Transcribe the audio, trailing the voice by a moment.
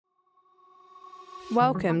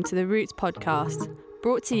Welcome to the Roots podcast,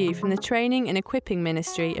 brought to you from the Training and Equipping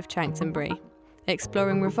Ministry of Chanctonbury,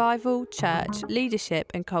 exploring revival, church, leadership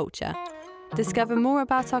and culture. Discover more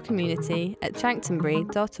about our community at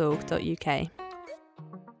chanctonbury.org.uk. I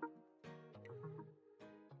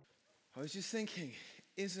was just thinking,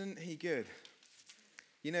 isn't he good?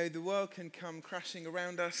 You know, the world can come crashing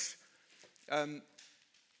around us.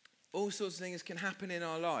 All sorts of things can happen in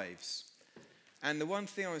our lives. And the one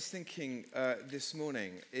thing I was thinking this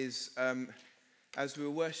morning is, as we were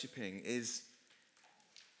worshipping,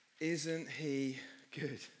 isn't he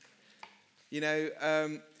good? You know,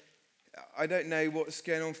 I don't know what's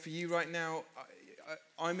going on for you right now.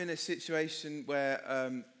 I'm in a situation where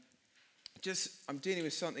I'm dealing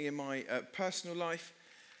with something in my personal life,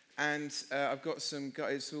 and I've got some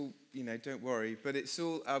guys. It's all, you know, don't worry, but it's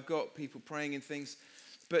all. I've got people praying and things.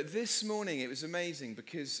 But this morning it was amazing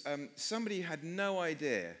because somebody had no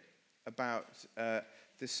idea about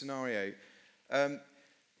this scenario.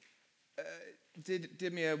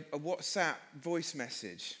 Did me a WhatsApp voice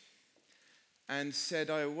message and said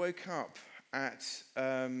I woke up at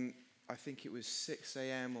I think it was 6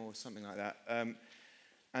 a.m. or something like that,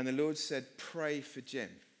 and the Lord said, "Pray for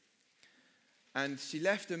Jim." And she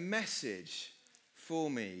left a message for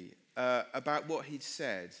me about what he'd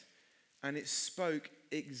said, and it spoke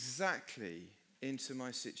exactly into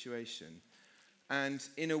my situation, and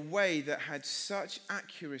in a way that had such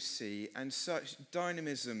accuracy and such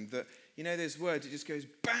dynamism that, you know, those words, it just goes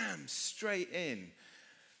bam, straight in.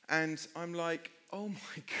 And I'm like, oh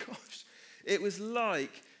my gosh. It was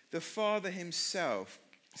like the Father himself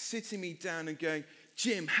sitting me down and going,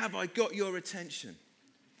 "Jim, have I got your attention?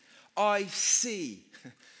 I see."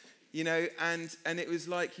 You know, and it was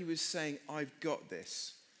like he was saying, "I've got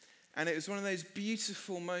this." And it was one of those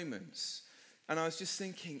beautiful moments. And I was just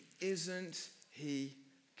thinking, isn't he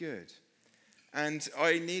good? And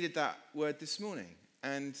I needed that word this morning.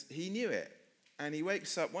 And he knew it. And he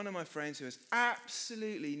wakes up, one of my friends who has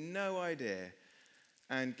absolutely no idea,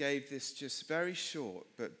 and gave this just very short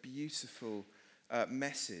but beautiful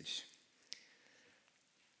message.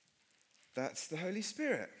 That's the Holy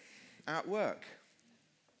Spirit at work.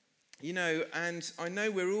 You know, and I know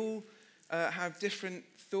we're all have different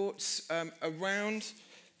thoughts around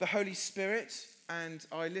the Holy Spirit, and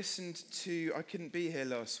I couldn't be here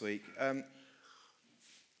last week,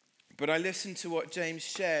 but I listened to what James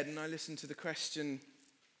shared, and I listened to the questions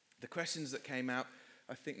that came out.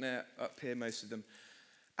 I think they're up here, most of them,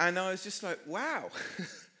 and I was just like, wow,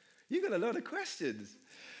 you got a lot of questions,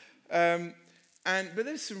 but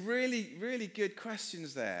there's some really, really good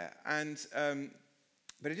questions there, and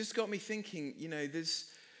but it just got me thinking, you know,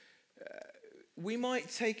 we might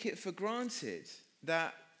take it for granted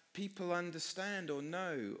that people understand or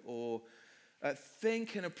know or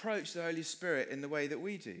think and approach the Holy Spirit in the way that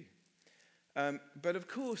we do. But of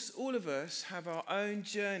course, all of us have our own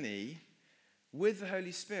journey with the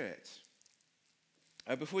Holy Spirit.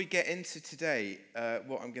 Before we get into today,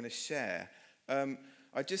 what I'm going to share, I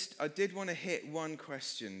did want to hit one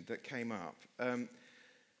question that came up.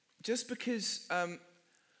 Just because I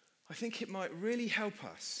think it might really help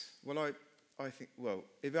us. Well,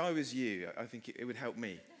 if I was you, I think it would help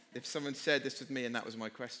me if someone shared this with me and that was my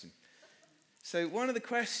question. So one of the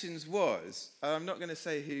questions was, I'm not going to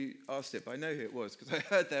say who asked it, but I know who it was because I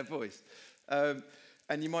heard their voice. And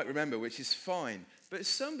you might remember, which is fine. But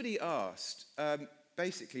somebody asked,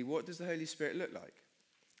 basically, what does the Holy Spirit look like?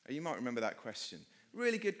 You might remember that question.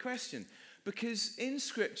 Really good question. Because in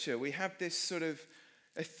Scripture, we have this sort of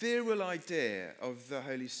ethereal idea of the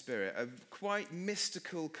Holy Spirit, a quite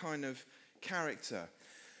mystical kind of character.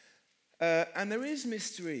 And there is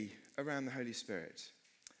mystery around the Holy Spirit.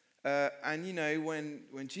 And you know,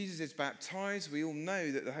 when Jesus is baptized, we all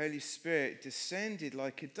know that the Holy Spirit descended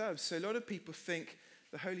like a dove. So a lot of people think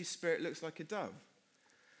the Holy Spirit looks like a dove.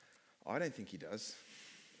 I don't think he does.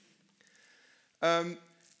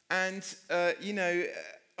 You know,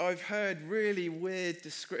 I've heard really weird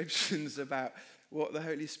descriptions about what the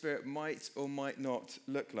Holy Spirit might or might not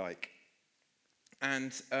look like.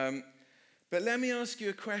 But let me ask you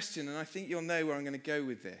a question, and I think you'll know where I'm going to go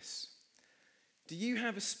with this. Do you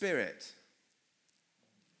have a spirit?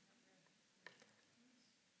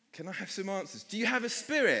 Can I have some answers? Do you have a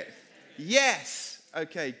spirit? Yes.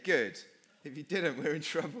 Okay, good. If you didn't, we're in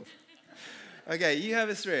trouble. Okay, you have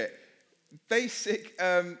a spirit. Basic,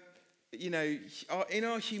 you know, in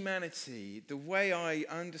our humanity, the way I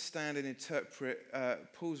understand and interpret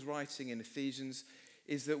Paul's writing in Ephesians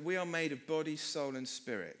is that we are made of body, soul, and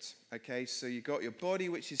spirit. Okay, so you've got your body,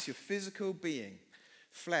 which is your physical being,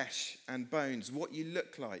 flesh and bones, what you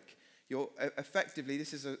look like, effectively,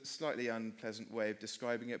 this is a slightly unpleasant way of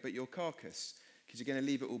describing it, but your carcass, because you're going to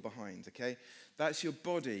leave it all behind, okay? That's your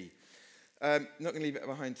body. Not going to leave it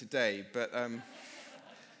behind today, but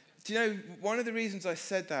do you know, one of the reasons I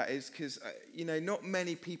said that is because, not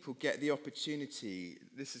many people get the opportunity.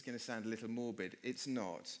 This is going to sound a little morbid. It's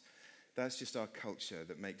not. That's just our culture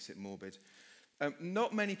that makes it morbid.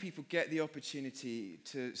 Not many people get the opportunity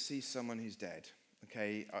to see someone who's dead,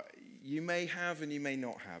 okay? You may have and you may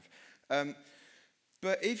not have.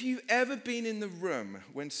 But if you've ever been in the room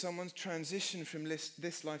when someone's transitioned from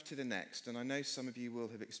this life to the next, and I know some of you will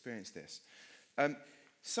have experienced this,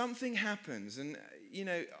 something happens, and,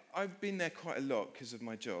 I've been there quite a lot because of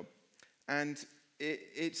my job, and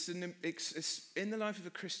it's in the life of a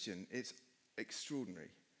Christian, it's extraordinary.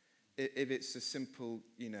 If it's a simple,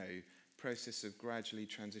 process of gradually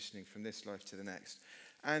transitioning from this life to the next.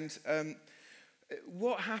 And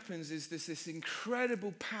what happens is there's this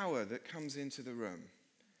incredible power that comes into the room.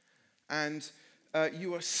 And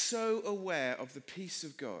you are so aware of the peace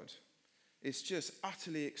of God. It's just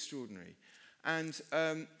utterly extraordinary. And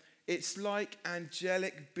it's like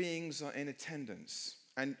angelic beings are in attendance.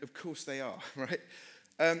 And of course they are, right?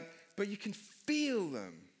 But you can feel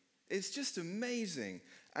them. It's just amazing.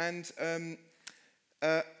 And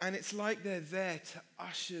it's like they're there to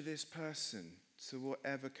usher this person to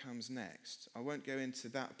whatever comes next. I won't go into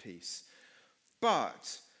that piece.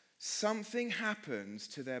 But something happens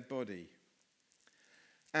to their body.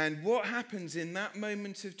 And what happens in that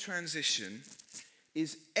moment of transition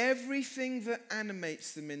is everything that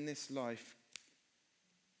animates them in this life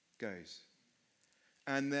goes.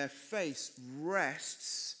 And their face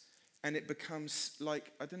rests, and it becomes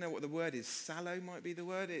like, I don't know what the word is, sallow might be the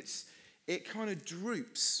word. It kind of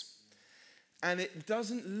droops, and it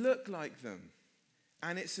doesn't look like them.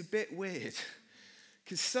 And it's a bit weird,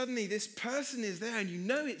 because suddenly this person is there, and you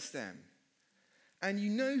know it's them. And you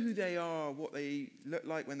know who they are, what they look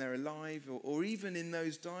like when they're alive, or even in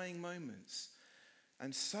those dying moments.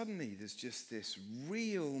 And suddenly there's just this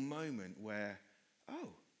real moment where,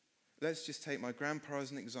 let's just take my grandpa as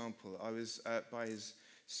an example. I was by his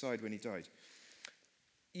side when he died.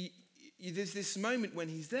 There's this moment when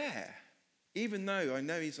he's there, even though I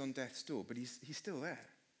know he's on death's door, but he's still there.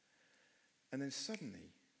 And then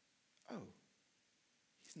suddenly,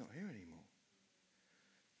 he's not here anymore.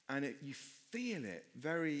 And you feel it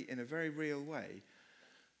in a very real way.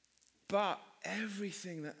 But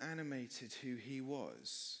everything that animated who he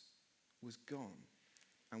was gone.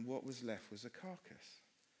 And what was left was a carcass.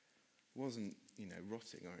 It wasn't,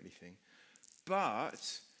 rotting or anything.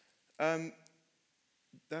 But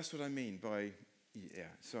that's what I mean by,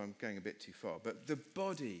 so I'm going a bit too far. But the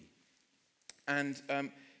body. And,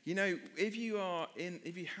 if you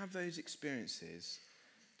have those experiences,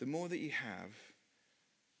 the more that you have,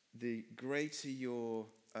 the greater your,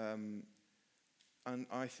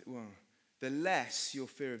 the less your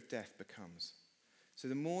fear of death becomes. So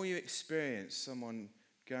the more you experience someone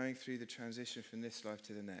going through the transition from this life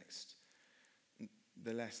to the next,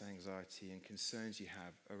 the less anxiety and concerns you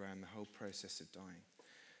have around the whole process of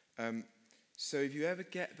dying. So if you ever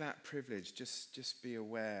get that privilege, just be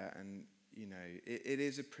aware, and it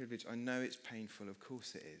is a privilege. I know it's painful, of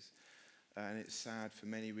course it is, and it's sad for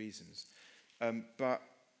many reasons. But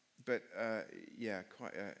quite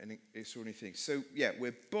an extraordinary thing. So,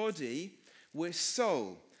 we're body, we're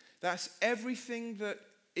soul. That's everything that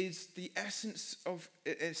is the essence of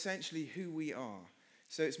essentially who we are.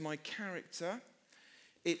 So it's my character,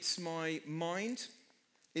 it's my mind,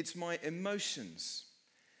 it's my emotions.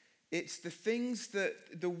 It's the things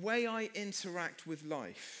the way I interact with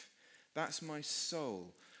life. That's my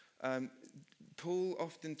soul. Paul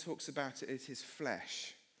often talks about it as his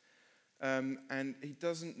flesh. And he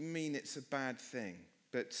doesn't mean it's a bad thing.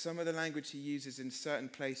 But some of the language he uses in certain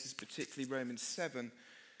places, particularly Romans 7,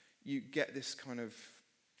 you get this kind of,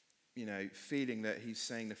 feeling that he's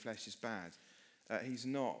saying the flesh is bad. He's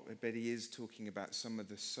not, but he is talking about some of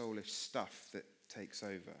the soulish stuff that takes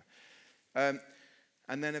over.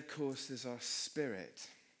 And then, of course, there's our spirit,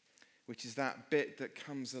 which is that bit that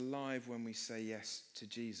comes alive when we say yes to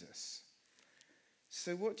Jesus.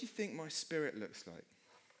 So what do you think my spirit looks like?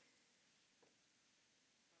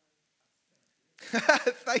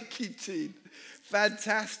 Thank you, Jean.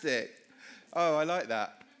 Fantastic. Oh, I like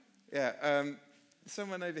that. Yeah.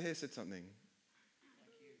 Someone over here said something.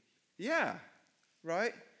 Yeah.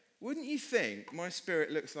 Right? Wouldn't you think my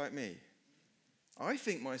spirit looks like me? I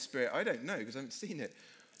think my spirit, I don't know because I haven't seen it.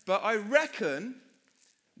 But I reckon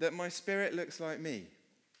that my spirit looks like me.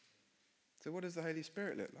 So what does the Holy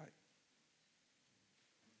Spirit look like?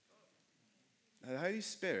 The Holy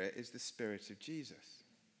Spirit is the Spirit of Jesus.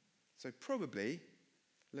 So probably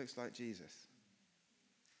looks like Jesus.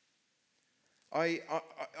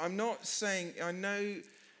 I'm not saying, I know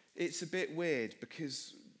it's a bit weird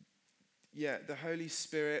because, the Holy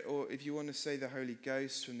Spirit, or if you want to say the Holy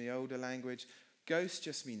Ghost from the older language, ghost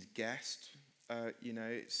just means guest.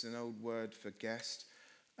 It's an old word for guest,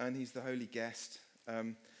 and he's the holy guest.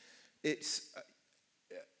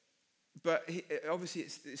 Obviously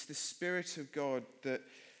it's the Spirit of God that,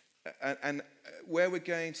 and where we're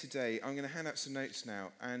going today, I'm going to hand out some notes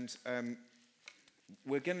now, and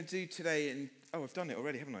we're going to do today I've done it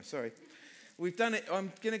already, haven't I? Sorry. We've done it. I'm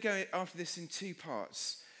going to go after this in two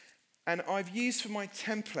parts. And I've used for my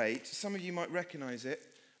template, some of you might recognize it,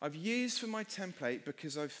 I've used for my template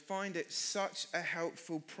because I find it such a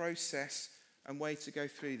helpful process and way to go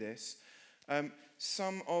through this.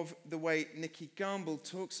 Some of the way Nikki Gamble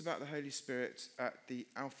talks about the Holy Spirit at the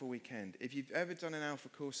Alpha Weekend. If you've ever done an Alpha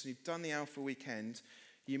course and you've done the Alpha Weekend,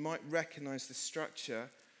 you might recognize the structure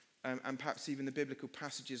and perhaps even the biblical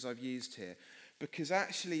passages I've used here. Because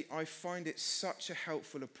actually I find it such a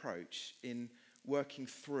helpful approach in working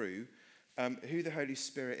through who the Holy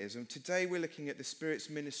Spirit is. And today we're looking at the Spirit's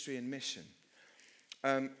ministry and mission.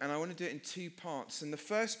 And I want to do it in two parts. And the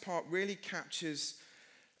first part really captures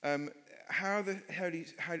how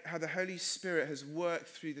the Holy Spirit has worked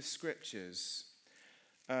through the Scriptures,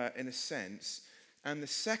 in a sense. And the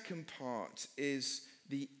second part is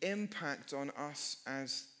the impact on us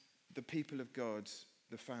as the people of God,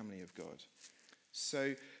 the family of God.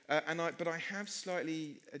 So, but I have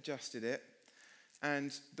slightly adjusted it.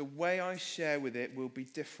 And the way I share with it will be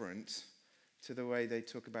different to the way they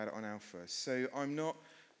talk about it on Alpha. So I'm not,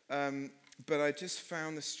 but I just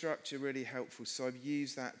found the structure really helpful. So I've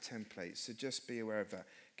used that template. So just be aware of that.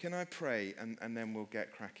 Can I pray and then we'll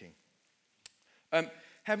get cracking?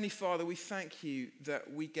 Heavenly Father, we thank you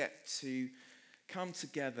that we get to come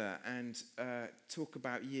together and talk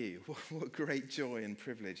about you. What great joy and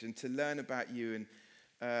privilege. And to learn about you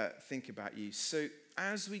and think about you. So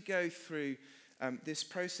as we go through this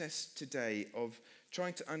process today of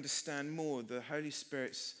trying to understand more the Holy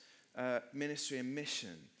Spirit's ministry and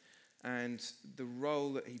mission and the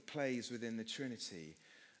role that he plays within the Trinity,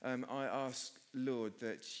 I ask, Lord,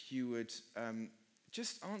 that you would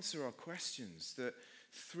just answer our questions, that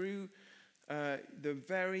through the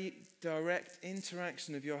very direct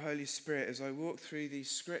interaction of your Holy Spirit as I walk through these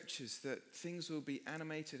scriptures, that things will be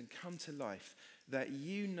animated and come to life, that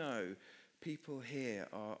people here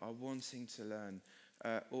are wanting to learn,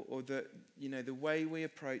 or that, the way we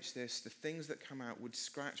approach this, the things that come out would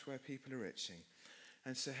scratch where people are itching.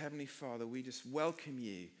 And so, Heavenly Father, we just welcome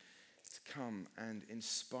you to come and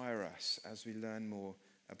inspire us as we learn more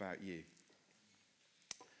about you.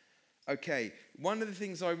 Okay, one of the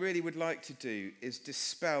things I really would like to do is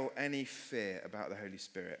dispel any fear about the Holy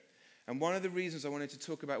Spirit. And one of the reasons I wanted to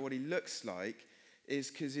talk about what he looks like is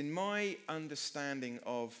because in my understanding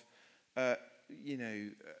of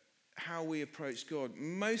how we approach God,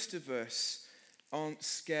 most of us aren't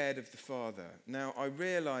scared of the Father. Now, I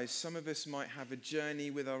realize some of us might have a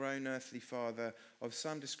journey with our own earthly father of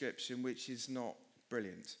some description which is not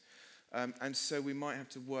brilliant. And so we might have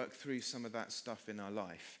to work through some of that stuff in our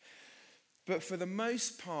life. But for the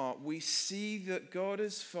most part, we see that God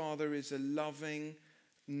as Father is a loving,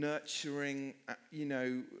 nurturing,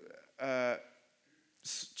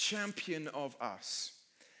 champion of us.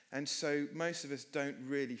 And so most of us don't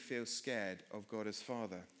really feel scared of God as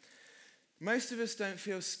Father. Most of us don't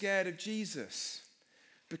feel scared of Jesus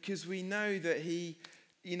because we know that he,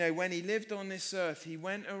 when he lived on this earth, he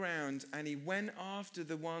went around and he went after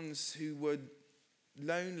the ones who were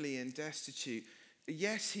lonely and destitute.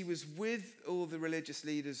 Yes, he was with all the religious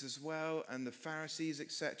leaders as well and the Pharisees,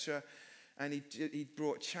 etc. And he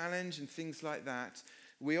brought challenge and things like that.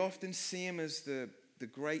 We often see him as the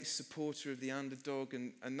great supporter of the underdog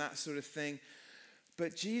and that sort of thing.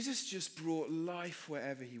 But Jesus just brought life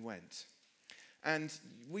wherever he went. And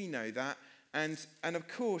we know that. And of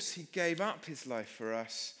course, he gave up his life for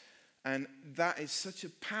us. And that is such a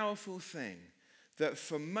powerful thing that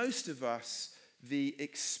for most of us, the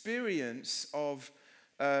experience of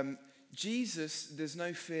Jesus, there's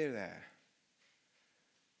no fear there.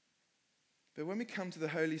 But when we come to the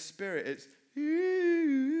Holy Spirit, it's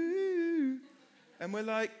and we're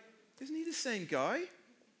like, isn't he the same guy?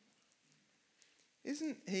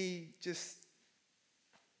 Isn't he just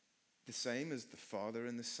the same as the Father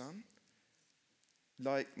and the Son?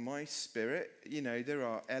 Like my spirit, there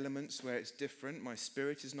are elements where it's different. My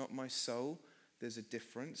spirit is not my soul. There's a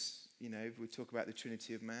difference, if we talk about the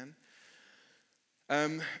Trinity of man.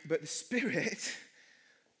 But the Spirit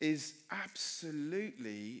is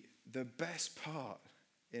absolutely the best part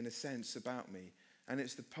in a sense, about me. And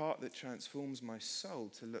it's the part that transforms my soul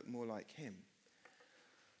to look more like him.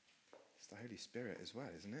 It's the Holy Spirit as well,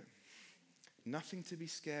 isn't it? Nothing to be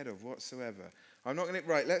scared of whatsoever. I'm not going to...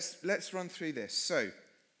 Right, let's run through this. So,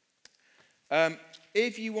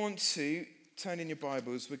 if you want to turn in your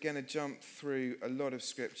Bibles, we're going to jump through a lot of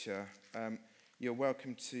scripture. You're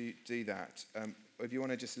welcome to do that. If you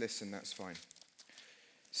want to just listen, that's fine.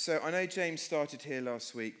 So I know James started here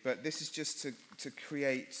last week, but this is just to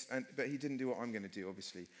create, but he didn't do what I'm going to do,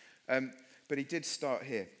 obviously. But he did start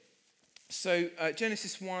here. So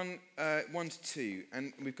Genesis 1 to 2,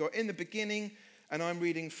 and we've got in the beginning, and I'm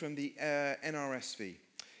reading from the NRSV.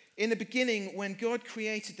 In the beginning, when God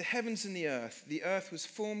created the heavens and the earth was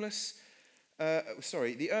formless.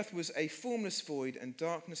 The earth was a formless void, and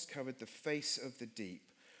darkness covered the face of the deep,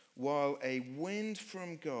 while a wind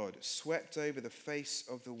from God swept over the face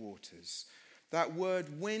of the waters. That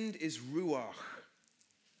word wind is ruach.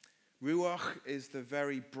 Ruach is the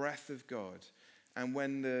very breath of God. And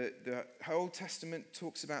when the Old Testament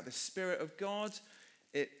talks about the Spirit of God,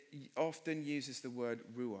 it often uses the word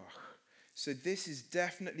ruach. So this is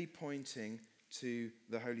definitely pointing to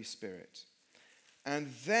the Holy Spirit.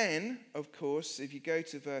 And then, of course, if you go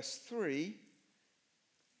to verse 3,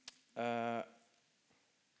 hold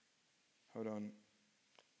on.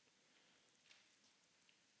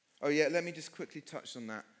 Oh yeah, let me just quickly touch on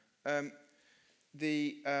that.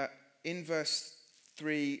 In verse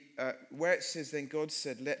 3, where it says, then God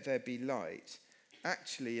said, let there be light,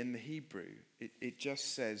 actually in the Hebrew, it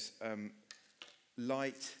just says,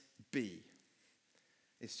 light be.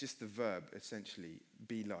 It's just the verb, essentially,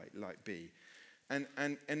 be light be. And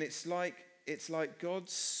it's like God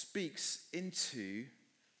speaks into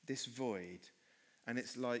this void, and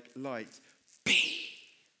it's like light, be,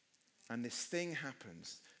 and this thing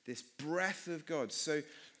happens, this breath of God. So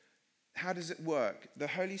how does it work? The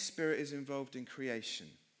Holy Spirit is involved in creation,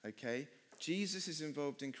 okay? Jesus is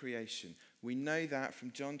involved in creation. We know that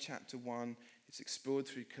from John chapter 1. It's explored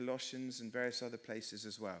through Colossians and various other places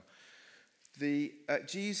as well.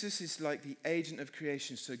 Jesus is like the agent of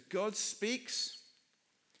creation. So God speaks,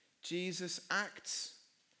 Jesus acts,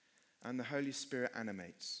 and the Holy Spirit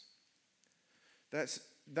animates.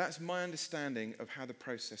 That's my understanding of how the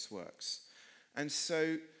process works. And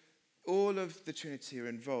so all of the Trinity are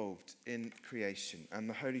involved in creation, and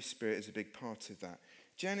the Holy Spirit is a big part of that.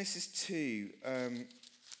 Genesis 2,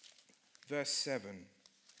 verse 7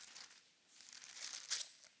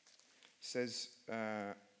 says,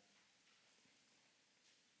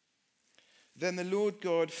 then the Lord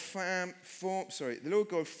God formed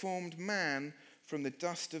man from the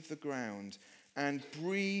dust of the ground and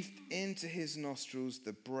breathed into his nostrils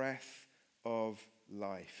the breath of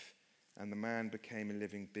life. And the man became a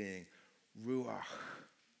living being. Ruach.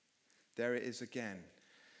 There it is again.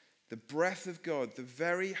 The breath of God, the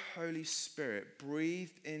very Holy Spirit,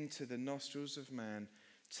 breathed into the nostrils of man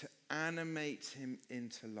to animate him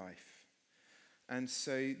into life. And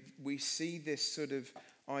so we see this sort of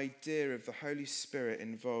idea of the Holy Spirit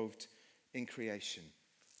involved in creation.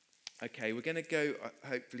 Okay, we're going to go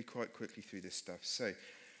hopefully quite quickly through this stuff. So,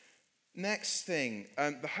 next thing,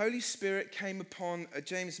 the Holy Spirit came upon,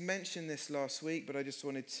 James mentioned this last week, but I just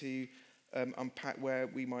wanted to unpack where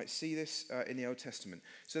we might see this in the Old Testament.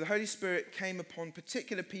 So the Holy Spirit came upon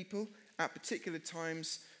particular people at particular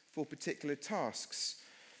times for particular tasks.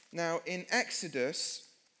 Now, in Exodus,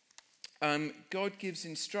 God gives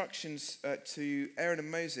instructions to Aaron and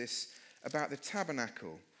Moses about the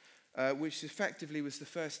tabernacle, which effectively was the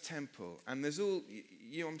first temple. And there's all,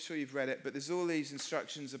 I'm sure you've read it, but there's all these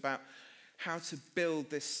instructions about how to build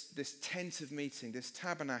this tent of meeting, this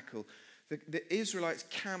tabernacle. The Israelites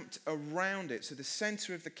camped around it. So the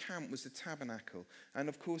center of the camp was the tabernacle. And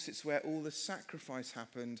of course, it's where all the sacrifice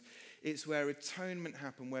happened. It's where atonement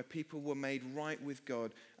happened, where people were made right with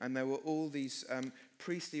God. And there were all these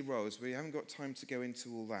priestly roles. We haven't got time to go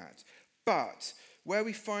into all that. But where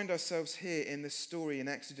we find ourselves here in the story in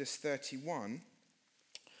Exodus 31,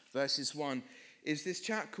 verses 1, is this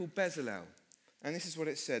chap called Bezalel. And this is what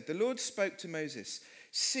it said. The Lord spoke to Moses,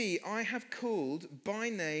 "See, I have called by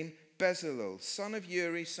name Bezalel, son of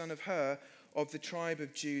Uri, son of Hur, of the tribe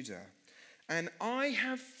of Judah. And I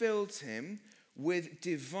have filled him with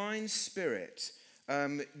divine spirit."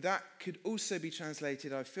 That could also be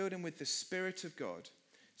translated, "I filled him with the Spirit of God."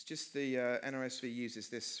 It's just the NRSV uses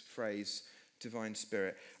this phrase, divine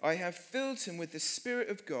spirit. "I have filled him with the Spirit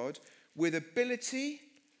of God, with ability,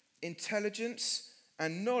 intelligence,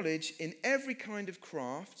 and knowledge in every kind of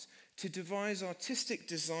craft, to devise artistic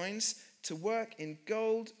designs, to work in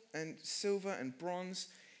gold and silver and bronze,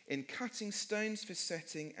 in cutting stones for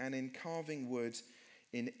setting, and in carving wood,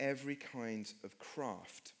 in every kind of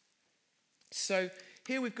craft. So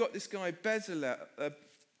here we've got this guy Bezalel. Did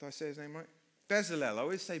I say his name right? Bezalel. I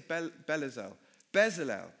always say Bezalel.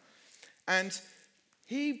 And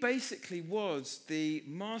he basically was the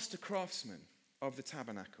master craftsman of the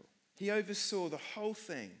tabernacle. He oversaw the whole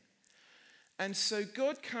thing. And so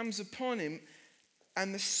God comes upon him,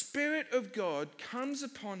 and the Spirit of God comes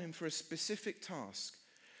upon him for a specific task,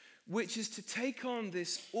 which is to take on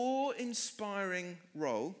this awe-inspiring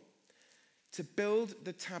role to build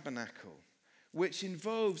the tabernacle, which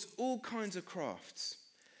involves all kinds of crafts.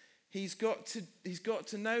 He's got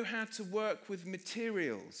to know how to work with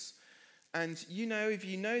materials. And if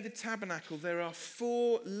you know the tabernacle, there are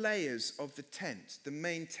 4 layers of the tent, the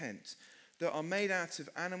main tent, that are made out of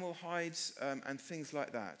animal hides and things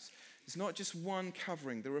like that. It's not just one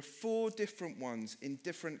covering. There are 4 different ones in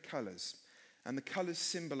different colours. And the colours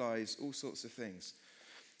symbolize all sorts of things.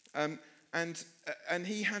 And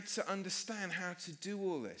he had to understand how to do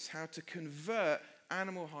all this, how to convert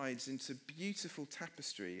animal hides into beautiful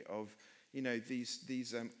tapestry of,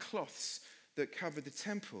 these cloths that cover the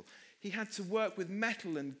temple. He had to work with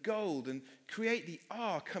metal and gold and create the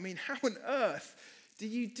ark. I mean, how on earth do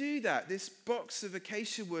you do that? This box of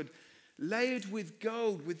acacia wood layered with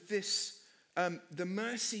gold, with this, the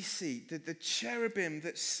mercy seat, the cherubim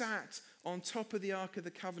that sat on top of the Ark of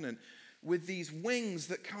the Covenant, with these wings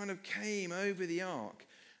that kind of came over the ark.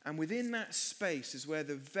 And within that space is where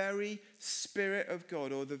the very Spirit of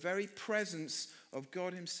God, or the very presence of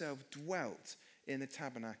God himself, dwelt in the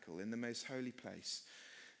tabernacle, in the most holy place.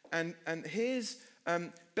 And here's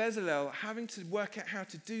Bezalel having to work out how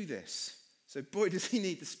to do this. So boy, does he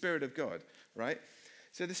need the Spirit of God, right?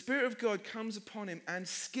 So the Spirit of God comes upon him and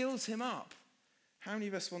skills him up. How many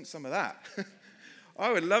of us want some of that?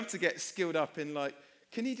 I would love to get skilled up in,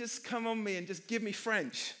 can you just come on me and just give me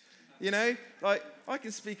French? I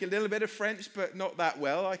can speak a little bit of French, but not that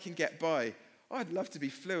well. I can get by. I'd love to be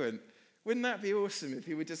fluent. Wouldn't that be awesome if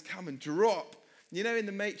he would just come and drop? In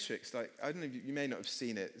The Matrix, I don't know, you may not have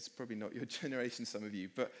seen it. It's probably not your generation, some of you.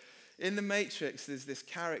 But in The Matrix, there's this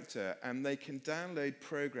character, and they can download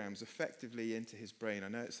programs effectively into his brain. I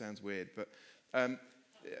know it sounds weird, but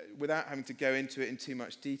without having to go into it in too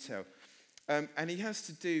much detail. And he has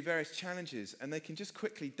to do various challenges, and they can just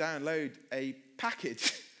quickly download a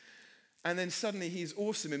package. And then suddenly he's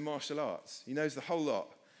awesome in martial arts. He knows the whole lot,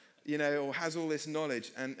 or has all this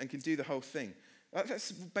knowledge and can do the whole thing.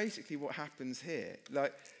 That's basically what happens here.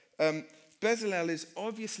 Bezalel is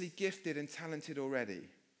obviously gifted and talented already,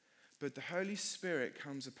 but the Holy Spirit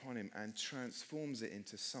comes upon him and transforms it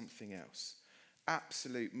into something else.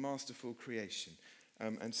 Absolute masterful creation,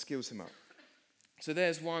 and skills him up. So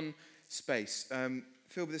there's one space,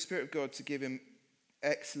 filled with the Spirit of God to give him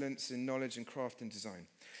excellence in knowledge and craft and design.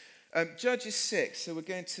 Judges 6, so we're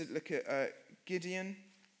going to look at Gideon.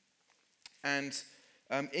 And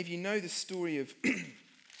if you know the story of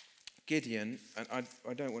Gideon, and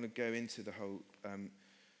I don't want to go into the whole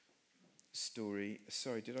story.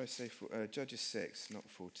 Sorry, did I say Judges 6, not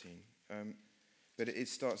 14? But it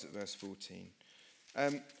starts at verse 14.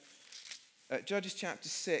 Judges chapter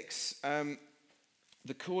 6,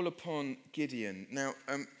 the call upon Gideon. Now,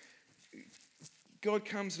 God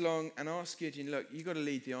comes along and asks Gideon, look, you've got to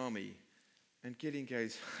lead the army. And Gideon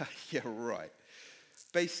goes, yeah, right.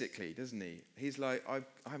 Basically, doesn't he? He's like, I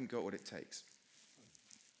haven't got what it takes.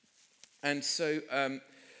 And so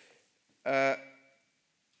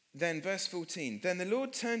then verse 14, then the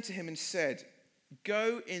Lord turned to him and said,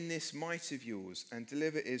 go in this might of yours and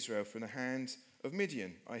deliver Israel from the hand of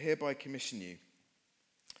Midian. I hereby commission you.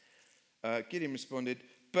 Gideon responded,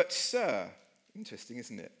 but sir, interesting,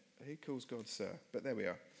 isn't it? He calls God sir, but there we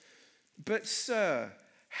are. But sir,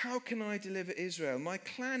 how can I deliver Israel? My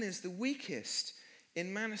clan is the weakest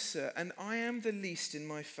in Manasseh, and I am the least in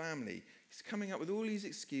my family. He's coming up with all these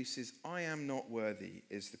excuses. I am not worthy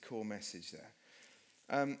is the core message there.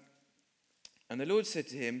 And the Lord said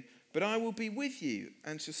to him, but I will be with you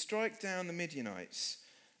and shall strike down the Midianites.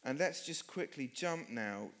 And let's just quickly jump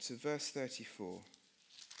now to verse 34.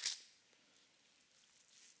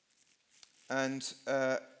 And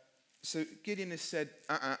so Gideon has said,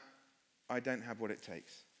 I don't have what it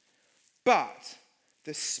takes. But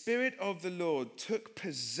the Spirit of the Lord took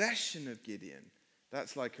possession of Gideon.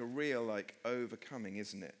 That's like a real overcoming,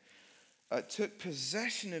 isn't it? Took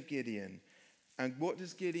possession of Gideon. And how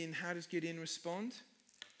does Gideon respond?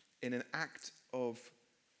 In an act of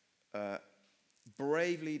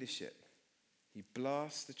brave leadership. He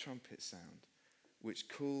blasts the trumpet sound, which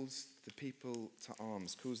calls the people to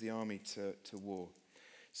arms, calls the army to war.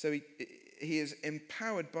 So he is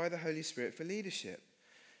empowered by the Holy Spirit for leadership.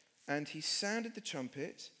 And he sounded the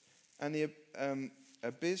trumpet, and the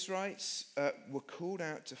Abiezrites were called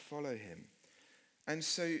out to follow him. And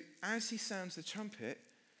so as he sounds the trumpet,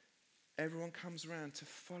 everyone comes around to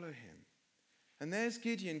follow him. And there's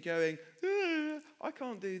Gideon going, I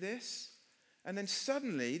can't do this. And then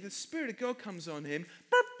suddenly the Spirit of God comes on him,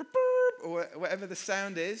 or whatever the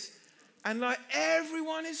sound is, and like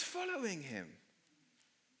everyone is following him.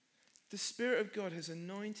 The Spirit of God has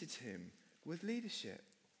anointed him with leadership.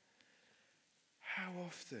 How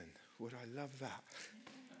often would I love that?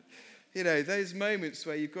 You know, those moments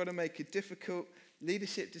where you've got to make a difficult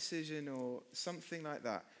leadership decision or something like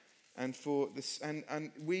that. And for this,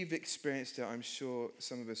 and we've experienced it. I'm sure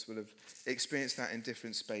some of us will have experienced that in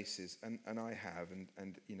different spaces, and I have,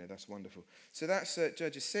 and you know, that's wonderful. So that's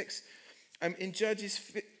Judges 6. In Judges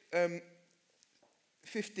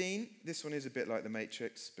 15, this one is a bit like the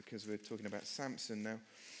Matrix because we're talking about Samson now.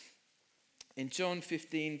 In John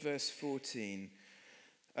 15, verse 14,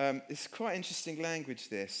 it's quite interesting language,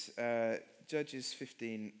 this. Judges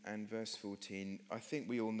 15 and verse 14. I think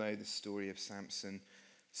we all know the story of Samson.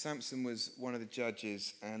 Samson was one of the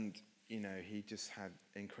judges, and, you know, he just had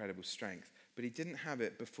incredible strength. But he didn't have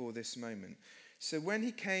it before this moment. So when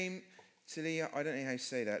he came to Lehi, I don't know how you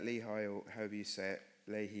say that, Lehi, or however you say it,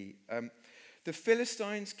 Lehi. The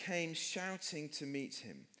Philistines came shouting to meet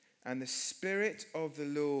him, and the Spirit of the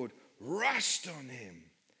Lord rushed on him,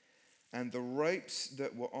 and the ropes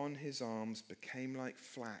that were on his arms became like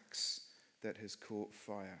flax that has caught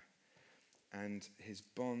fire, and his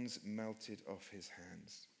bonds melted off his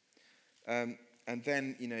hands. And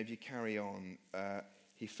then, you know, if you carry on,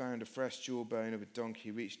 he found a fresh jawbone of a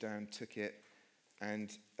donkey, reached down, took it,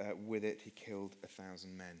 and with it he killed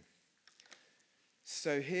 1,000 men.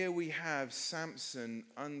 So here we have Samson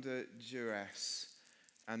under duress,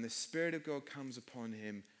 and the Spirit of God comes upon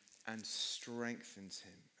him and strengthens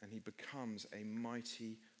him, and he becomes a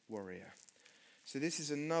mighty warrior. So this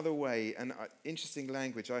is another way, and interesting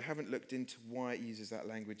language. I haven't looked into why it uses that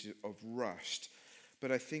language of rushed,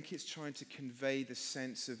 but I think it's trying to convey the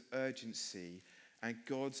sense of urgency and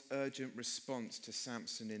God's urgent response to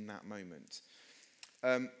Samson in that moment.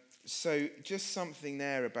 So just something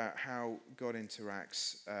there about how God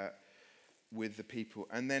interacts with the people.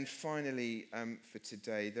 And then finally, for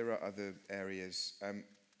today, there are other areas,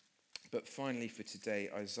 but finally for today,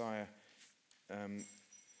 Isaiah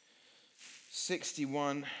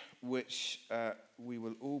 61, which we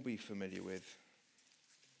will all be familiar with.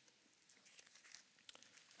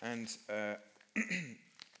 And I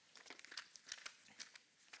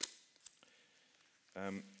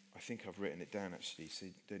think I've written it down, actually, so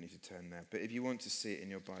you don't need to turn there. But if you want to see it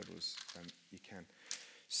in your Bibles, you can.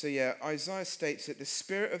 So yeah, Isaiah states that the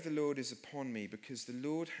Spirit of the Lord is upon me because the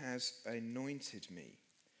Lord has anointed me.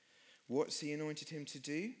 What's he anointed him to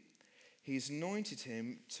do? He's anointed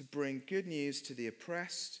him to bring good news to the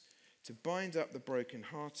oppressed, to bind up the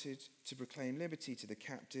brokenhearted, to proclaim liberty to the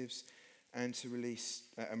captives, and to release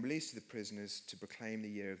to the prisoners, to proclaim the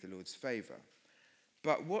year of the Lord's favor.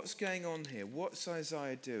 But what's going on here? What's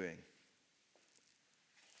Isaiah doing?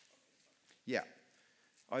 Yeah,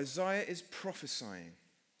 Isaiah is prophesying.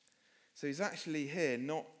 So he's actually here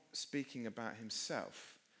not speaking about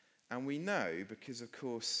himself. And we know because, of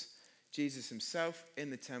course, Jesus himself in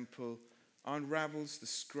the temple unravels the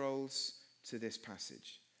scrolls to this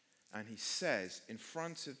passage. And he says in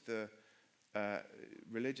front of the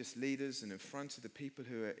religious leaders and in front of the people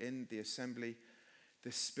who are in the assembly,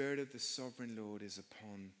 the Spirit of the sovereign Lord is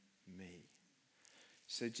upon me.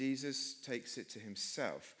 So Jesus takes it to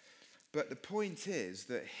himself. But the point is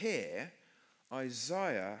that here,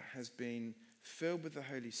 Isaiah has been filled with the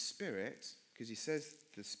Holy Spirit, because he says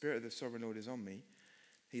the Spirit of the sovereign Lord is on me.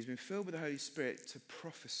 He's been filled with the Holy Spirit to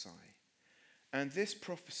prophesy. And this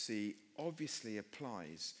prophecy obviously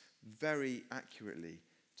applies very accurately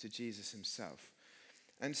to Jesus himself.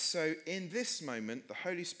 And so in this moment, the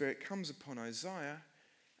Holy Spirit comes upon Isaiah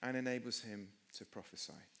and enables him to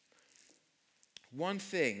prophesy. One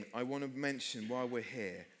thing I want to mention while we're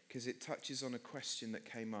here, because it touches on a question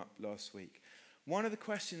that came up last week. One of the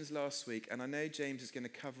questions last week, and I know James is going to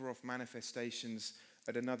cover off manifestations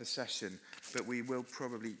at another session, but we will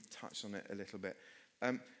probably touch on it a little bit.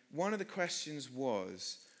 One of the questions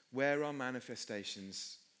was, where are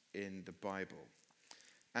manifestations in the Bible?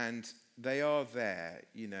 And they are there,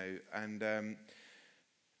 you know, and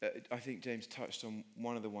I think James touched on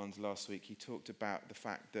one of the ones last week. He talked about the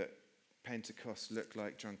fact that Pentecost looked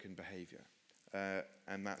like drunken behavior.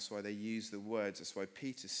 And that's why they use the words. That's why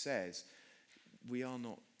Peter says, we are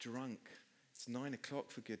not drunk. It's 9:00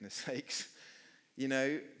 for goodness sakes. You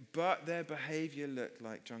know, but their behavior looked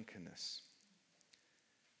like drunkenness.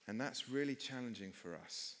 And that's really challenging for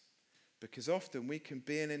us, because often we can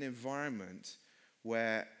be in an environment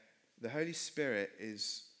where the Holy Spirit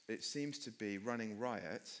it seems to be running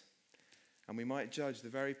riot, and we might judge the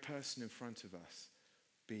very person in front of us.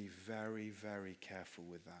 Be very, very careful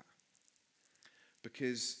with that.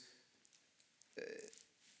 Because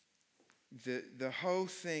the whole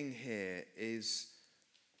thing here is,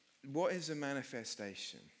 what is a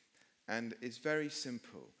manifestation? And it's very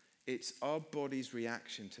simple. It's our body's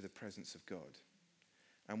reaction to the presence of God.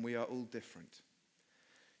 And we are all different.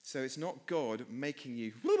 So it's not God making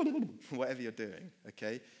you whatever you're doing,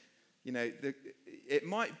 okay? You know, it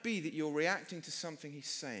might be that you're reacting to something he's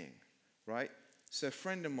saying, right? So a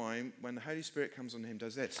friend of mine, when the Holy Spirit comes on him,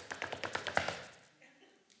 does this.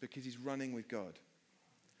 Because he's running with God.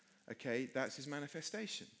 Okay, that's his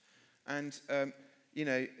manifestation. And, you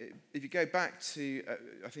know, if you go back to,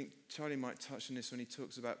 I think Charlie might touch on this when he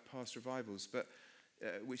talks about past revivals, but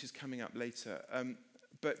which is coming up later.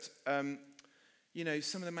 You know,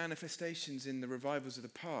 some of the manifestations in the revivals of the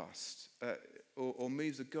past, or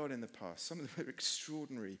moves of God in the past, some of them are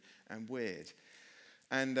extraordinary and weird.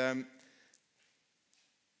 And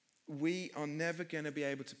we are never going to be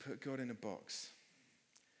able to put God in a box.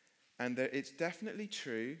 And it's definitely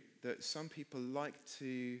true that some people like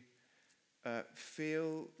to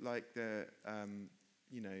feel like they're,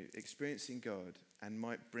 you know, experiencing God and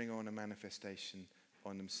might bring on a manifestation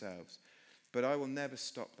on themselves. But I will never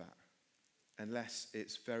stop that unless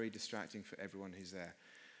it's very distracting for everyone who's there.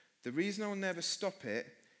 The reason I will never stop it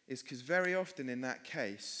is because very often in that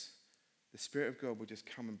case, the Spirit of God will just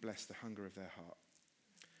come and bless the hunger of their heart.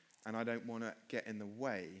 And I don't want to get in the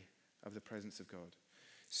way of the presence of God.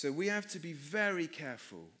 So we have to be very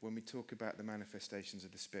careful when we talk about the manifestations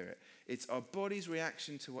of the Spirit. It's our body's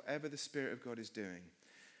reaction to whatever the Spirit of God is doing.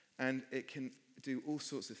 And it can do all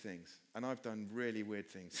sorts of things. And I've done really weird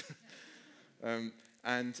things. And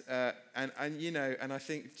you know, and I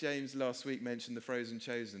think James last week mentioned the frozen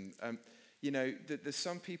chosen. You know, there's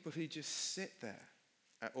some people who just sit there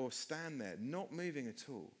or stand there, not moving at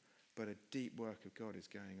all, but a deep work of God is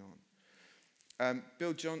going on.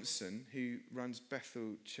 Bill Johnson, who runs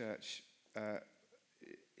Bethel Church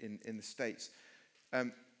in the States,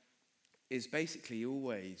 is basically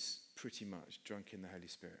always pretty much drunk in the Holy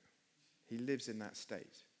Spirit. He lives in that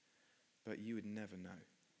state, but you would never know.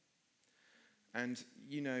 And,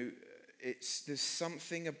 you know, there's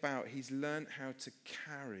something about, he's learned how to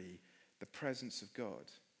carry the presence of God.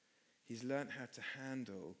 He's learned how to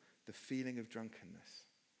handle the feeling of drunkenness.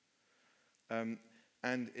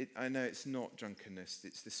 I know it's not drunkenness,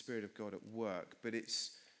 it's the Spirit of God at work, but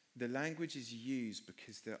the language is used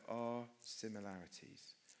because there are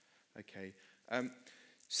similarities. Okay,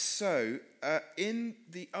 so in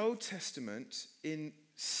the Old Testament, in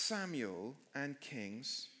Samuel and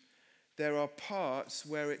Kings, there are parts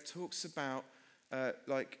where it talks about,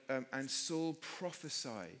 and Saul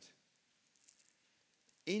prophesied.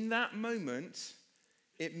 In that moment,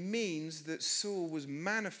 it means that Saul was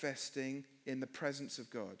manifesting in the presence of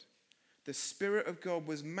God. The Spirit of God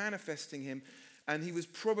was manifesting him, and he was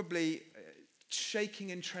probably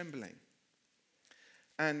shaking and trembling.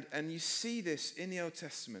 And you see this in the Old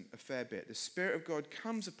Testament a fair bit. The Spirit of God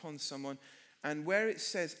comes upon someone, and where it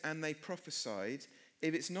says, and they prophesied,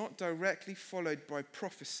 if it's not directly followed by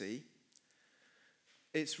prophecy,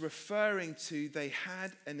 it's referring to they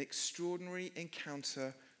had an extraordinary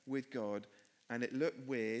encounter with God, and it looked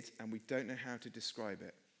weird, and we don't know how to describe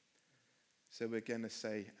it. So we're going to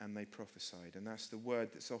say, and they prophesied. And that's the word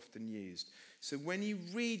that's often used. So when you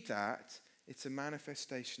read that, it's a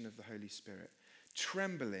manifestation of the Holy Spirit.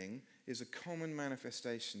 Trembling is a common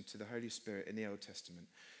manifestation to the Holy Spirit in the Old Testament.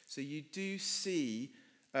 So you do see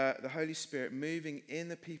the Holy Spirit moving in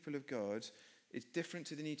the people of God. It's different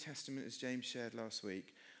to the New Testament, as James shared last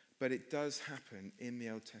week. But it does happen in the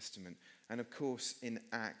Old Testament. And of course, in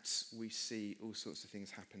Acts, we see all sorts of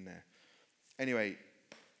things happen there. Anyway,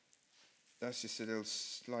 that's just a little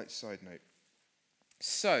slight side note.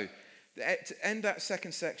 So, to end that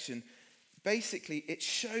second section, basically it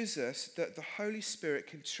shows us that the Holy Spirit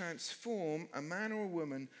can transform a man or a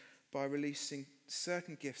woman by releasing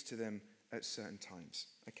certain gifts to them at certain times.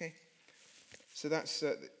 Okay? So that's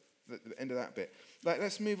the end of that bit.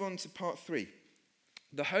 Let's move on to part 3.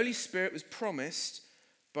 The Holy Spirit was promised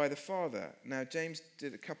by the Father. Now, James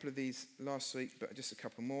did a couple of these last week, but just a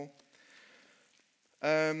couple more.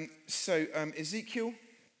 Ezekiel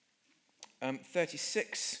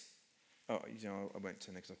 36. I won't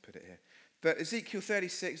turn it because I've put it here. But Ezekiel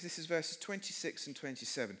 36, this is verses 26 and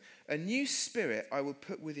 27. A new spirit I will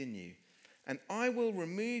put within you, and I will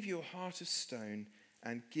remove your heart of stone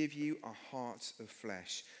and give you a heart of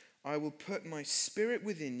flesh. I will put my spirit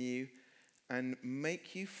within you and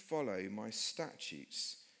make you follow my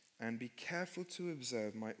statutes and be careful to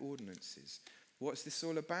observe my ordinances. What's this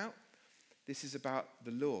all about? This is about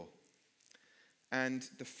the law. And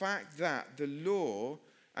the fact that the law,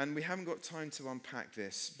 and we haven't got time to unpack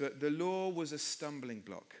this, but the law was a stumbling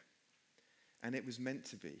block. And it was meant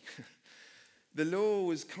to be. The law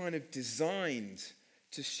was kind of designed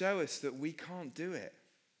to show us that we can't do it.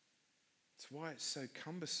 That's why it's so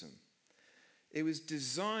cumbersome. It was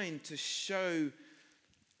designed to show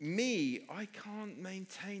me I can't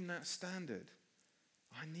maintain that standard.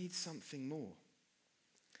 I need something more.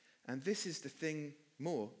 And this is the thing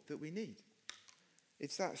more that we need.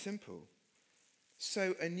 It's that simple.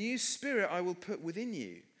 So a new spirit I will put within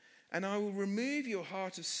you, and I will remove your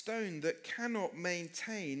heart of stone that cannot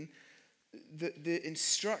maintain the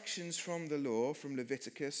instructions from the law, from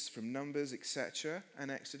Leviticus, from Numbers, etc., and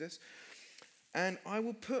Exodus. And I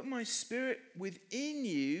will put my spirit within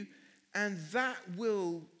you, and that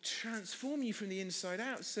will transform you from the inside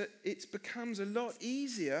out, so it becomes a lot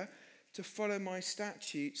easier to follow my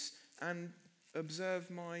statutes and observe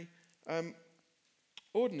my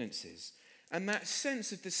ordinances. And that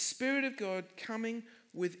sense of the Spirit of God coming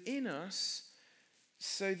within us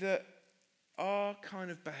so that our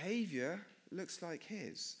kind of behavior looks like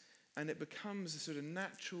his. And it becomes a sort of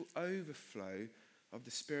natural overflow of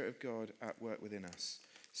the Spirit of God at work within us.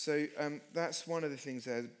 So that's one of the things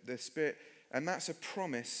there, the Spirit, and that's a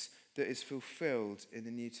promise that is fulfilled in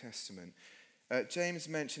the New Testament. James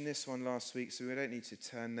mentioned this one last week, so we don't need to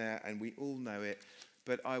turn there, and we all know it.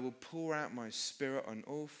 But I will pour out my Spirit on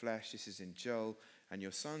all flesh. This is in Joel, and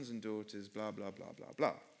your sons and daughters, blah, blah, blah, blah,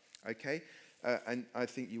 blah. Okay? And I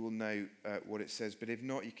think you will know what it says, but if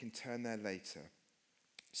not, you can turn there later.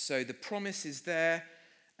 So the promise is there,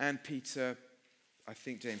 and Peter, I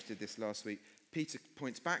think James did this last week, Peter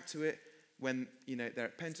points back to it when, they're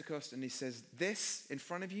at Pentecost, and he says, this in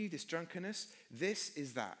front of you, this drunkenness, this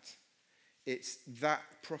is that. It's that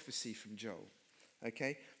prophecy from Joel.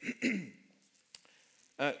 Okay?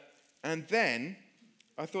 And then,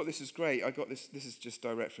 I thought this was great. I got this is just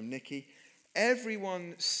direct from Nikki.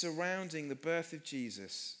 Everyone surrounding the birth of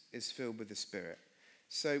Jesus is filled with the Spirit.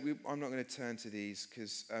 So I'm not going to turn to these,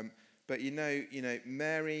 but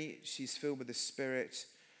Mary, she's filled with the Spirit.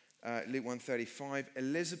 Luke 1:35.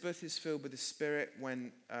 Elizabeth is filled with the Spirit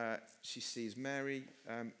when she sees Mary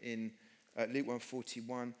in Luke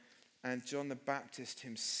 1:41. And John the Baptist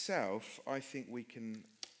himself, I think we can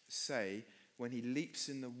say, when he leaps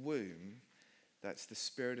in the womb, that's the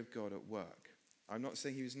Spirit of God at work. I'm not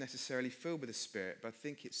saying he was necessarily filled with the Spirit, but I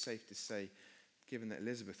think it's safe to say, given that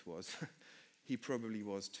Elizabeth was, he probably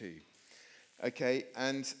was too. Okay,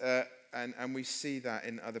 and we see that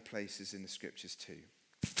in other places in the Scriptures too.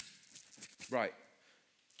 Right,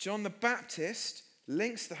 John the Baptist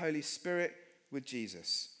links the Holy Spirit with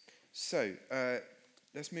Jesus. So,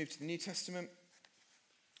 let's move to the New Testament.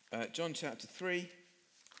 John chapter 3.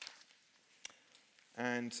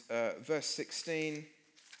 And verse 16,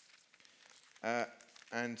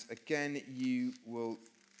 and again, you will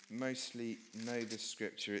mostly know this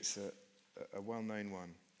scripture. It's a well-known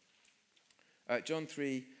one. John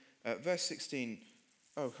 3, verse 16.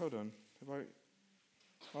 Oh, hold on.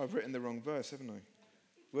 I've written the wrong verse, haven't I?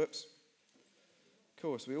 Whoops. Of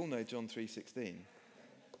course, we all know John 3:16.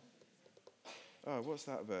 Oh, what's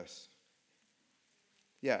that verse?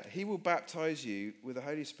 Yeah, he will baptize you with the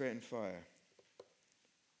Holy Spirit and fire.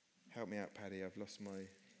 Help me out, Paddy. I've lost my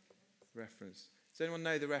reference. Does anyone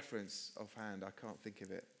know the reference offhand? I can't think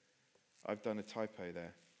of it. I've done a typo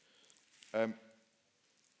there.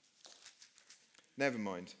 Never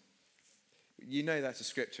mind. You know that's a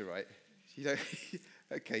scripture, right? You don't?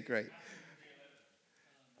 Okay, great.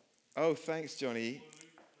 Oh, thanks, Johnny.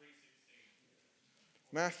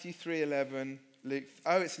 Matthew 3:11. Luke.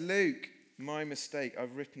 Oh, it's Luke. My mistake.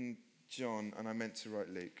 I've written John, and I meant to write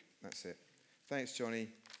Luke. That's it. Thanks, Johnny.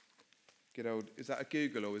 Good old, is that a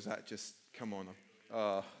Google or was that just, come on?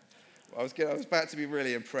 Oh, I was about to be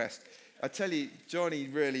really impressed. I tell you, Johnny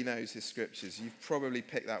really knows his scriptures. You've probably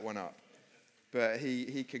picked that one up. But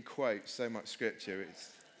he can quote so much scripture.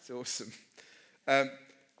 It's awesome. But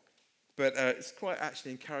it's quite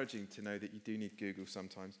actually encouraging to know that you do need Google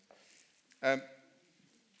sometimes.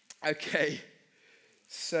 Okay.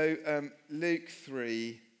 So Luke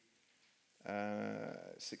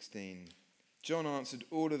 3:16. John answered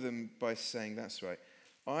all of them by saying, that's right,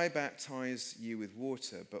 I baptize you with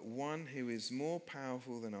water, but one who is more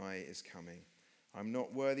powerful than I is coming. I'm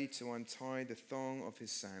not worthy to untie the thong of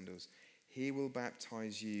his sandals. He will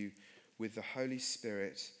baptize you with the Holy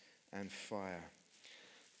Spirit and fire.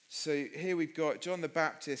 So here we've got John the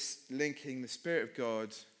Baptist linking the Spirit of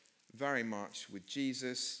God very much with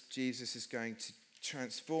Jesus. Jesus is going to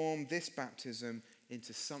transform this baptism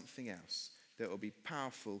into something else that will be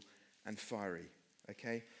powerful and fiery.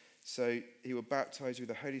 Okay? So he will baptize you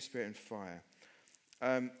with the Holy Spirit and fire.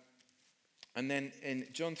 And then in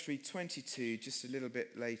John 3:22, just a little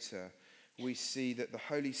bit later, we see that the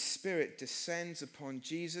Holy Spirit descends upon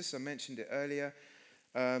Jesus. I mentioned it earlier.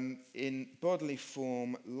 In bodily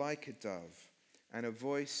form like a dove, and a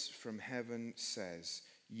voice from heaven says,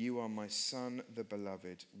 "You are my Son, the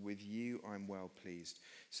beloved. With you I'm well pleased."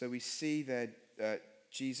 So we see there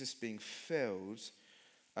Jesus being filled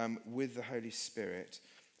with the Holy Spirit.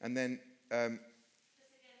 And then...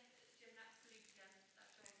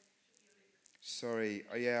 sorry,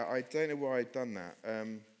 yeah, I don't know why I'd done that.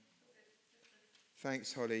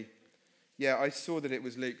 Thanks, Holly. Yeah, I saw that it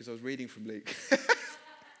was Luke because I was reading from Luke.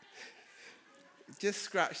 Just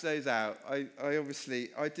scratch those out. I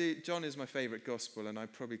do. John is my favourite gospel, and I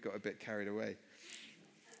probably got a bit carried away.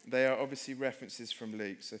 They are obviously references from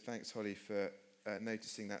Luke, so thanks, Holly, for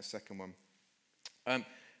noticing that second one. And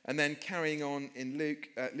then carrying on in Luke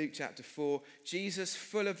chapter 4, Jesus,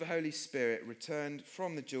 full of the Holy Spirit, returned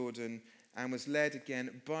from the Jordan and was led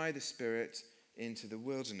again by the Spirit into the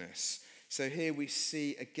wilderness. So here we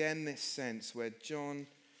see again this sense where John,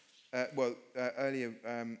 earlier,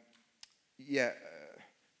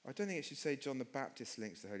 I don't think it should say John the Baptist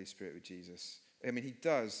links the Holy Spirit with Jesus. I mean, he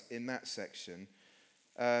does in that section.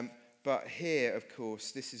 But here, of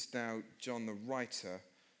course, this is now John the writer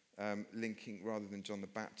linking, rather than John the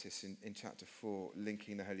Baptist in chapter 4,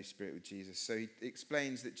 linking the Holy Spirit with Jesus. So he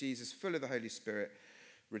explains that Jesus, full of the Holy Spirit,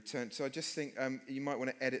 returned. So I just think you might want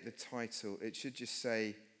to edit the title. It should just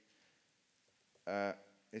say,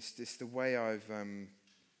 it's the way I've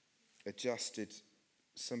adjusted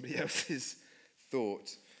somebody else's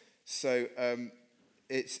thought. So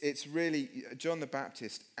it's really John the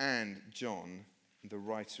Baptist and John, the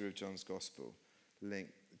writer of John's Gospel, link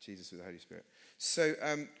Jesus with the Holy Spirit. So,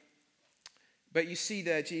 but you see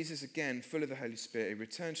there, Jesus again, full of the Holy Spirit, he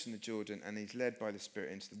returns from the Jordan and he's led by the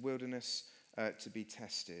Spirit into the wilderness to be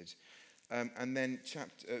tested. And then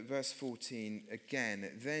verse 14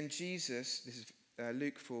 again. Then Jesus, this is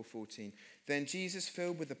Luke 4:14. Then Jesus,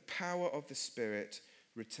 filled with the power of the Spirit,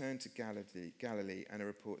 returned to Galilee, and a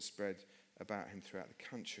report spread about him throughout the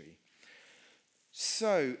country.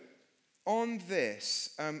 So, on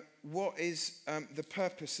this, what is the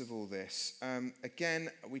purpose of all this?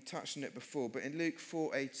 Again, we touched on it before, but in Luke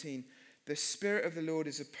 4:18, the Spirit of the Lord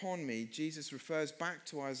is upon me. Jesus refers back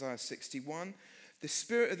to Isaiah 61. The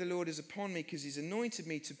Spirit of the Lord is upon me because he's anointed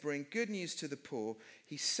me to bring good news to the poor.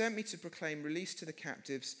 He sent me to proclaim release to the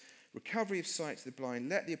captives, recovery of sight to the blind,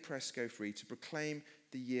 let the oppressed go free, to proclaim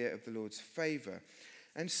the year of the Lord's favour.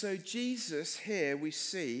 And so Jesus here we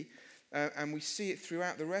see, and we see it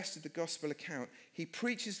throughout the rest of the gospel account, he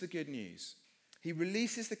preaches the good news. He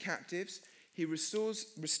releases the captives, he restores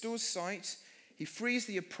sight, he frees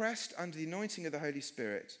the oppressed under the anointing of the Holy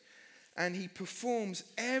Spirit, and he performs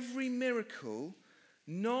every miracle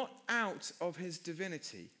not out of his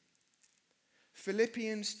divinity.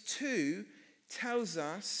 Philippians 2 tells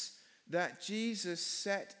us that Jesus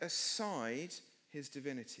set aside his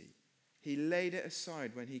divinity. He laid it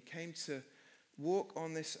aside when he came to walk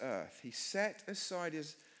on this earth. He set aside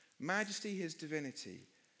his majesty, his divinity.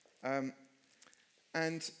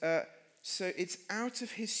 So it's out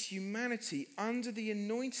of his humanity under the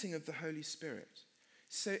anointing of the Holy Spirit.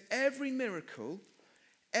 So every miracle,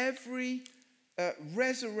 every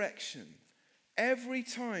resurrection, every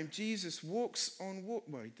time Jesus walks on water,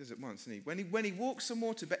 well, he does it once, doesn't he? When he walks on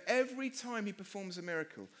water, but every time he performs a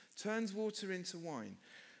miracle, turns water into wine,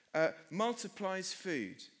 multiplies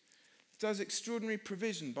food, does extraordinary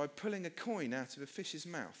provision by pulling a coin out of a fish's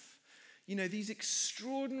mouth. You know, these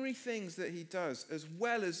extraordinary things that he does, as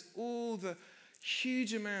well as all the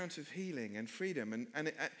huge amount of healing and freedom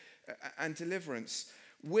and deliverance,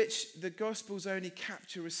 which the Gospels only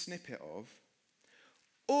capture a snippet of.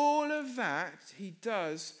 All of that he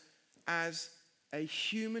does as a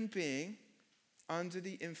human being under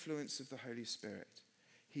the influence of the Holy Spirit.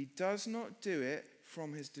 He does not do it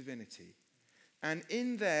from his divinity. And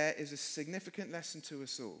in there is a significant lesson to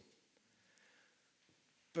us all.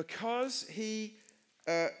 Because he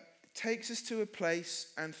takes us to a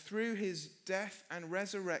place, and through his death and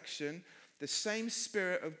resurrection, the same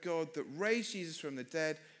Spirit of God that raised Jesus from the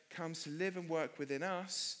dead comes to live and work within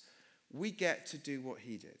us, we get to do what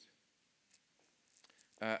he did.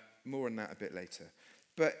 More on that a bit later.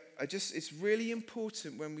 But it's really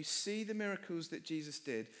important when we see the miracles that Jesus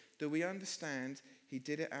did that we understand he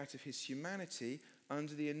did it out of his humanity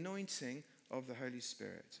under the anointing of the Holy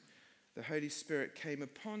Spirit. The Holy Spirit came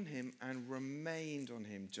upon him and remained on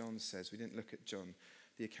him, John says. We didn't look at John,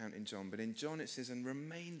 the account in John, but in John it says, and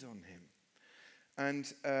remained on him.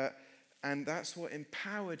 And that's what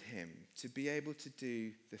empowered him to be able to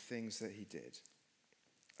do the things that he did.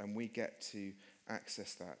 And we get to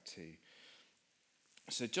access that too.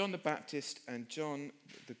 So John the Baptist and John,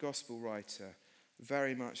 the gospel writer,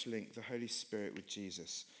 very much link the Holy Spirit with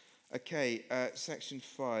Jesus. Okay, section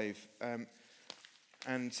 5.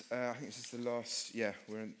 And I think this is the last,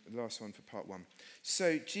 we're in the last one for part 1.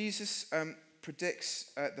 So Jesus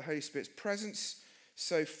predicts the Holy Spirit's presence.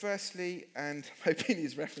 So firstly, and I'm hoping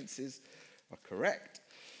these references are correct.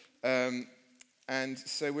 And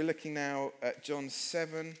so we're looking now at John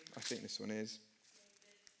 7. I think this one is.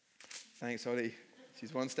 Thanks, Holly.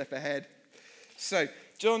 She's one step ahead. So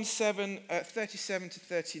John 7, 37 to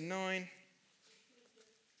 39.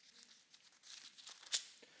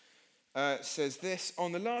 Says this,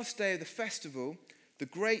 on the last day of the festival, the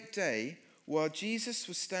great day, while Jesus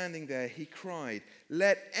was standing there, he cried,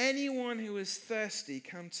 let anyone who is thirsty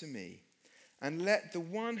come to me, and let the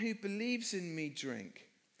one who believes in me drink.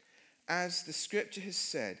 As the scripture has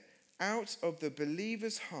said, out of the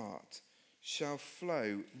believer's heart shall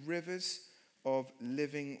flow rivers of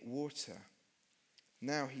living water.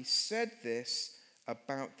 Now he said this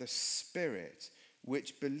about the Spirit,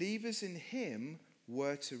 which believers in him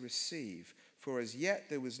were to receive. For as yet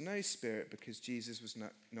there was no Spirit, because Jesus was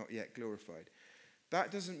not yet glorified.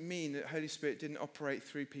 That doesn't mean that Holy Spirit didn't operate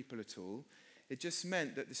through people at all. It just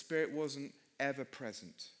meant that the Spirit wasn't ever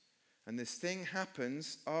present. And this thing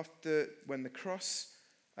happens after, when the cross,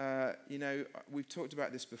 we've talked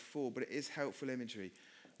about this before, but it is helpful imagery.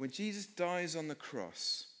 When Jesus dies on the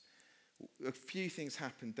cross, a few things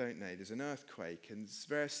happen, don't they? There's an earthquake and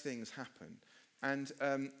various things happen. And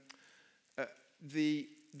the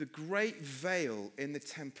great veil in the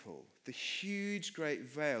temple, the huge great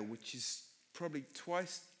veil, which is probably 2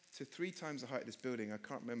 to 3 times the height of this building. I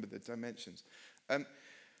can't remember the dimensions.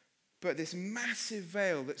 But this massive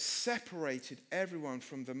veil that separated everyone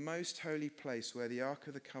from the most holy place where the Ark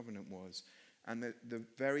of the Covenant was, and the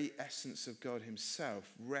very essence of God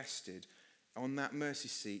himself rested on that mercy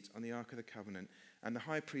seat on the Ark of the Covenant. And the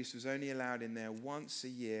high priest was only allowed in there once a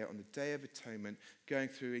year on the Day of Atonement, going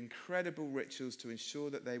through incredible rituals to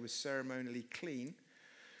ensure that they were ceremonially clean.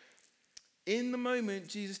 In the moment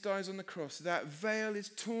Jesus dies on the cross, that veil is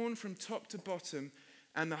torn from top to bottom,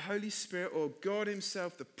 and the Holy Spirit, or God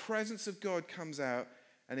himself, the presence of God, comes out,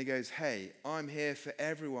 and he goes, hey, I'm here for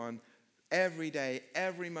everyone, every day,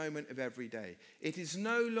 every moment of every day. It is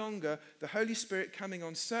no longer the Holy Spirit coming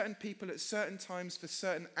on certain people at certain times for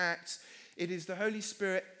certain acts. It is the Holy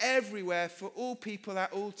Spirit everywhere for all people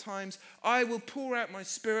at all times. I will pour out my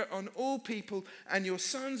Spirit on all people, and your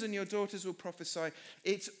sons and your daughters will prophesy.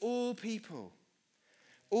 It's all people.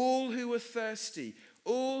 All who are thirsty,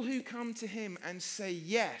 all who come to him and say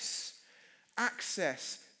yes,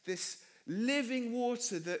 access this living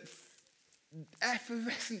water that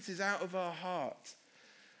effervescences out of our heart.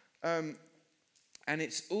 And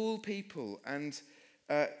it's all people. And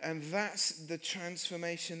that's the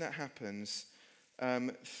transformation that happens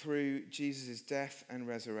through Jesus' death and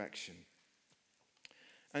resurrection.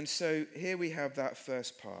 And so here we have that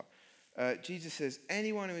first part. Jesus says,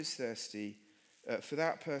 anyone who is thirsty, for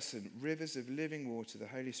that person, rivers of living water, the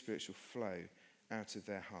Holy Spirit shall flow out of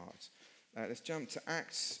their heart. Let's jump to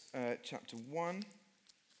Acts chapter 1.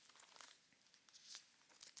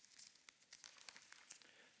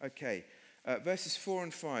 Okay, verses 4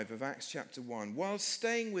 and 5 of Acts chapter 1. While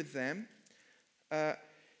staying with them, this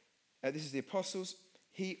is the apostles,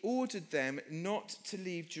 he ordered them not to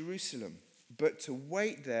leave Jerusalem, but to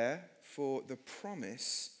wait there for the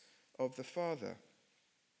promise of the Father.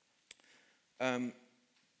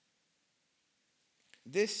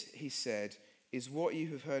 This, he said, is what you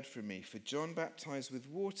have heard from me. For John baptized with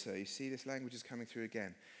water. You see, this language is coming through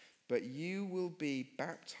again. But you will be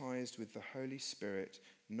baptized with the Holy Spirit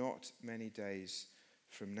not many days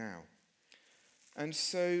from now. And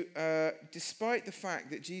so, despite the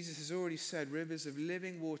fact that Jesus has already said rivers of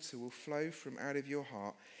living water will flow from out of your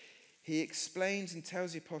heart, he explains and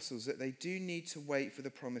tells the apostles that they do need to wait for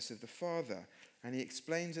the promise of the Father. And he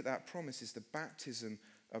explains that that promise is the baptism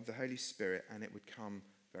of the Holy Spirit, and it would come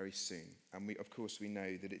very soon. And we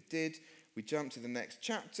know that it did. We jump to the next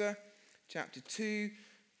chapter, chapter 2,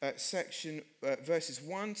 verses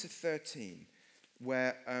 1 to 13,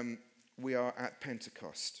 where we are at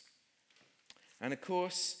Pentecost. And of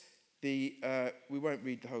course, we won't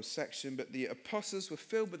read the whole section, but the apostles were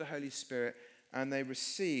filled with the Holy Spirit, and they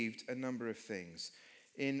received a number of things.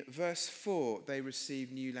 In verse 4, they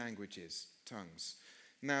receive new languages, tongues.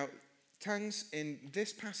 Now, tongues in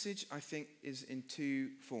this passage, I think, is in two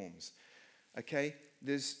forms. Okay?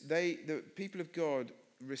 The people of God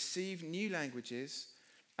receive new languages,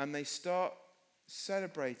 and they start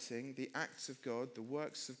celebrating the acts of God, the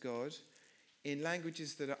works of God, in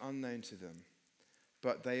languages that are unknown to them.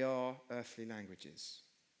 But they are earthly languages.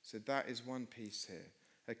 So that is one piece here.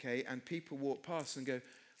 Okay? And people walk past and go,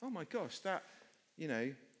 oh my gosh, that,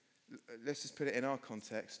 let's just put it in our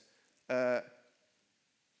context.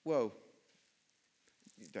 Well,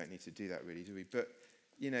 you don't need to do that really, do we? But,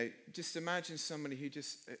 just imagine somebody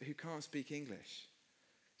who can't speak English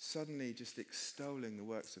suddenly just extolling the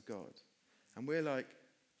works of God. And we're like,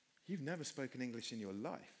 you've never spoken English in your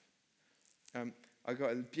life. I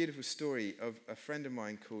got a beautiful story of a friend of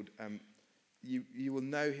mine called, you will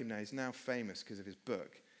know him now, he's now famous because of his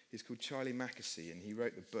book. He's called Charlie Mackesy, and he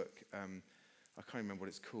wrote the book, I can't remember what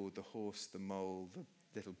it's called, The Horse, the Mole, the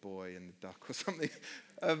Little Boy and the Duck or something.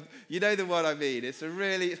 You know the one I mean. It's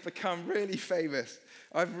become really famous.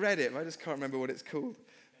 I've read it, but I just can't remember what it's called.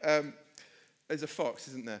 There's a fox,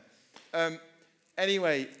 isn't there?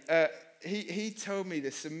 Anyway, he told me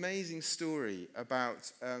this amazing story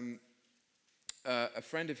about a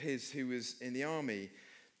friend of his who was in the army.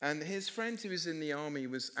 And his friend who was in the army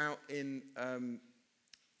was out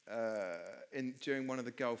during one of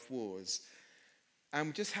the Gulf Wars,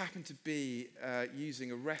 and just happened to be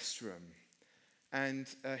using a restroom. And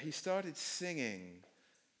he started singing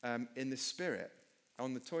in the Spirit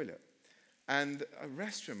on the toilet. And a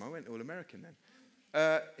restroom, I went all American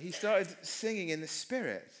then. He started singing in the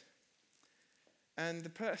Spirit. And the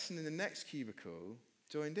person in the next cubicle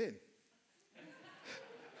joined in.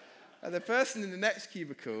 And the person in the next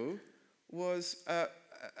cubicle was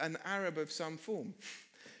an Arab of some form.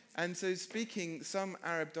 And so speaking some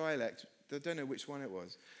Arab dialect, I don't know which one it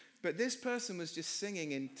was. But this person was just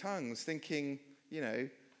singing in tongues, thinking, I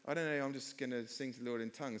don't know, I'm just going to sing to the Lord in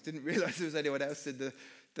tongues. Didn't realize there was anyone else in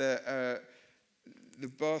the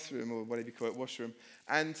bathroom, or whatever you call it, washroom.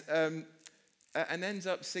 And ends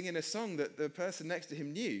up singing a song that the person next to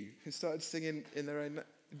him knew, and started singing in their own,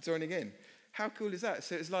 joining in. How cool is that?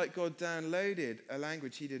 So it's like God downloaded a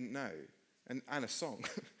language he didn't know, and a song.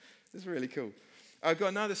 It's really cool. I've got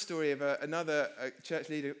another story of another church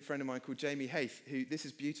leader friend of mine called Jamie Haith, who, this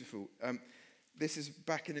is beautiful. This is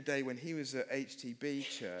back in the day when he was at HTB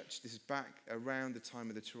Church. This is back around the time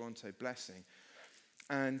of the Toronto Blessing.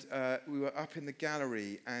 And we were up in the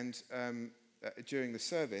gallery, and during the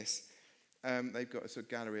service, they've got a sort of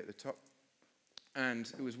gallery at the top. And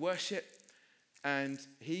it was worship, and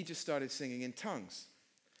he just started singing in tongues.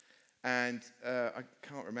 And I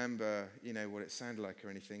can't remember, what it sounded like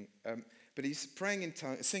or anything. But he's praying in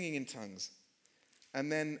tongues, singing in tongues. And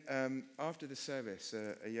then after the service,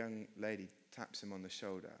 a young lady taps him on the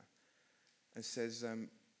shoulder and says, do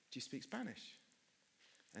you speak Spanish?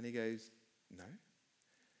 And he goes, no.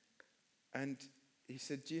 And he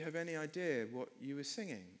said, do you have any idea what you were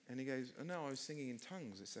singing? And he goes, oh, no, I was singing in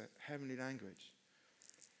tongues. It's a heavenly language.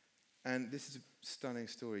 And this is a stunning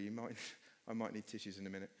story. I might need tissues in a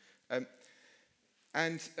minute.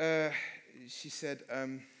 And she said,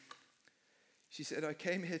 I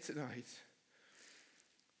came here tonight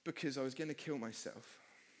because I was going to kill myself.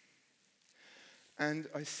 And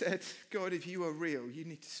I said, God, if you are real, you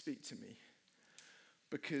need to speak to me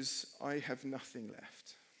because I have nothing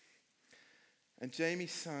left. And Jamie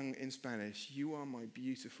sung in Spanish, you are my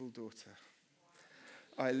beautiful daughter.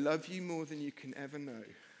 I love you more than you can ever know.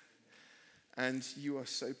 And you are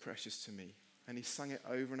so precious to me. And he sang it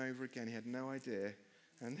over and over again. He had no idea.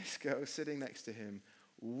 And this girl was sitting next to him,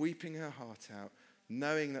 weeping her heart out,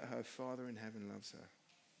 knowing that her Father in heaven loves her.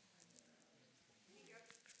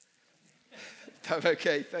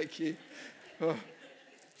 Okay, thank you. Oh.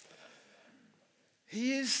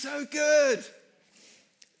 He is so good.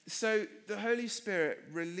 So the Holy Spirit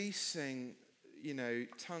releasing,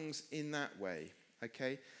 tongues in that way,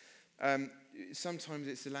 okay? Sometimes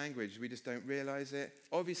it's a language, we just don't realize it.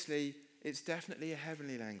 Obviously, it's definitely a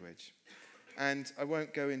heavenly language. And I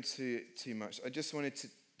won't go into too much. I just wanted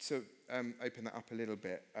to open that up a little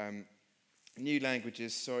bit. New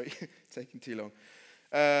languages, sorry, taking too long.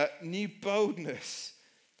 New boldness.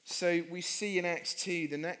 So we see in Acts 2,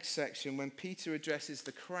 the next section, when Peter addresses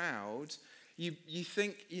the crowd, you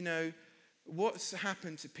think, what's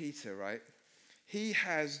happened to Peter, right? He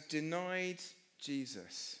has denied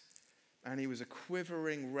Jesus. And he was a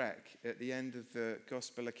quivering wreck at the end of the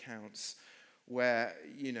gospel accounts where,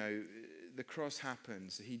 the cross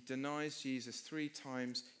happens. He denies Jesus 3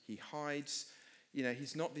 times. He hides.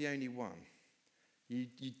 He's not the only one.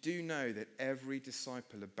 You do know that every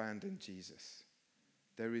disciple abandoned Jesus.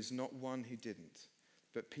 There is not one who didn't.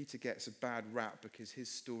 But Peter gets a bad rap because his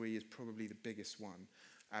story is probably the biggest one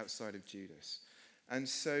outside of Judas. And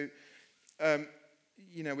so,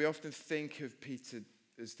 we often think of Peter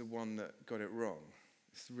as the one that got it wrong.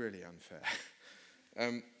 It's really unfair.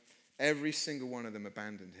 Every single one of them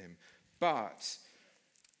abandoned him. But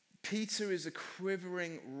Peter is a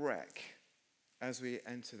quivering wreck as we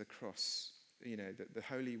enter the cross, the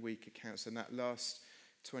Holy Week accounts and that last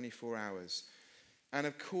 24 hours. And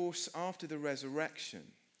of course, after the resurrection,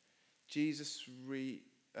 Jesus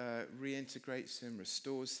reintegrates him,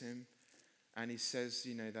 restores him, and he says,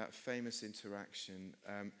 that famous interaction,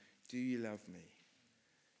 do you love me?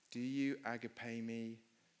 Do you agape me?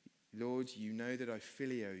 Lord, you know that I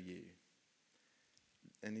phileo you.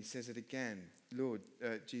 And he says it again. Lord,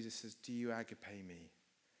 Jesus says, do you agape me?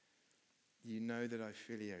 You know that I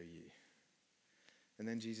phileo you. And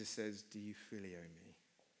then Jesus says, do you phileo me?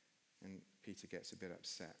 And Peter gets a bit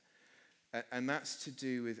upset. And that's to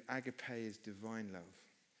do with agape is divine love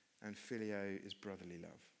and phileo is brotherly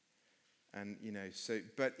love. And,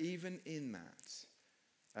 but even in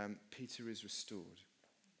that, Peter is restored.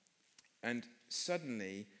 And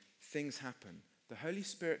suddenly, things happen. The Holy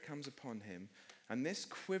Spirit comes upon him, and this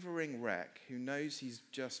quivering wreck, who knows he's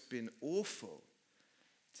just been awful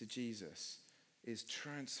to Jesus, is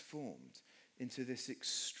transformed into this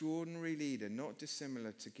extraordinary leader, not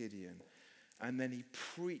dissimilar to Gideon. And then he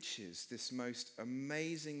preaches this most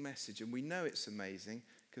amazing message. And we know it's amazing,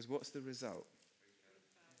 because what's the result?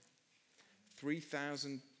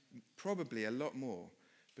 3,000, probably a lot more,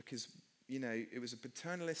 because, it was a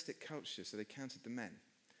paternalistic culture, so they counted the men.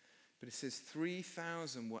 But it says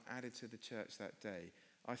 3,000 were added to the church that day.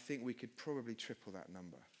 I think we could probably triple that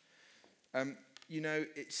number.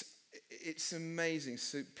 It's amazing.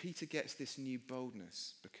 So Peter gets this new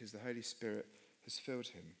boldness because the Holy Spirit has filled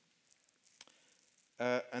him.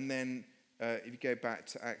 And then if you go back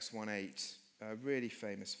to Acts 1:8, a really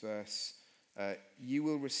famous verse, you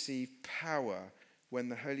will receive power when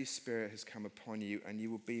the Holy Spirit has come upon you, and you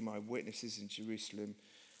will be my witnesses in Jerusalem,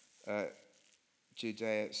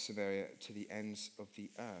 Judea, Samaria, to the ends of the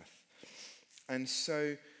earth. And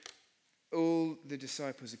so all the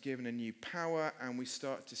disciples are given a new power, and we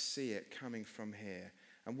start to see it coming from here.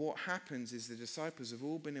 And what happens is the disciples have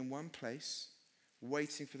all been in one place,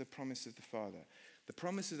 waiting for the promise of the Father. The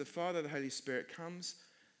promise of the Father, the Holy Spirit comes,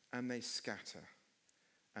 and they scatter.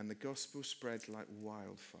 And the gospel spreads like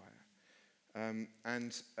wildfire. And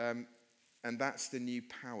that's the new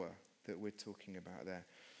power that we're talking about there.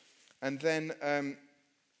 And then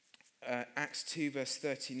Acts 2 verse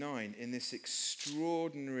 39, in this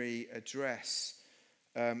extraordinary address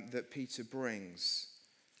that Peter brings,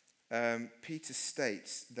 Peter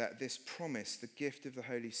states that this promise, the gift of the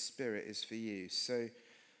Holy Spirit, is for you. So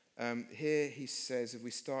here he says, if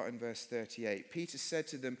we start in verse 38, Peter said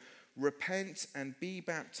to them, repent and be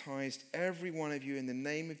baptized, every one of you, in the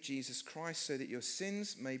name of Jesus Christ, so that your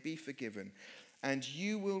sins may be forgiven, and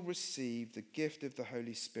you will receive the gift of the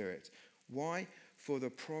Holy Spirit. Why? For the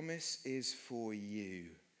promise is for you,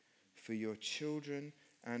 for your children,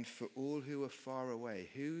 and for all who are far away.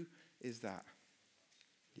 Who is that?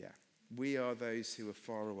 Yeah, we are those who are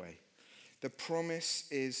far away. The promise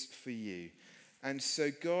is for you. And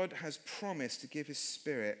so God has promised to give his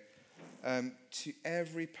Spirit to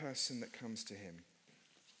every person that comes to him.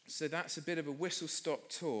 So that's a bit of a whistle-stop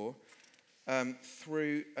tour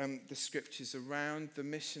through the scriptures around the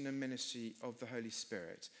mission and ministry of the Holy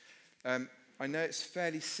Spirit. I know it's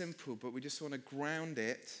fairly simple, but we just want to ground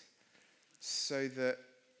it so that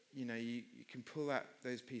you can pull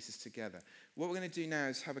those pieces together. What we're going to do now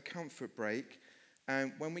is have a comfort break,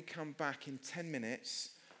 and when we come back in 10 minutes,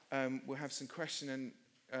 we'll have some questions, and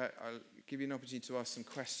I'll give you an opportunity to ask some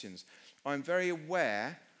questions. I'm very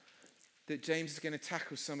aware that James is going to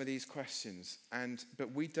tackle some of these questions,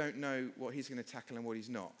 but we don't know what he's going to tackle and what he's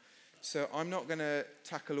not. So I'm not going to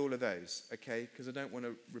tackle all of those, okay, because I don't want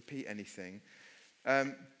to repeat anything.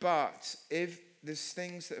 But if there's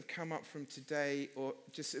things that have come up from today, or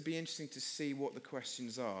just it'd be interesting to see what the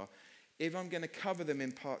questions are. If I'm going to cover them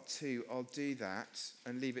in part 2, I'll do that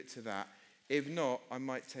and leave it to that. If not, I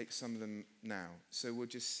might take some of them now. So we'll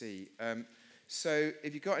just see. So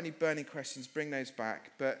if you've got any burning questions, bring those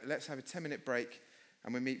back. But let's have a 10-minute break,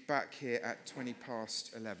 and we'll meet back here at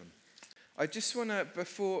 11:20. I just want to,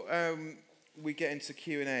 before we get into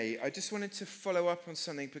Q&A, I just wanted to follow up on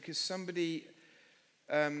something, because somebody,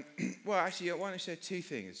 well, actually, I want to share two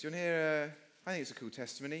things. Do you want to hear, I think it's a cool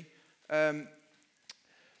testimony.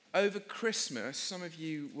 Over Christmas, some of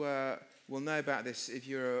you will know about this if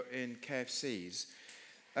you're in KFCs.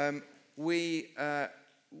 we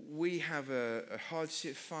have a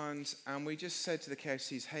hardship fund, and we just said to the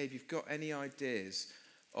KFCs, hey, if you've got any ideas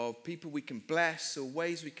of people we can bless or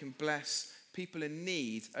ways we can bless people in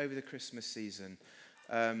need over the Christmas season,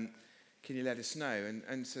 can you let us know?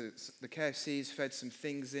 And so the KFCs fed some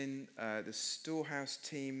things in, the Storehouse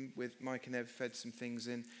team with Mike and Ev fed some things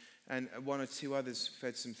in, and one or two others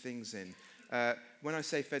fed some things in. When I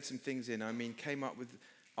say fed some things in, I mean came up with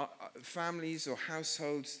families or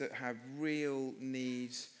households that have real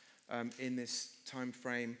needs in this time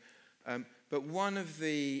frame. But one of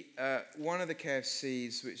the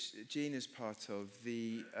KFCs, which Jean is part of,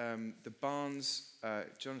 the Barnes,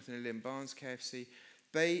 Jonathan and Lynn Barnes KFC,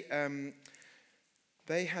 they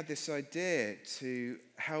had this idea to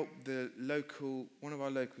help one of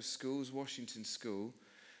our local schools, Washington School,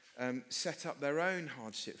 set up their own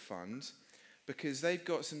hardship fund, because they've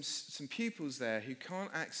got some pupils there who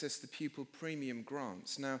can't access the pupil premium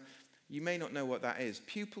grants. Now, you may not know what that is.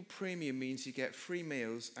 Pupil premium means you get free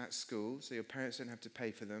meals at school, so your parents don't have to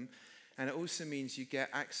pay for them. And it also means you get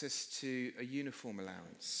access to a uniform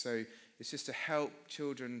allowance. So it's just to help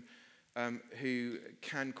children who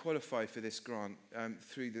can qualify for this grant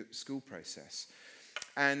through the school process.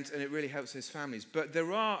 And it really helps those families. But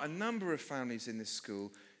there are a number of families in this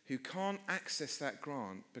school who can't access that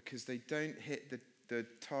grant because they don't hit the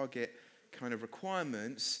target kind of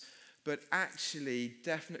requirements, but actually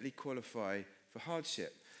definitely qualify for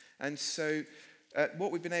hardship. And so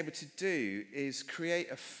what we've been able to do is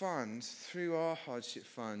create a fund through our hardship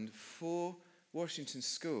fund for Washington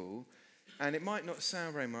School. And it might not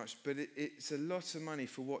sound very much, but it's a lot of money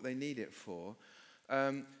for what they need it for.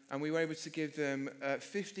 And we were able to give them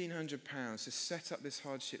 £1,500 to set up this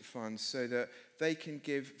hardship fund so that they can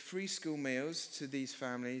give free school meals to these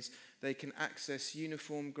families. They can access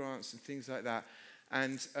uniform grants and things like that.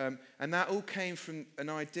 And that all came from an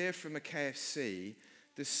idea from a KFC.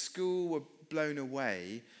 The school were blown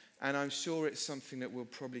away, and I'm sure it's something that we'll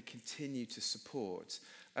probably continue to support.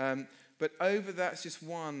 But that's just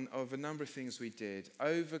one of a number of things we did.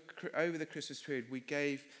 Over the Christmas period, we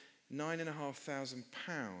gave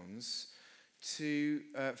 £9,500 to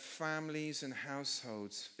families and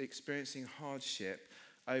households experiencing hardship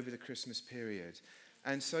over the Christmas period.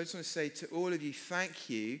 And so I just want to say to all of you, thank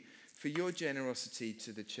you for your generosity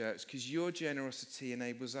to the church, because your generosity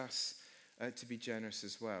enables us to be generous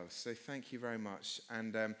as well. So thank you very much.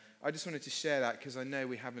 And I just wanted to share that because I know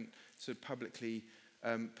we haven't sort of publicly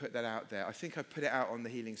put that out there. I think I put it out on the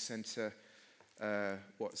Healing Centre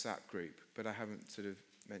WhatsApp group, but I haven't sort of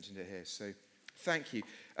mentioned it here. So thank you.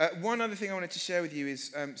 One other thing I wanted to share with you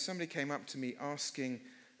is somebody came up to me asking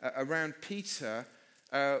around Peter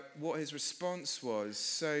what his response was.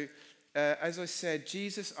 So as I said,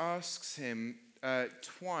 Jesus asks him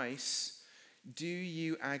twice, do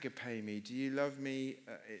you agape me? Do you love me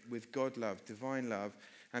with God love, divine love?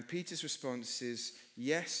 And Peter's response is,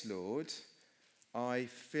 yes, Lord, I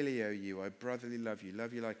phileo you, I brotherly love you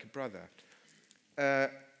like a brother.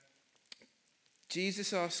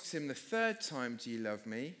 Jesus asks him the third time, do you love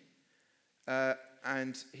me?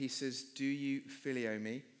 And he says, do you phileo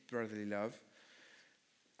me, brotherly love?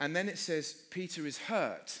 And then it says, Peter is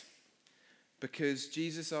hurt because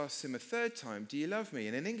Jesus asks him a third time, do you love me?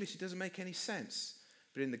 And in English, it doesn't make any sense.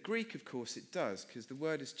 But in the Greek, of course, it does, because the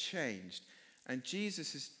word has changed. And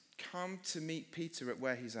Jesus has come to meet Peter at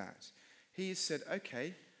where he's at. He has said,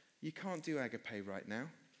 okay, you can't do agape right now,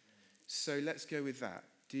 so let's go with that.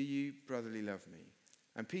 Do you brotherly love me?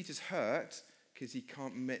 And Peter's hurt because he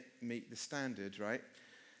can't meet the standard, right?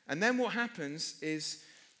 And then what happens is,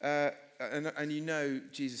 and you know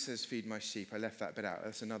Jesus says, feed my sheep. I left that bit out.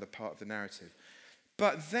 That's another part of the narrative.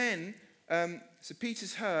 But then, so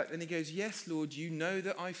Peter's hurt, and he goes, yes, Lord, you know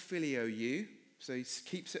that I phileo you. So he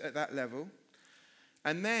keeps it at that level.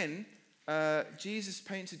 And then Jesus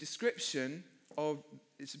paints a description of,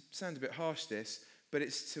 it sounds a bit harsh this, but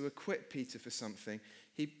it's to equip Peter for something.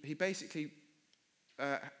 He basically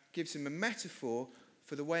gives him a metaphor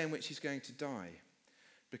for the way in which he's going to die,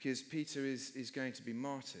 because Peter is going to be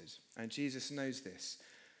martyred, and Jesus knows this.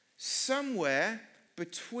 Somewhere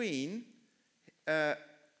between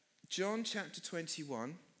John chapter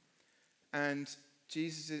 21 and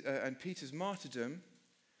Peter's martyrdom,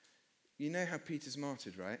 you know how Peter's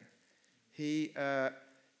martyred, right? He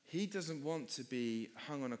doesn't want to be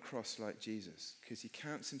hung on a cross like Jesus because he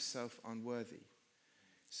counts himself unworthy.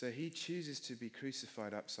 So he chooses to be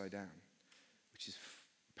crucified upside down, which is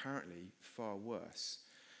apparently far worse.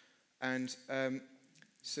 And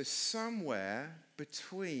so somewhere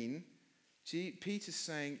between Peter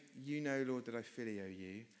saying, you know, Lord, that I phileo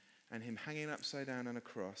you, and him hanging upside down on a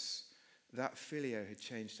cross, that phileo had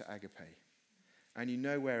changed to agape. And you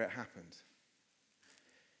know where it happened.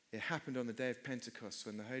 It happened on the day of Pentecost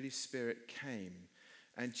when the Holy Spirit came.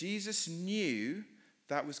 And Jesus knew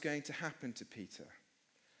that was going to happen to Peter.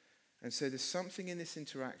 And so there's something in this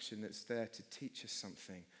interaction that's there to teach us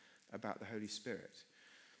something about the Holy Spirit.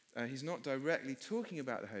 He's not directly talking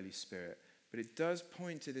about the Holy Spirit, but it does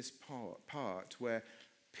point to this part where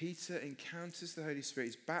Peter encounters the Holy Spirit.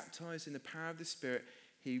 He's baptized in the power of the Spirit.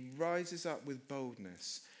 He rises up with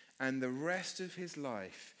boldness. And the rest of his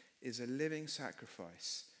life is a living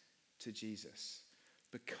sacrifice to Jesus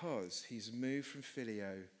because he's moved from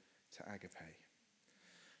phileo to agape.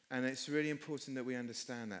 And it's really important that we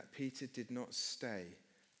understand that. Peter did not stay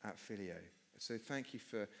at phileo. So thank you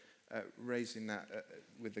for raising that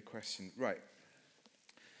with the question. Right.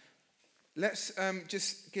 Let's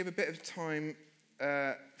just give a bit of time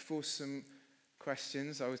for some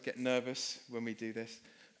questions. I always get nervous when we do this.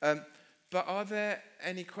 But are there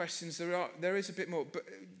any questions? There is a bit more. But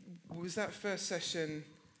was that first session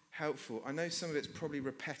helpful? I know some of it's probably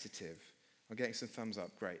repetitive. I'm getting some thumbs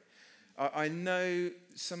up. Great. I know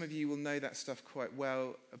some of you will know that stuff quite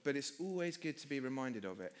well, but it's always good to be reminded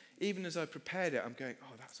of it. Even as I prepared it, I'm going,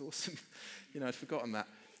 oh, that's awesome. I'd forgotten that.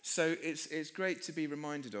 So it's great to be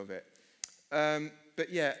reminded of it.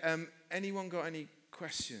 But yeah, anyone got any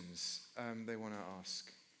questions they want to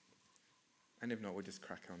ask? And if not, we'll just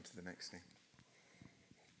crack on to the next thing.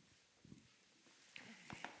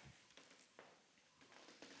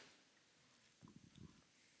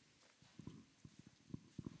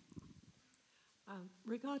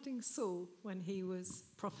 Regarding Saul, when he was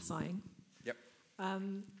prophesying, Yep.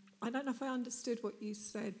 I don't know if I understood what you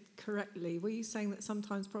said correctly. Were you saying that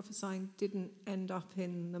sometimes prophesying didn't end up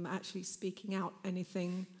in them actually speaking out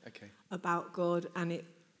anything about God,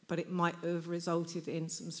 but it might have resulted in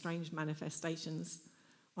some strange manifestations?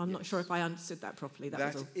 I'm not sure if I understood that properly.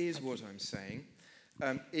 That is what I'm saying.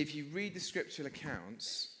 If you read the scriptural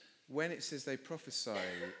accounts, when it says they prophesy,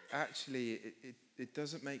 actually it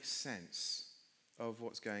doesn't make sense of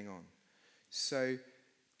what's going on. So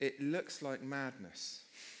it looks like madness.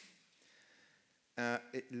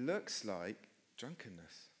 It looks like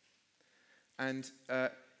drunkenness. And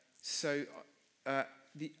so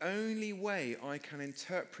the only way I can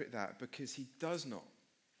interpret that, because he does not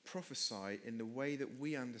prophesy in the way that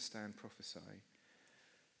we understand prophesy,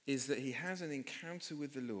 is that he has an encounter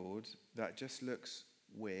with the Lord that just looks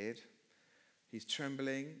weird. He's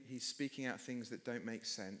trembling. He's speaking out things that don't make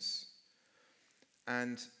sense.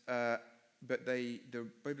 But the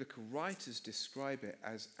biblical writers describe it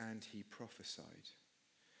as, and he prophesied.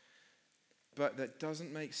 But that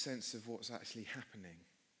doesn't make sense of what's actually happening.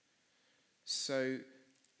 So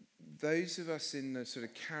those of us in the sort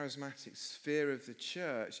of charismatic sphere of the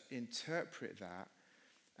church interpret that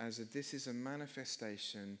as this is a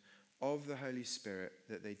manifestation of the Holy Spirit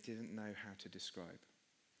that they didn't know how to describe.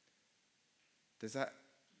 Does that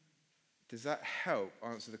help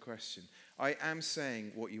answer the question? I am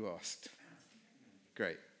saying what you asked.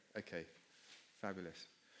 Great. Okay. Fabulous.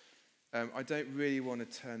 I don't really want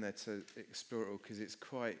to turn there to explore it all because it's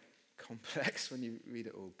quite complex when you read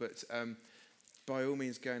it all. But by all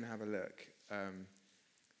means, go and have a look.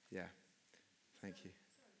 Yeah. Thank you.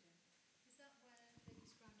 Is that where they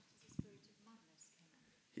described it as a spirit of madness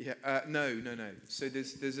came out? No. So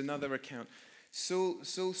there's another account.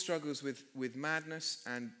 Saul struggles with madness,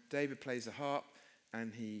 and David plays a harp,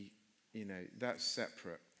 and that's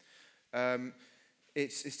separate.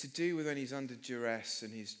 It's to do with when he's under duress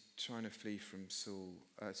and he's trying to flee from Saul.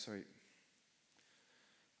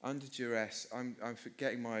 Under duress. I'm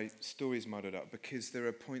getting my stories muddled up because there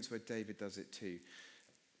are points where David does it too.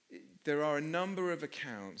 There are a number of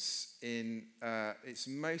accounts it's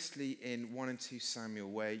mostly in 1 and 2 Samuel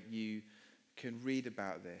where you can read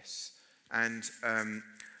about this. And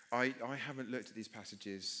I haven't looked at these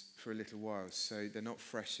passages for a little while, so they're not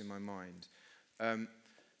fresh in my mind.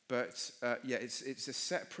 But it's a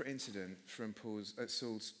separate incident from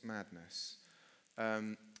Saul's madness.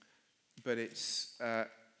 But it's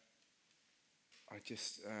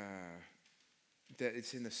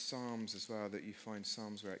it's in the Psalms as well that you find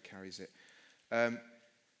Psalms where it carries it.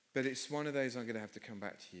 But it's one of those I'm going to have to come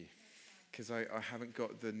back to you because I haven't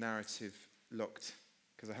got the narrative locked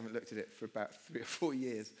because I haven't looked at it for about 3 or 4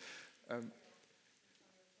 years.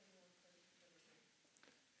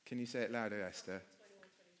 Can you say it louder, Esther?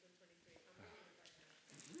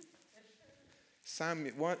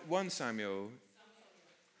 1 Samuel.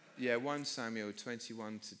 Yeah, 1 Samuel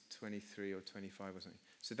 21 to 23 or 25 or something.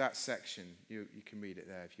 So that section, you can read it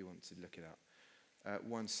there if you want to look it up.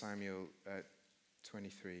 1 Samuel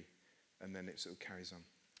 23, and then it sort of carries on.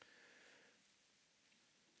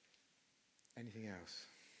 Anything else?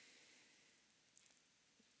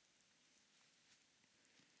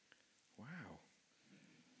 Wow.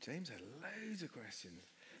 James had loads of questions.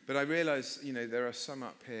 But I realise, there are some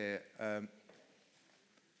up here.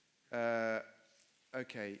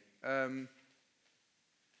 Okay.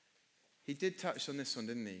 He did touch on this one,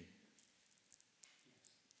 didn't he?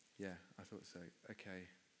 Yeah, I thought so. Okay.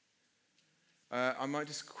 I might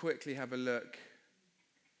just quickly have a look.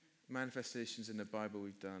 Manifestations in the Bible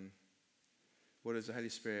we've done. What does the Holy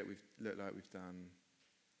Spirit look like we've done?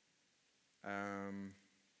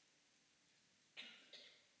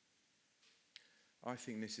 I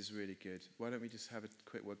think this is really good. Why don't we just have a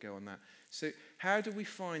quick go on that? So how do we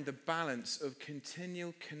find the balance of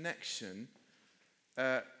continual connection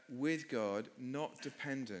with God, not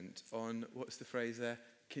dependent on, what's the phrase there?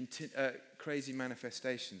 Crazy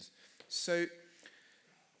manifestations. So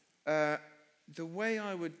the way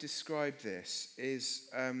I would describe this is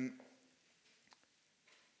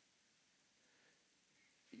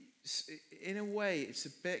in a way it's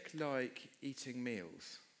a bit like eating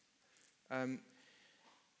meals.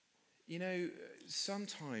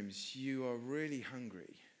 Sometimes you are really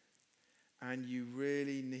hungry and you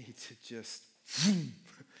really need to just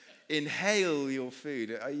inhale your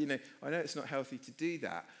food. I know it's not healthy to do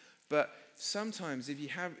that, but sometimes if you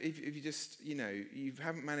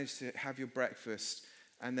haven't managed to have your breakfast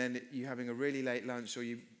and then you're having a really late lunch, or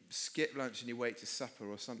you skip lunch and you wait to supper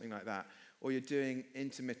or something like that, or you're doing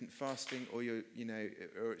intermittent fasting, or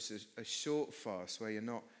or it's a short fast where you're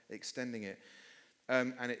not extending it,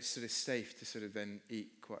 and it's sort of safe to sort of then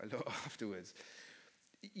eat quite a lot afterwards.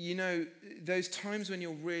 Those times when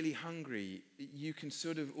you're really hungry, you can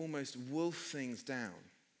sort of almost wolf things down.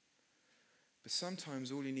 But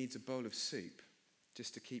sometimes all you need is a bowl of soup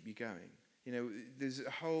just to keep you going. There's a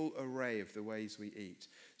whole array of the ways we eat.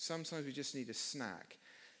 Sometimes we just need a snack.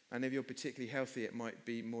 And if you're particularly healthy, it might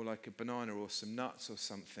be more like a banana or some nuts or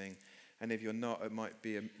something. And if you're not, it might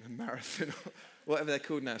be a marathon or whatever they're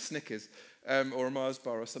called now, Snickers, or a Mars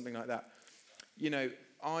bar or something like that.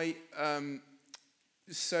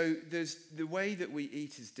 So there's the way that we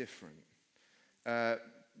eat is different,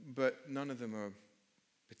 but none of them are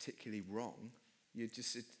particularly wrong. It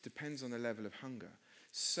depends on the level of hunger.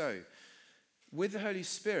 So with the Holy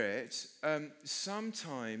Spirit,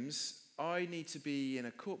 sometimes I need to be in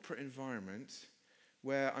a corporate environment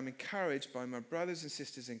where I'm encouraged by my brothers and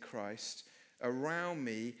sisters in Christ around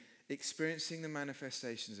me, experiencing the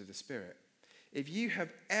manifestations of the Spirit. If you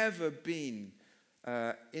have ever been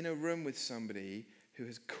in a room with somebody who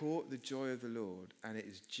has caught the joy of the Lord and it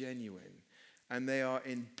is genuine, and they are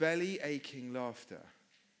in belly-aching laughter,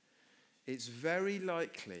 it's very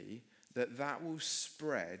likely that will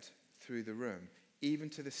spread through the room, even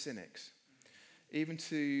to the cynics, even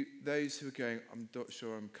to those who are going, I'm not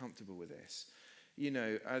sure I'm comfortable with this.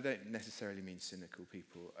 I don't necessarily mean cynical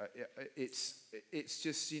people. It's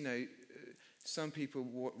just, some people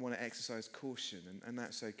want to exercise caution, and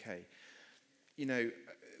that's okay.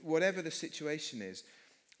 Whatever the situation is.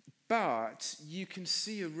 But you can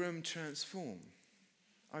see a room transform.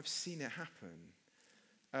 I've seen it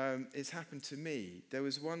happen. It's happened to me. There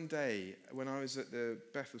was one day when I was at the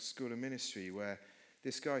Bethel School of Ministry where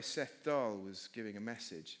this guy, Seth Dahl, was giving a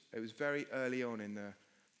message. It was very early on in the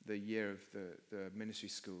year of the ministry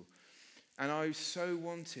school. And I so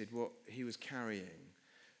wanted what he was carrying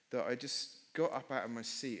that I just got up out of my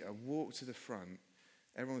seat. I walked to the front.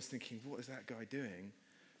 Everyone was thinking, what is that guy doing?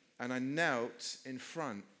 And I knelt in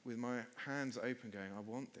front with my hands open going, I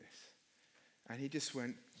want this. And he just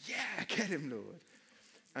went, yeah, get him, Lord.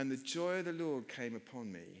 And the joy of the Lord came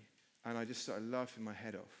upon me, and I just started laughing my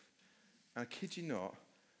head off. And I kid you not,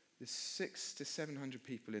 there's 600 to 700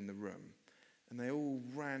 people in the room, and they all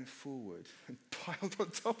ran forward and piled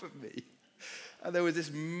on top of me. And there was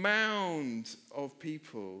this mound of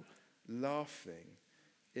people laughing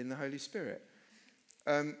in the Holy Spirit.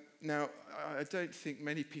 Now, I don't think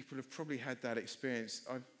many people have probably had that experience.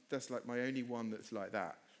 That's like my only one that's like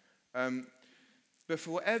that. But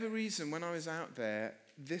for whatever reason, when I was out there,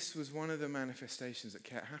 this was one of the manifestations that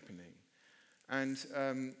kept happening. And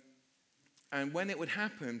when it would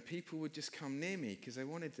happen, people would just come near me because they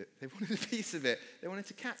wanted it. They wanted a piece of it. They wanted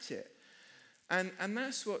to catch it. And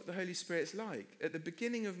that's what the Holy Spirit's like. At the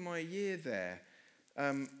beginning of my year there,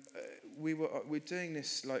 we're doing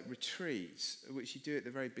this like retreat, which you do at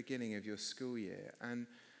the very beginning of your school year. And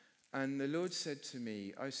the Lord said to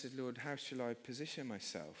me, I said, Lord, how shall I position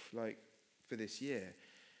myself like for this year?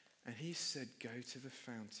 And he said, go to the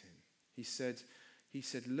fountain. He said,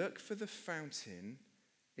 look for the fountain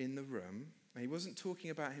in the room. And he wasn't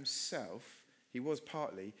talking about himself. He was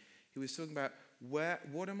partly. He was talking about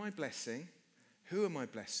what am I blessing Who am I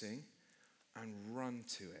blessing? And run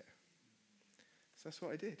to it. So that's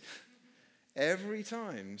what I did. Every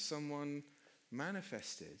time someone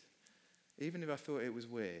manifested, even if I thought it was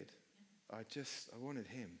weird, I wanted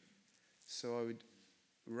him. So I would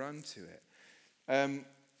run to it.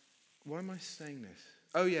 Why am I saying this?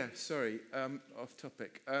 Oh yeah, sorry, off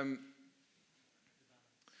topic.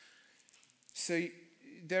 So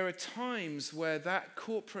there are times where that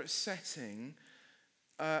corporate setting,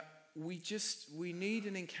 we need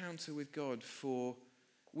an encounter with God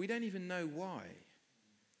we don't even know why,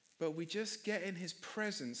 but we just get in his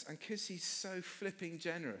presence, and because he's so flipping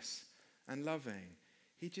generous and loving,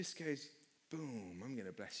 he just goes, boom, I'm going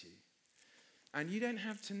to bless you. And you don't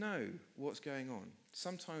have to know what's going on.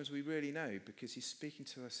 Sometimes we really know because he's speaking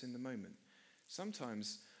to us in the moment.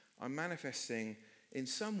 Sometimes I'm manifesting in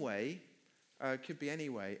some way, could be any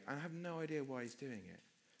way, and I have no idea why he's doing it.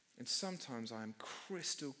 And sometimes I am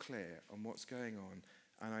crystal clear on what's going on,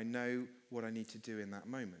 and I know what I need to do in that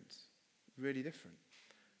moment. Really different.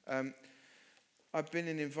 I've been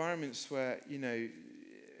in environments where,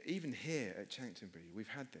 even here at Chanctonbury, we've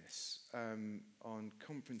had this on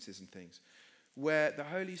conferences and things, where the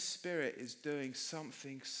Holy Spirit is doing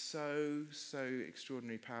something so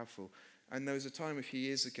extraordinarily powerful. And there was a time a few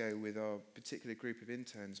years ago with our particular group of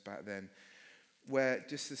interns back then, where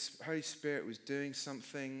just the Holy Spirit was doing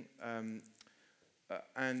something, and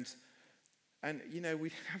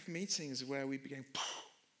we'd have meetings where we'd be going,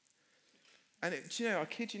 and I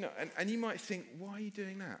kid you not, and you might think, why are you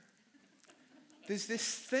doing that? There's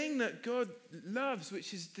this thing that God loves,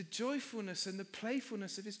 which is the joyfulness and the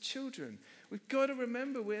playfulness of his children. We've got to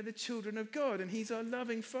remember we're the children of God, and he's our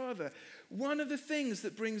loving Father. One of the things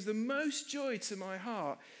that brings the most joy to my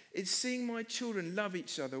heart is seeing my children love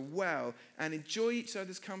each other well and enjoy each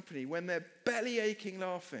other's company when they're belly aching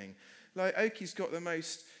laughing. Like Oki's got the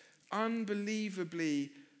most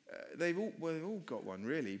unbelievably, they've all got one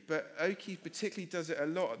really, but Oki particularly does it a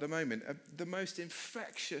lot at the moment, the most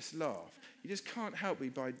infectious laugh. You just can't help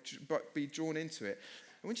but be drawn into it.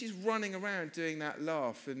 And when she's running around doing that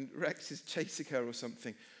laugh and Rex is chasing her or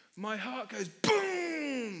something, my heart goes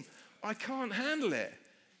boom! I can't handle it.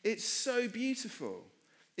 It's so beautiful.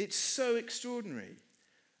 It's so extraordinary.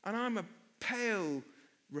 And I'm a pale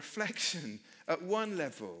reflection at one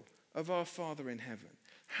level of our Father in heaven.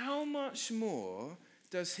 How much more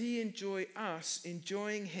does he enjoy us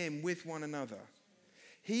enjoying him with one another?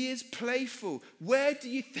 He is playful. Where do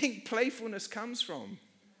you think playfulness comes from?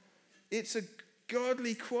 It's a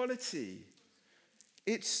godly quality.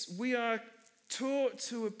 We are taught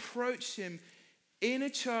to approach him in a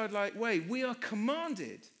childlike way. We are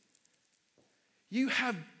commanded. You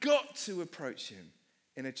have got to approach him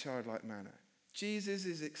in a childlike manner. Jesus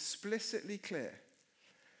is explicitly clear.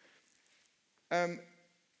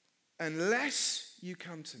 Unless you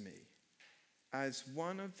come to me as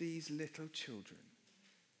one of these little children,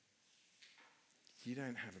 you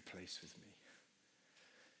don't have a place with me.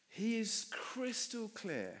 He is crystal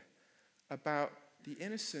clear about the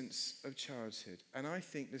innocence of childhood, and I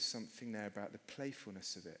think there's something there about the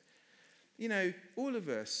playfulness of it. All of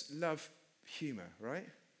us love humor, right?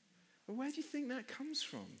 But where do you think that comes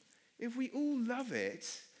from? If we all love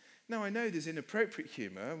it, now I know there's inappropriate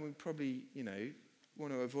humor, and we probably,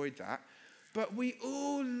 want to avoid that, but we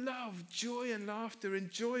all love joy and laughter,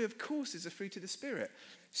 and joy, of course, is a fruit of the Spirit.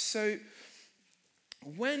 So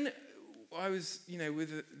when I was,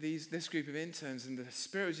 with this group of interns and the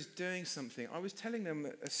Spirit was just doing something, I was telling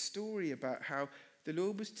them a story about how the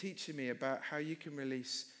Lord was teaching me about how you can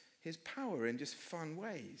release his power in just fun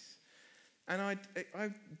ways. And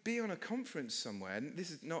I'd be on a conference somewhere, and this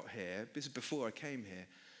is not here, this is before I came here,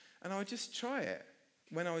 and I'd just try it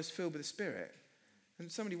when I was filled with the Spirit.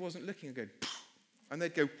 And somebody wasn't looking, I'd go, and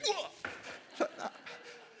they'd go, what? Like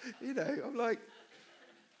that. I'm like,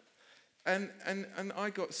 and I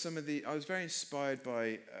got I was very inspired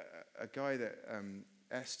by a guy that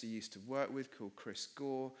Esther used to work with called Chris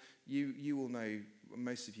Gore. You will know,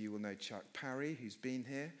 most of you will know Chuck Parry, who's been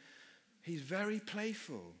here. He's very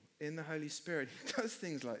playful in the Holy Spirit. He does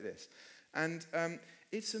things like this. And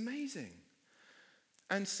it's amazing.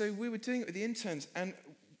 And so we were doing it with the interns, and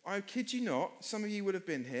I kid you not, some of you would have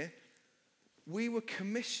been here. We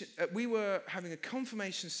were having a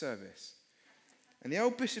confirmation service. And the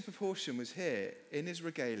old Bishop of Horsham was here in his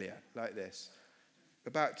regalia, like this,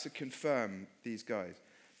 about to confirm these guys.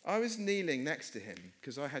 I was kneeling next to him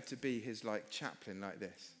because I had to be his chaplain, like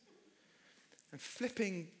this. And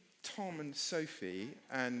flipping Tom and Sophie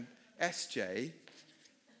and SJ,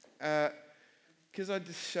 because I'm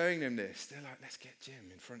just showing them this, they're like, let's get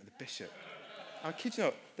Jim in front of the bishop. I kid you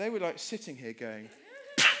not, they were sitting here going,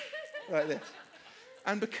 like this.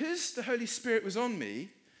 And because the Holy Spirit was on me,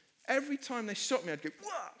 every time they shot me, I'd go,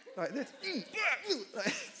 wah, like this.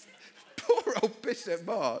 Like, poor old Bishop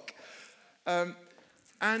Mark.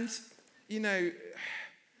 And, you know,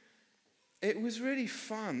 it was really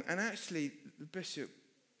fun. And actually, the bishop,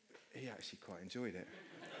 he actually quite enjoyed it.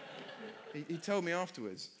 He told me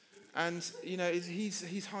afterwards. And, you know,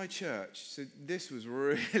 he's high church. So this was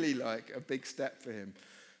really like a big step for him.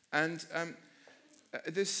 And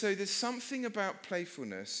there's something about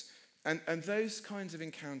playfulness and those kinds of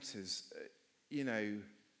encounters, you know,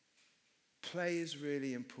 play is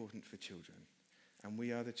really important for children. And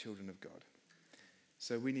we are the children of God.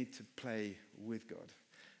 So we need to play with God.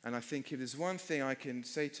 And I think if there's one thing I can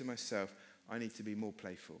say to myself, I need to be more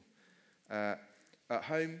playful. At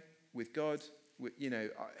home, with God, you know,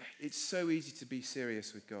 it's so easy to be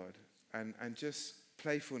serious with God. And just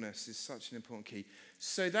playfulness is such an important key.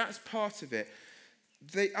 So that's part of it.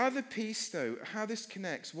 The other piece, though, how this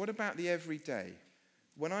connects, what about the everyday?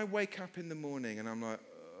 When I wake up in the morning and I'm like,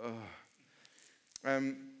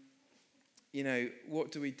 you know,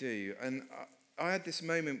 what do we do? And I had this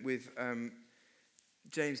moment with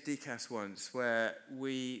James Decas once where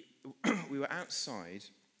we were outside.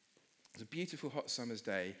 It was a beautiful hot summer's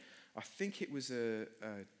day. I think it was a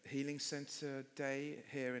healing centre day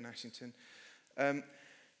here in Ashington.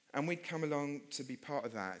 And we'd come along to be part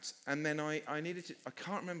of that. And then I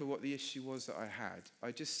can't remember what the issue was that I had.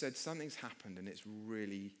 I just said, something's happened and it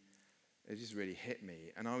just really hit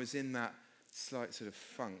me. And I was in that slight sort of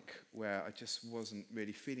funk where I just wasn't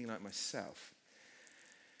really feeling like myself.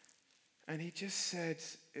 And he just said,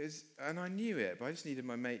 and I knew it, but I just needed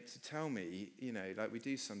my mate to tell me, you know, like we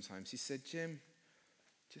do sometimes. He said, Jim,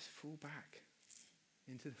 just fall back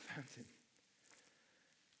into the fountain.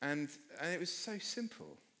 And it was so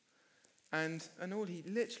simple. And all he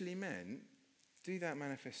literally meant, do that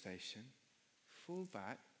manifestation, fall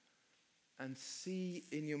back, and see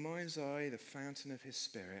in your mind's eye the fountain of his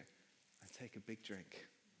Spirit, and take a big drink.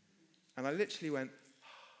 And I literally went,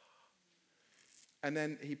 and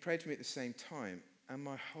then he prayed for me at the same time, and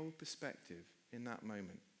my whole perspective in that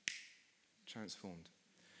moment transformed.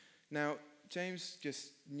 Now, James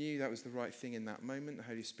just knew that was the right thing in that moment. The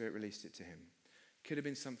Holy Spirit released it to him. Could have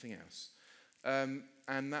been something else.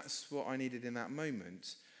 And that's what I needed in that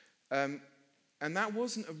moment. And that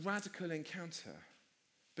wasn't a radical encounter.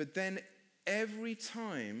 But then every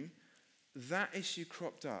time that issue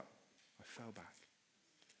cropped up, I fell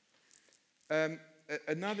back.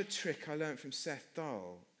 Another trick I learned from Seth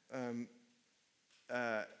Dahl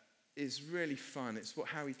is really fun. It's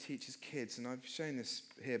how he teaches kids. And I've shown this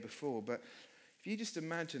here before. But if you just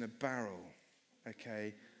imagine a barrel,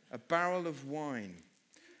 okay, a barrel of wine.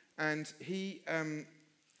 And he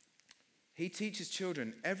teaches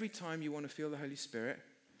children, every time you want to feel the Holy Spirit,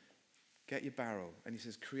 get your barrel. And he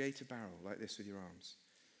says, create a barrel like this with your arms.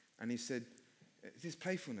 And he said, it's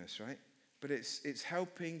playfulness, right? But it's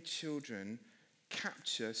helping children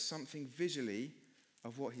capture something visually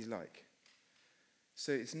of what he's like.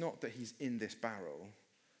 So it's not that he's in this barrel,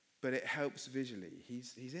 but it helps visually.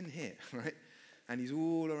 He's in here, right? And he's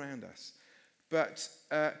all around us. But,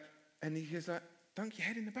 and he goes like, dunk your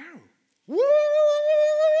head in the barrel. Woo!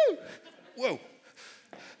 Whoa.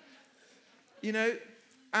 You know,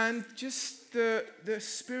 and just the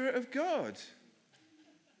Spirit of God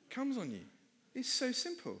comes on you. It's so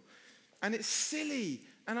simple. And it's silly.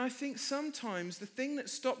 And I think sometimes the thing that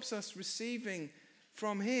stops us receiving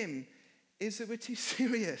from him is that we're too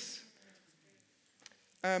serious.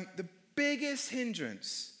 The biggest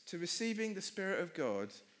hindrance to receiving the Spirit of God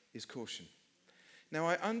is caution. Now,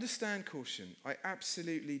 I understand caution. I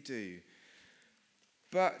absolutely do.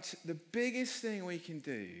 But the biggest thing we can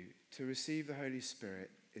do to receive the Holy Spirit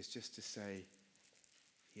is just to say,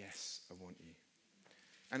 yes, I want you.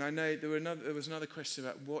 And I know there was another question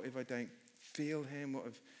about what if I don't feel him? What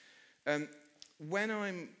if, when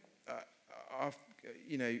I'm,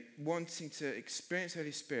 wanting to experience the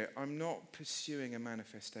Holy Spirit, I'm not pursuing a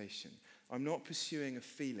manifestation. I'm not pursuing a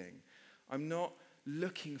feeling. I'm not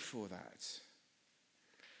looking for that.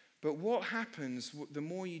 But what happens, the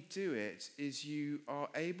more you do it, is you are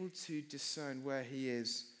able to discern where he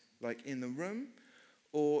is, like in the room,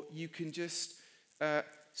 or you can just,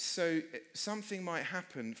 so something might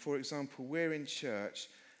happen. For example, we're in church,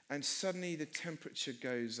 and suddenly the temperature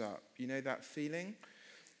goes up. You know that feeling?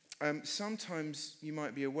 Sometimes you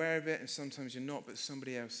might be aware of it, and sometimes you're not, but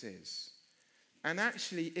somebody else is. And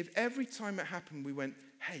actually, if every time it happened we went,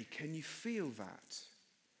 hey, can you feel that?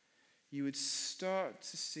 You would start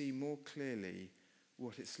to see more clearly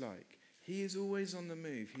what it's like. He is always on the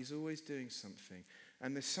move. He's always doing something.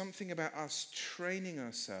 And there's something about us training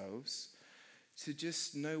ourselves to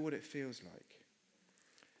just know what it feels like.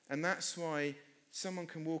 And that's why someone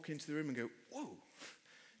can walk into the room and go, whoa,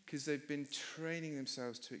 because they've been training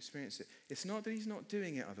themselves to experience it. It's not that he's not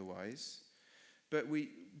doing it otherwise, but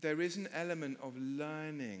there is an element of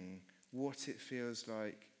learning what it feels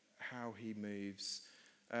like, how he moves,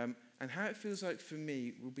 and how it feels like for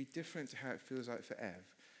me will be different to how it feels like for Ev,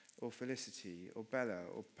 or Felicity, or Bella,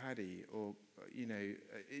 or Paddy, or,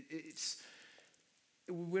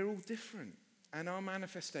 we're all different, and our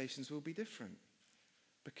manifestations will be different,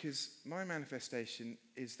 because my manifestation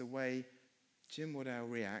is the way Jim Waddell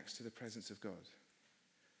reacts to the presence of God.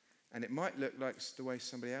 And it might look like the way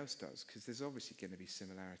somebody else does, because there's obviously going to be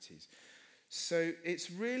similarities. So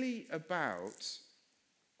it's really about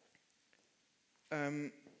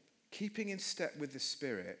keeping in step with the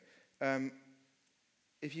Spirit.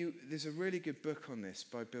 There's a really good book on this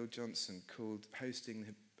by Bill Johnson called Hosting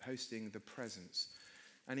the Presence.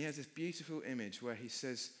 And he has this beautiful image where he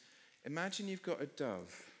says, imagine you've got a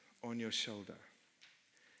dove on your shoulder.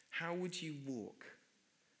 How would you walk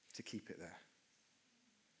to keep it there?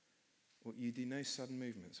 Well, you do no sudden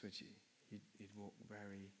movements, would you? You'd walk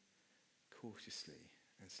very cautiously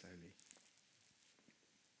and slowly.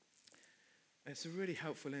 It's a really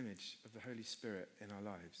helpful image of the Holy Spirit in our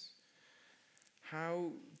lives.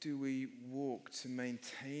 How do we walk to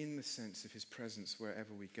maintain the sense of his presence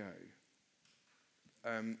wherever we go?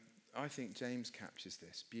 I think James captures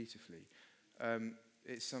this beautifully.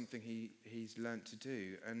 It's something he's learnt to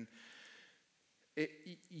do. And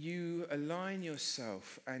you align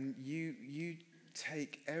yourself and you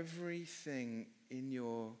take everything in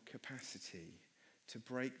your capacity to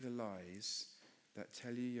break the lies that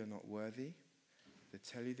tell you you're not worthy, that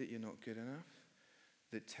tell you that you're not good enough,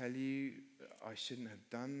 that tell you I shouldn't have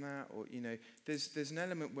done that, or there's an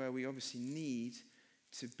element where we obviously need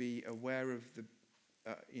to be aware of the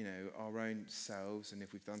our own selves and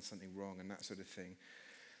if we've done something wrong and that sort of thing.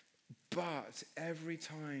 But every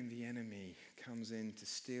time the enemy comes in to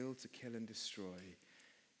steal, to kill and destroy,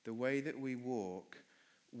 the way that we walk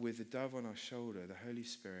with the dove on our shoulder, the Holy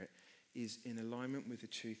Spirit, is in alignment with the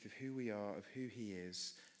truth of who we are, of who he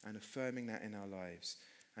is, and affirming that in our lives.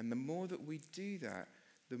 And the more that we do that,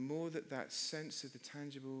 the more that sense of the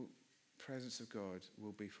tangible presence of God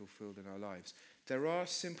will be fulfilled in our lives. There are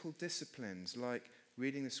simple disciplines like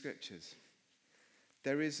reading the scriptures.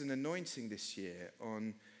 There is an anointing this year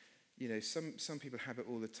on, some people have it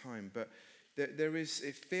all the time, but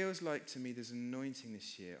it feels like to me there's an anointing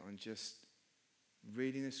this year on just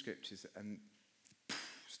reading the scriptures and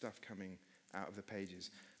stuff coming out of the pages.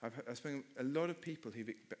 I've spoken to a lot of people who've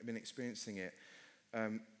been experiencing it,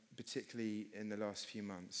 particularly in the last few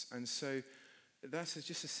months. And so that's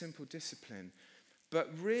just a simple discipline. But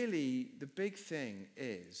really, the big thing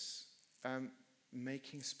is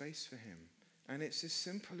making space for him. And it's as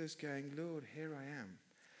simple as going, Lord, here I am.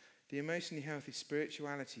 The emotionally healthy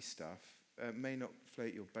spirituality stuff may not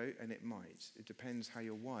float your boat, and it might. It depends how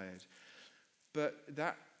you're wired. But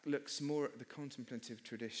that looks more at the contemplative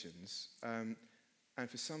traditions. And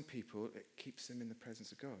for some people, it keeps them in the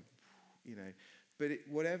presence of God. But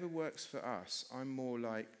whatever works for us, I'm more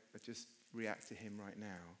like, I just react to him right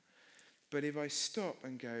now. But if I stop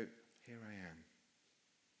and go, here I am.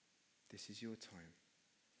 This is your time.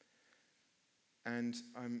 And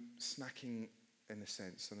I'm snacking, in a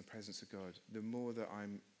sense, on the presence of God, the more that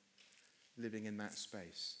I'm living in that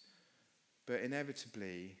space. But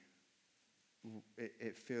inevitably,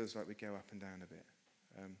 it feels like we go up and down a bit.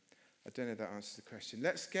 I don't know if that answers the question.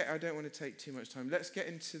 I don't want to take too much time. Let's get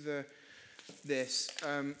into this.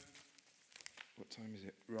 What time is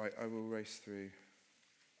it? Right, I will race through.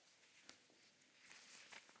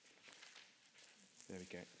 There we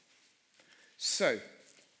go. So,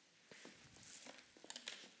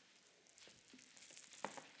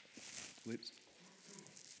 whoops.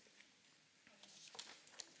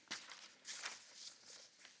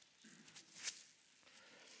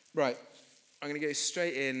 Right, I'm going to go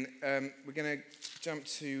straight in. We're going to jump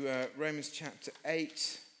to Romans chapter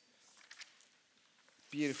 8.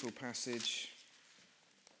 Beautiful passage.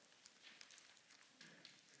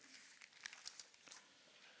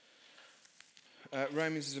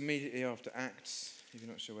 Romans is immediately after Acts, if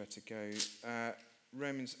you're not sure where to go.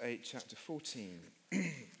 Romans 8, chapter 14.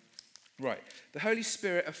 Right. The Holy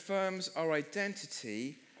Spirit affirms our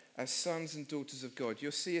identity as sons and daughters of God.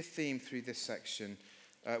 You'll see a theme through this section,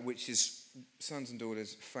 which is sons and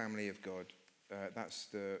daughters, family of God. That's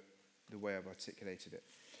the way I've articulated it.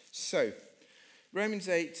 So, Romans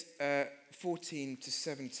 8, 14 to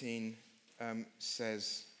 17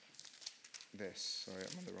 says this. Sorry,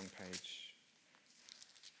 I'm on the wrong page.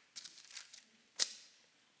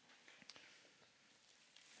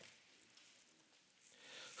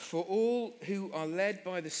 For all who are led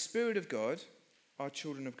by the Spirit of God are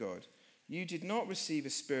children of God. You did not receive a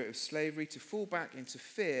spirit of slavery to fall back into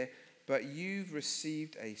fear, but you've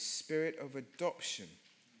received a spirit of adoption.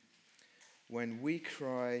 When we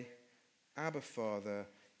cry, Abba, Father,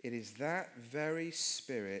 it is that very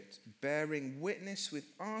Spirit bearing witness with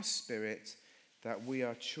our spirit that we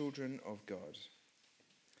are children of God.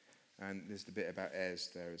 And there's the bit about heirs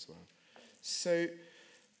there as well. So,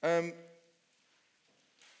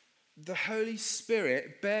 the Holy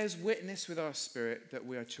Spirit bears witness with our spirit that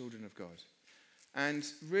we are children of God. And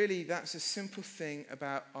really, that's a simple thing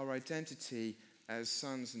about our identity as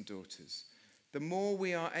sons and daughters. The more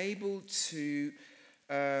we are able to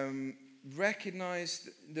recognize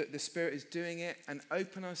that the Spirit is doing it and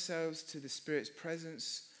open ourselves to the Spirit's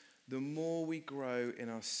presence, the more we grow in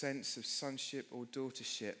our sense of sonship or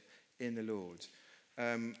daughtership in the Lord.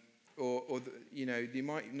 You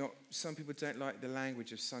might not, some people don't like the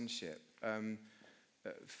language of sonship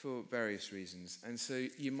for various reasons. And so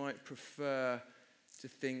you might prefer to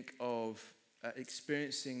think of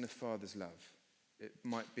experiencing the Father's love. It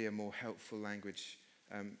might be a more helpful language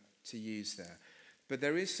to use there. But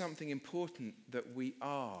there is something important that we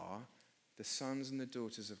are the sons and the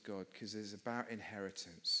daughters of God, because it's about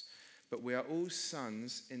inheritance. But we are all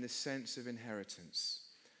sons in the sense of inheritance,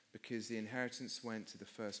 because the inheritance went to the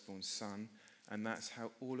firstborn son, and that's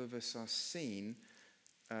how all of us are seen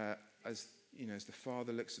as the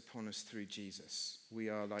Father looks upon us through Jesus. We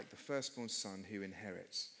are like the firstborn son who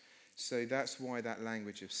inherits. So that's why that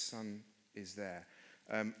language of son is there.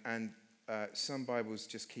 Some Bibles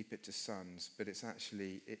just keep it to sons, but it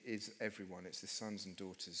is everyone. It's the sons and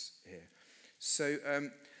daughters here. So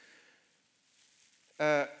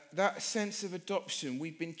that sense of adoption,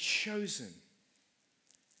 we've been chosen,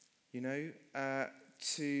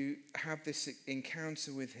 to have this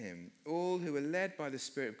encounter with him. All who are led by the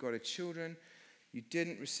Spirit of God are children. You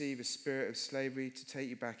didn't receive a spirit of slavery to take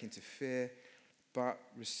you back into fear, but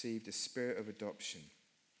received a spirit of adoption.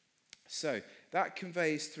 So that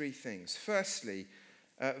conveys three things. Firstly,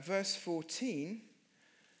 verse 14,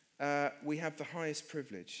 we have the highest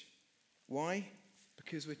privilege. Why?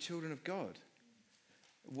 Because we're children of God.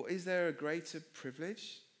 Is there a greater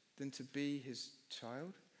privilege than to be his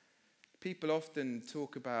child? People often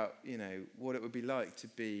talk about, what it would be like to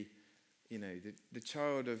be, the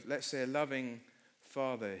child of, let's say, a loving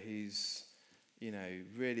father who's,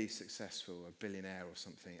 really successful, a billionaire or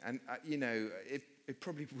something. And, it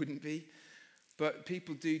probably wouldn't be. But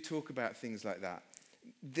people do talk about things like that.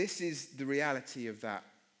 This is the reality of that,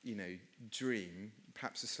 dream,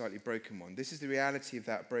 perhaps a slightly broken one. This is the reality of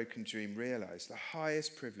that broken dream realized. The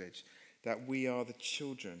highest privilege that we are the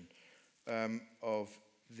children of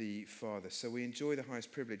the Father. So we enjoy the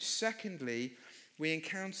highest privilege. Secondly, we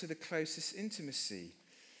encounter the closest intimacy.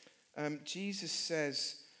 Jesus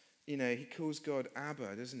says, he calls God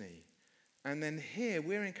Abba, doesn't he? And then here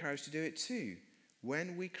we're encouraged to do it too.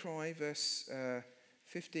 When we cry, verse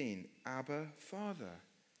 15, Abba, Father,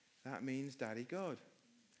 that means Daddy God.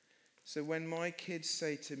 So when my kids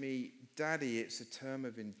say to me, Daddy, it's a term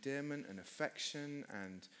of endearment and affection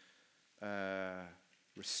and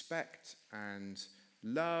respect and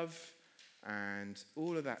love and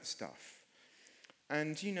all of that stuff.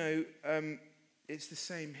 And, it's the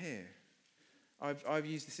same here. I've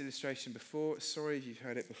used this illustration before. Sorry if you've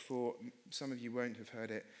heard it before. Some of you won't have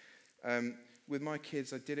heard it. With my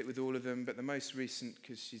kids, I did it with all of them, but the most recent,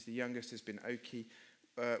 because she's the youngest, has been Oki.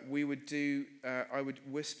 I would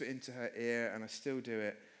whisper into her ear, and I still do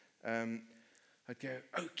it. I'd go,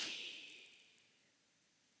 Oki.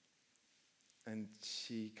 And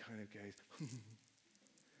she kind of goes,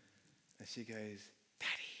 and she goes,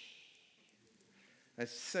 Daddy.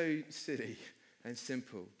 It's so silly and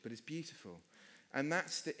simple, but it's beautiful. And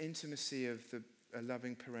that's the intimacy of a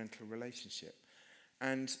loving parental relationship.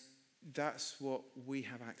 And that's what we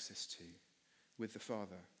have access to with the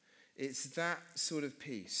Father. It's that sort of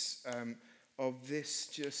peace of this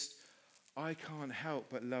just, I can't help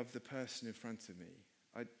but love the person in front of me.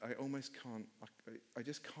 I almost can't, I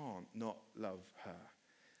just can't not love her.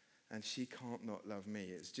 And she can't not love me.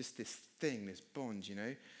 It's just this thing, this bond,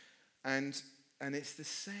 And it's the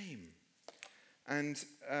same. And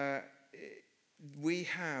we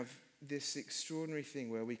have this extraordinary thing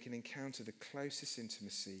where we can encounter the closest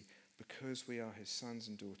intimacy because we are his sons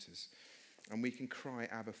and daughters. And we can cry,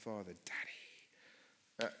 Abba, Father,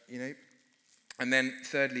 Daddy. And then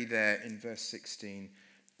thirdly there in verse 16,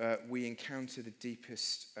 we encounter the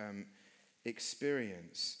deepest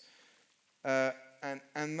experience.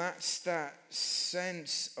 And that's that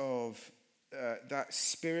sense of that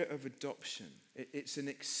spirit of adoption. It's an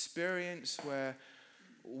experience where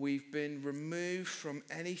we've been removed from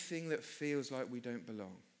anything that feels like we don't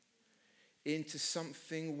belong into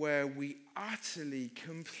something where we utterly,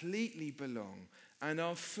 completely belong and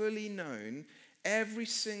are fully known. Every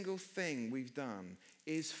single thing we've done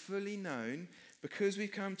is fully known. Because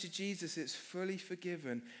we've come to Jesus, it's fully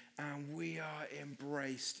forgiven, and we are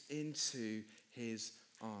embraced into his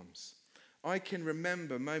arms. I can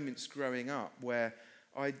remember moments growing up where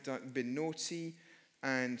I'd been naughty,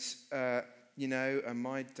 and and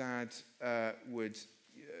my dad would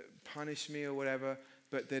punish me or whatever,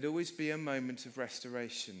 but there'd always be a moment of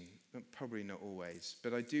restoration. Probably not always,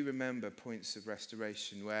 but I do remember points of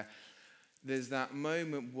restoration where there's that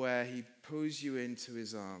moment where he pulls you into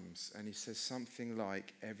his arms and he says something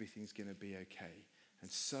like, everything's going to be okay. And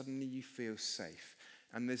suddenly you feel safe.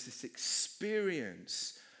 And there's this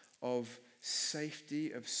experience of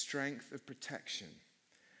safety, of strength, of protection.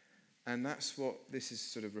 And that's what this is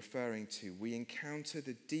sort of referring to. We encounter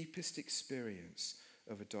the deepest experience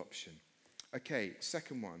of adoption. Okay,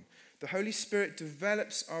 second one. The Holy Spirit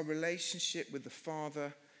develops our relationship with the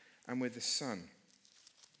Father and with the Son.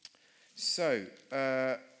 So,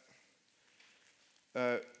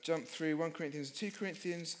 jump through 1 Corinthians and 2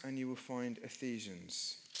 Corinthians, and you will find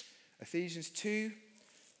Ephesians. Ephesians 2,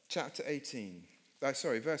 verse 18.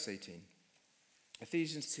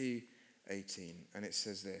 Ephesians 2:18, and it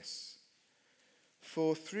says this: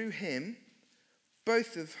 For through him,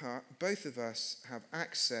 both of us have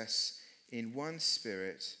access in one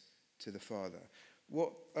Spirit to the Father.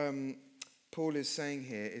 What Paul is saying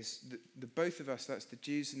here is the both of us, that's the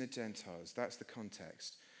Jews and the Gentiles, that's the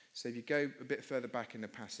context. So if you go a bit further back in the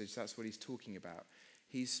passage, that's what he's talking about.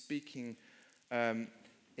 He's speaking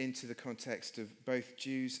into the context of both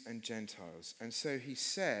Jews and Gentiles. And so he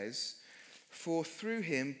says, for through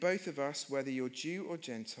him, both of us, whether you're Jew or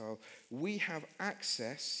Gentile, we have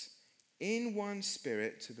access in one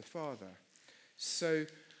Spirit to the Father. So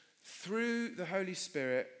through the Holy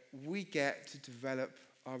Spirit, we get to develop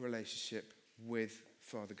our relationship with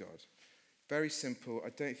Father God. Very simple. I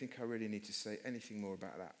don't think I really need to say anything more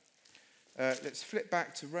about that. Let's flip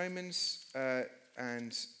back to Romans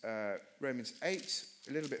and Romans 8,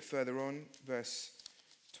 a little bit further on, verse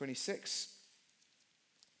 26.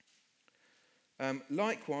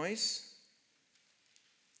 Likewise,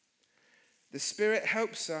 the Spirit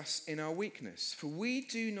helps us in our weakness, for we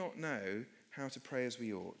do not know how to pray as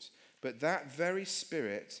we ought, but that very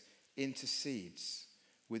Spirit intercedes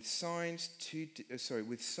with sighs too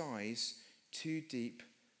deep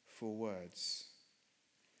for words.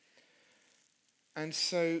 And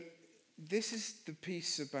so this is the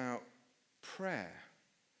piece about prayer.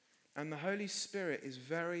 And the Holy Spirit is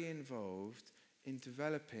very involved in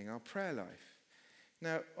developing our prayer life.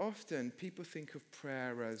 Now, often people think of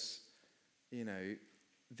prayer as,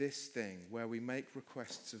 this thing where we make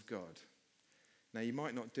requests of God. Now, you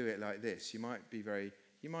might not do it like this. You might be very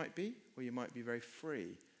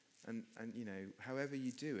free, and however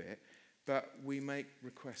you do it, but we make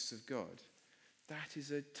requests of God. That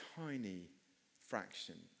is a tiny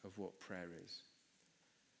fraction of what prayer is.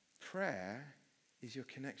 Prayer is your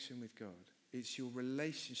connection with God. It's your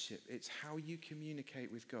relationship. It's how you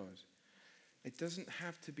communicate with God. It doesn't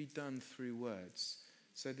have to be done through words.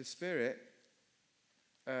 So the Spirit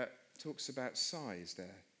talks about sighs there.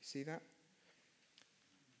 You see that?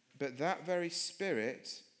 But that very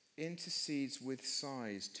Spirit intercedes with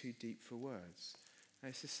sighs too deep for words. And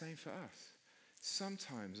it's the same for us.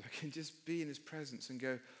 Sometimes I can just be in his presence and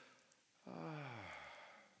go,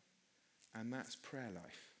 and that's prayer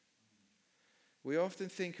life. We often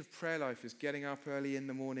think of prayer life as getting up early in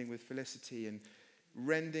the morning with Felicity and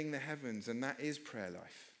rending the heavens, and that is prayer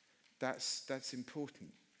life. That's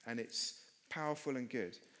important, and it's powerful and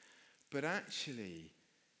good. But actually,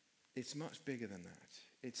 it's much bigger than that.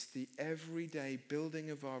 It's the everyday building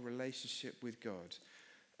of our relationship with God,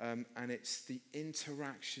 and it's the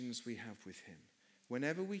interactions we have with him.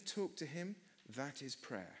 Whenever we talk to him, that is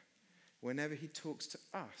prayer. Whenever he talks to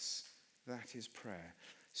us, that is prayer.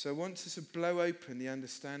 So I want to blow open the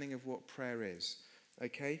understanding of what prayer is,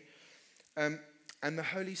 okay? And the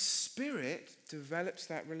Holy Spirit develops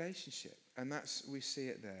that relationship, and we see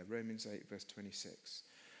it there, Romans 8, verse 26.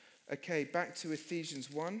 Okay, back to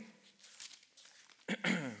Ephesians 1.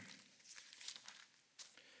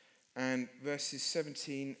 And verses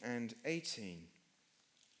 17 and 18.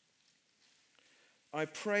 I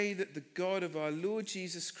pray that the God of our Lord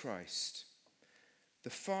Jesus Christ, the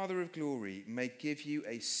Father of glory, may give you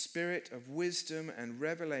a spirit of wisdom and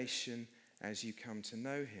revelation as you come to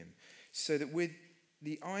know him, so that with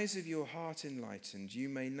the eyes of your heart enlightened, you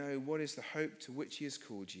may know what is the hope to which he has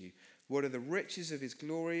called you, What are the riches of his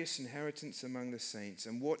glorious inheritance among the saints?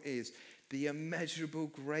 And what is the immeasurable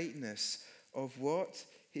greatness of what?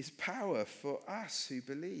 His power for us who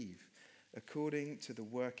believe, according to the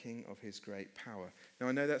working of his great power. Now,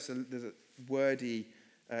 I know there's a wordy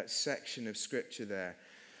section of scripture there.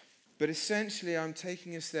 But essentially, I'm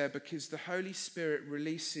taking us there because the Holy Spirit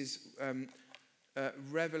releases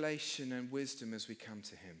revelation and wisdom as we come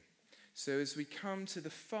to him. So as we come to the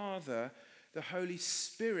Father, the Holy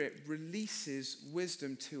Spirit releases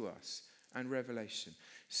wisdom to us and revelation.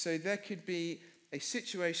 So there could be a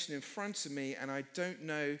situation in front of me and I don't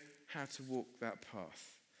know how to walk that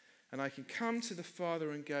path. And I can come to the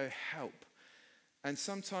Father and go, help. And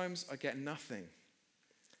sometimes I get nothing.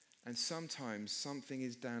 And sometimes something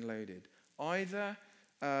is downloaded, either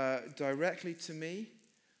directly to me,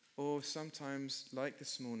 or sometimes, like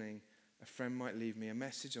this morning, a friend might leave me a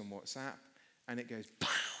message on WhatsApp and it goes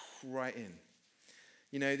right in.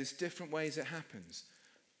 You know, there's different ways it happens.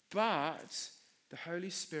 But the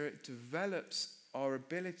Holy Spirit develops our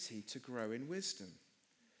ability to grow in wisdom,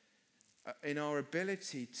 in our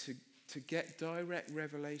ability to get direct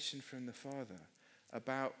revelation from the Father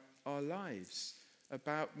about our lives,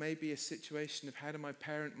 about maybe a situation of how do I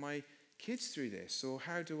parent my kids through this, or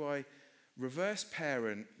how do I reverse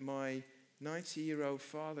parent my 90-year-old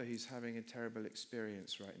father who's having a terrible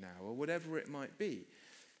experience right now, or whatever it might be.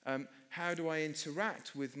 How do I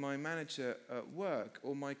interact with my manager at work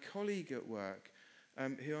or my colleague at work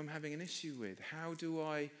who I'm having an issue with? How do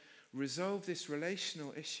I resolve this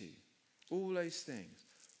relational issue? All those things.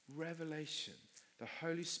 Revelation. The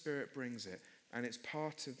Holy Spirit brings it, and it's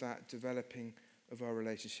part of that developing of our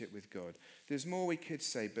relationship with God. There's more we could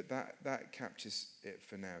say, but that captures it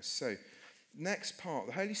for now. So, next part.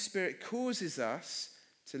 The Holy Spirit causes us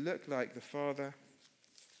to look like the Father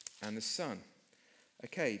and the Son.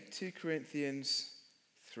 Okay, 2 Corinthians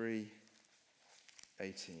 3:18.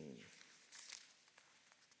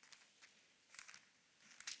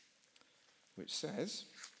 Which says,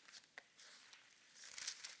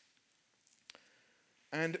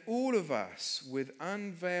 and all of us with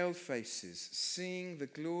unveiled faces, seeing the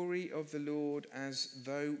glory of the Lord as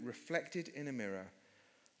though reflected in a mirror,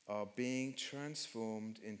 are being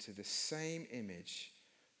transformed into the same image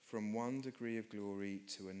from one degree of glory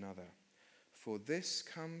to another. For this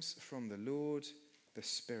comes from the Lord, the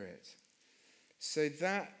Spirit. So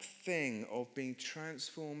that thing of being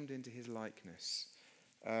transformed into his likeness,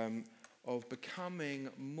 of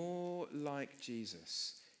becoming more like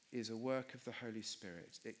Jesus, is a work of the Holy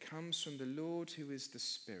Spirit. It comes from the Lord who is the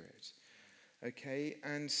Spirit. Okay,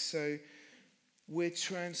 and so we're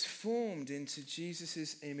transformed into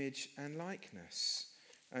Jesus' image and likeness.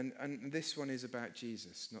 And this one is about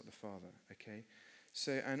Jesus, not the Father. Okay,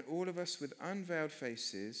 so, and all of us with unveiled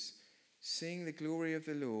faces, seeing the glory of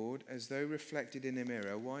the Lord as though reflected in a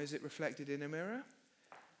mirror. Why is it reflected in a mirror?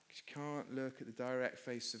 Because you can't look at the direct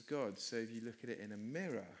face of God. So if you look at it in a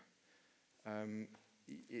mirror,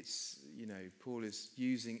 it's, you know, Paul is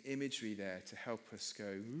using imagery there to help us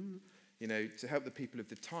go, you know, to help the people of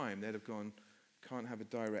the time. They'd have gone, can't have a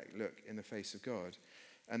direct look in the face of God.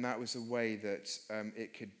 And that was a way that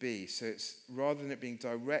it could be. So it's, rather than it being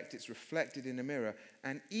direct, it's reflected in a mirror.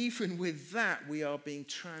 And even with that, we are being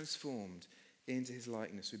transformed into his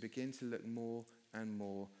likeness. We begin to look more and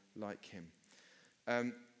more like him.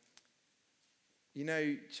 You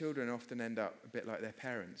know, children often end up a bit like their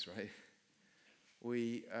parents, right?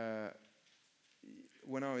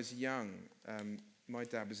 When I was young, my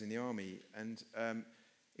dad was in the army, and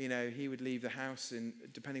you know, he would leave the house, and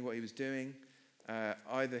depending what he was doing,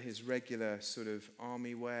 either his regular sort of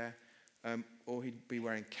army wear, or he'd be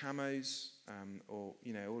wearing camos, or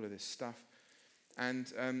you know, all of this stuff,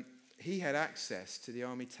 and he had access to the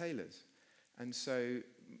army tailors, and so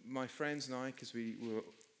my friends and I, because we were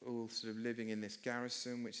all sort of living in this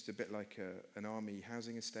garrison, which is a bit like an army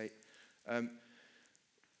housing estate,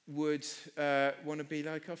 would want to be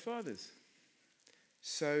like our fathers.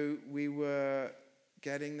 So we were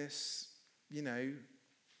getting this, you know,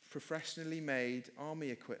 professionally made army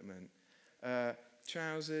equipment,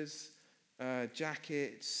 trousers,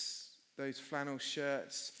 jackets, those flannel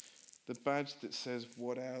shirts, the badge that says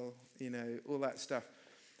what L, you know, all that stuff.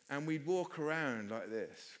 And we'd walk around like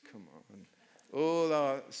this, come on. All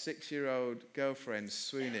our 6-year-old girlfriends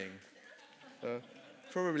swooning,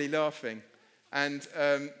 probably laughing. And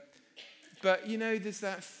but, you know, there's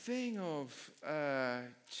that thing of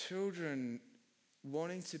children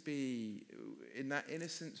wanting to be in that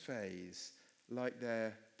innocent phase like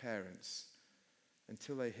their parents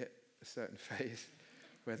until they hit a certain phase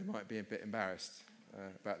where they might be a bit embarrassed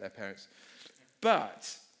about their parents.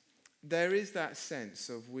 But there is that sense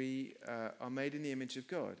of we are made in the image of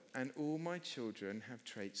God, and all my children have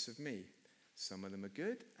traits of me. Some of them are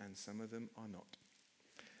good, and some of them are not.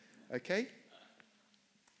 Okay?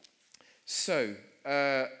 So,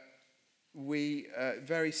 we,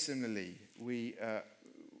 very similarly, we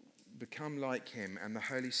become like him, and the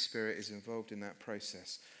Holy Spirit is involved in that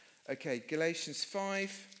process. Okay, Galatians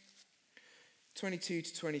 5, 22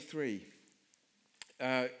 to 23.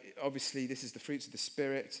 Obviously, this is the fruits of the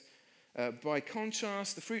Spirit. By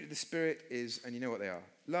contrast, the fruit of the Spirit is, and you know what they are,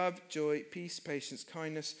 love, joy, peace, patience,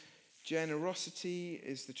 kindness, generosity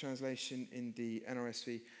is the translation in the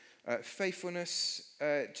NRSV, faithfulness,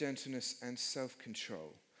 gentleness, and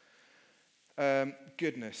self-control.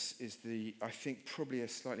 Goodness is I think, probably a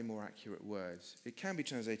slightly more accurate word. It can be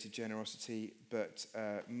translated generosity, but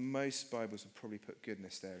most Bibles would probably put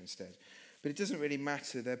goodness there instead. But it doesn't really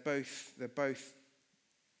matter. They're both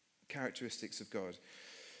characteristics of God.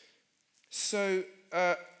 So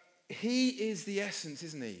he is the essence,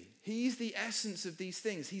 isn't he? He's the essence of these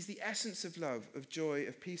things. He's the essence of love, of joy,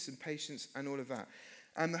 of peace and patience and all of that.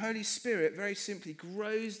 And the Holy Spirit, very simply,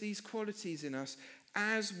 grows these qualities in us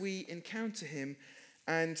as we encounter him.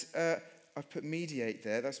 And I've put mediate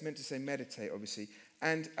there. That's meant to say meditate, obviously.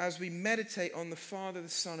 And as we meditate on the Father, the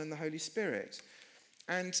Son, and the Holy Spirit.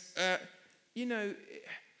 And,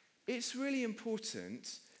 it's really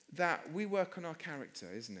important that we work on our character,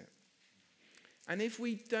 isn't it? And if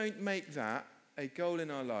we don't make that a goal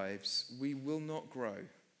in our lives, we will not grow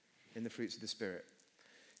in the fruits of the Spirit.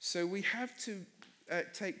 So we have to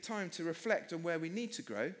take time to reflect on where we need to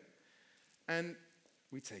grow, and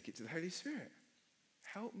we take it to the Holy Spirit.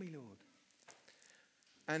 Help me, Lord.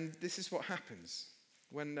 And this is what happens.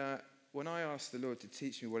 When I asked the Lord to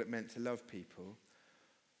teach me what it meant to love people,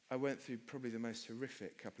 I went through probably the most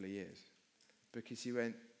horrific couple of years. Because he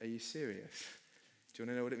went, are you serious? Do you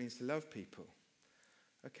want to know what it means to love people?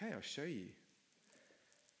 Okay, I'll show you.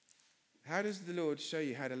 How does the Lord show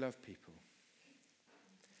you how to love people?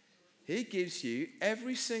 He gives you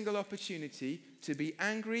every single opportunity to be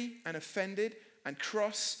angry and offended and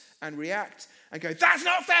cross and react and go, that's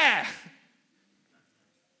not fair!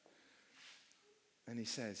 And he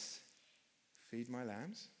says, feed my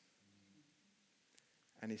lambs.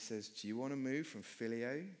 And he says, do you want to move from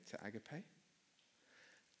phileo to agape?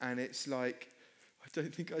 And it's like, I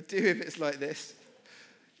don't think I do if it's like this.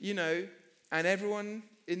 And everyone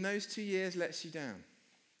in those 2 years lets you down.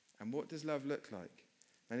 And what does love look like?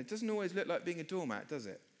 And it doesn't always look like being a doormat, does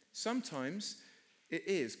it? Sometimes it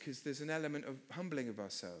is, because there's an element of humbling of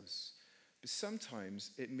ourselves. But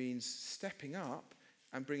sometimes it means stepping up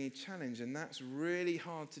and bringing challenge, and that's really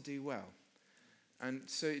hard to do well. And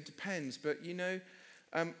so it depends, but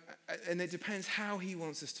and it depends how he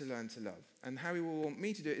wants us to learn to love. And how he will want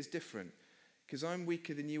me to do it is different. Because I'm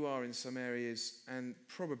weaker than you are in some areas, and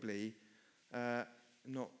probably,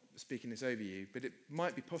 not speaking this over you, but it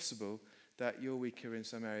might be possible that you're weaker in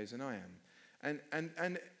some areas than I am.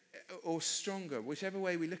 And or stronger, whichever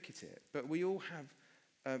way we look at it. But we all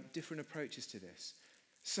have different approaches to this.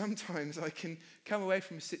 Sometimes I can come away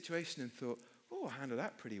from a situation and thought, oh, I handled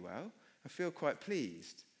that pretty well. I feel quite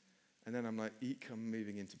pleased. And then I'm like, eek, I'm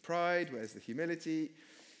moving into pride. Where's the humility?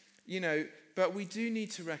 But we do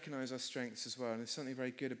need to recognize our strengths as well, and there's something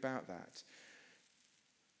very good about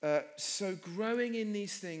that. So growing in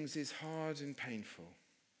these things is hard and painful,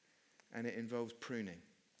 and it involves pruning.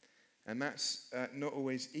 And that's not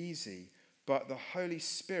always easy, but the Holy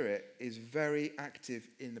Spirit is very active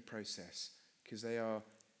in the process, because they are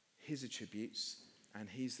his attributes, and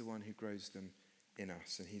he's the one who grows them in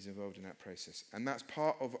us, and he's involved in that process. And that's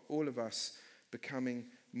part of all of us becoming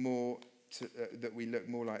more that we look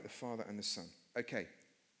more like the Father and the Son. Okay.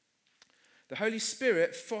 The Holy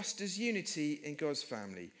Spirit fosters unity in God's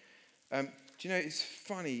family. Do you know, it's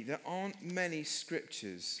funny, there aren't many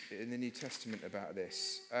scriptures in the New Testament about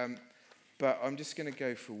this. But I'm just going to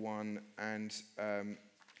go for one. And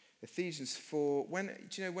Ephesians 4. When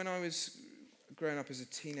I was growing up as a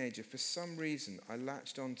teenager, for some reason, I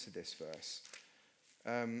latched onto this verse.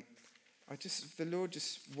 The Lord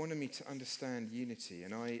just wanted me to understand unity,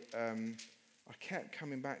 and I kept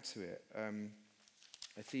coming back to it.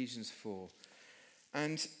 Ephesians 4,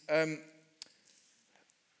 and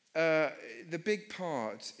the big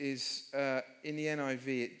part is in the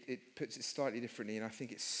NIV. It puts it slightly differently, and I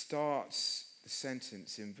think it starts the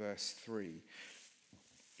sentence in verse 3.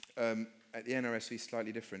 At the NRSV,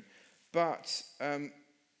 slightly different, but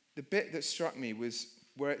the bit that struck me was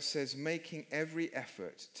where it says, making every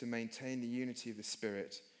effort to maintain the unity of the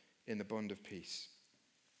Spirit in the bond of peace.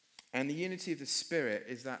 And the unity of the Spirit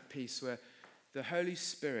is that peace where the Holy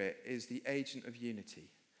Spirit is the agent of unity.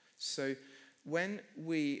 So when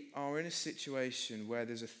we are in a situation where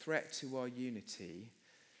there's a threat to our unity,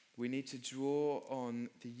 we need to draw on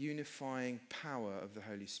the unifying power of the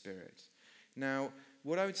Holy Spirit. Now,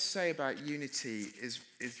 what I would say about unity is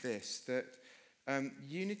this, that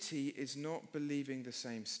unity is not believing the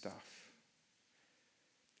same stuff.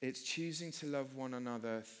 It's choosing to love one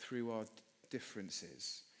another through our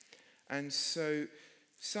differences. And so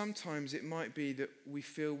sometimes it might be that we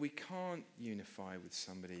feel we can't unify with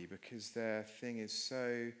somebody because their thing is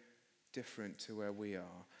so different to where we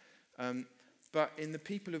are. But in the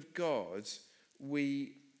people of God,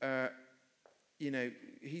 we,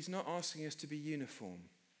 he's not asking us to be uniform,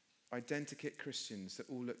 identikit Christians that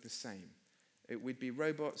all look the same. We'd be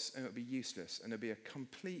robots and it would be useless and it would be a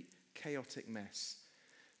complete chaotic mess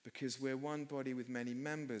because we're one body with many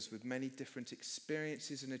members, with many different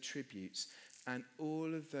experiences and attributes, and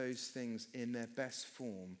all of those things in their best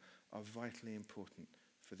form are vitally important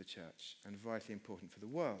for the church and vitally important for the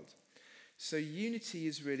world. So unity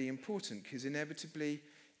is really important because inevitably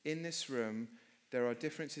in this room there are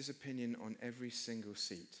differences of opinion on every single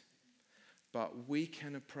seat. But we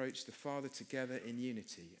can approach the Father together in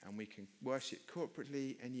unity, and we can worship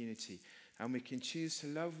corporately in unity, and we can choose to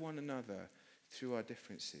love one another through our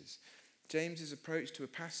differences. James's approach to a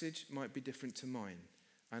passage might be different to mine,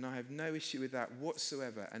 and I have no issue with that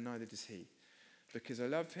whatsoever, and neither does he. Because I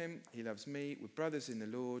love him, he loves me, we're brothers in the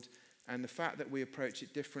Lord, and the fact that we approach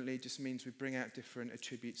it differently just means we bring out different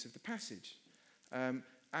attributes of the passage,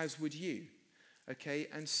 as would you. Okay,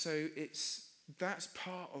 and so that's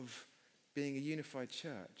part of being a unified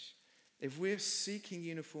church. If we're seeking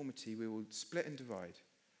uniformity, we will split and divide.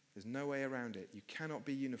 There's no way around it. You cannot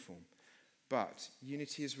be uniform. But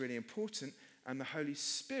unity is really important, and the Holy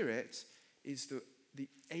Spirit is the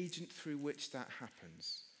agent through which that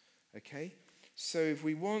happens. Okay? So if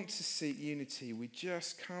we want to seek unity, we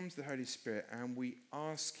just come to the Holy Spirit and we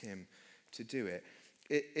ask him to do it.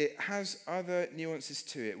 It has other nuances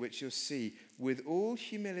to it, which you'll see. With all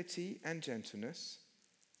humility and gentleness,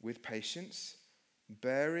 with patience,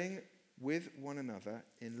 bearing with one another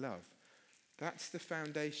in love. That's the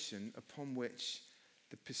foundation upon which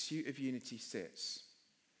the pursuit of unity sits.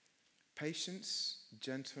 Patience,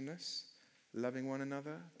 gentleness, loving one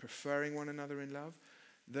another, preferring one another in love.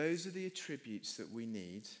 Those are the attributes that we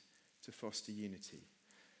need to foster unity.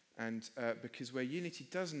 And because where unity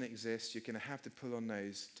doesn't exist, you're going to have to pull on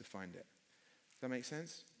those to find it. Does that make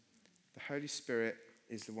sense? The Holy Spirit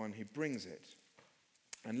is the one who brings it.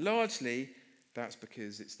 And largely, that's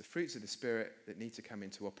because it's the fruits of the Spirit that need to come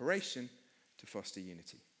into operation to foster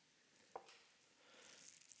unity.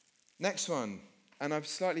 Next one, and I've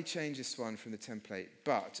slightly changed this one from the template,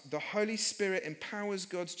 but the Holy Spirit empowers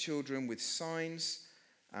God's children with signs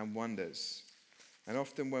and wonders. And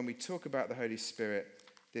often when we talk about the Holy Spirit,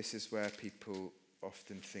 this is where people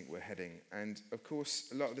often think we're heading. And of course,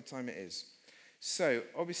 a lot of the time it is. So,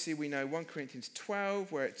 obviously we know 1 Corinthians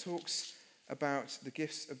 12, where it talks about the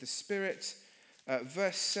gifts of the Spirit.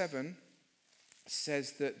 Verse 7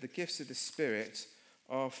 says that the gifts of the Spirit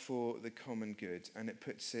are for the common good, and it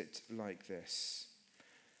puts it like this.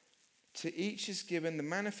 To each is given the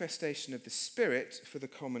manifestation of the Spirit for the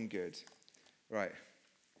common good. Right.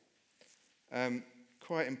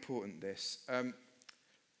 Quite important, this.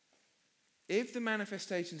 If the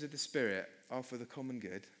manifestations of the Spirit are for the common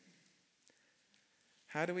good,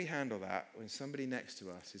 how do we handle that when somebody next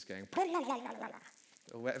to us is going,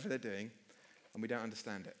 or whatever they're doing, and we don't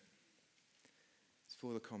understand it? It's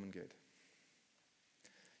for the common good.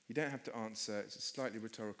 You don't have to answer. It's a slightly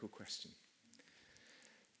rhetorical question.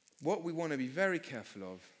 What we want to be very careful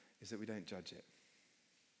of is that we don't judge it.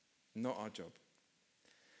 Not our job.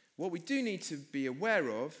 What we do need to be aware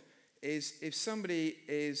of is if somebody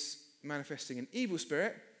is manifesting an evil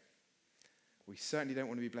spirit, we certainly don't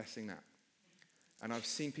want to be blessing that. And I've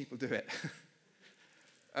seen people do it.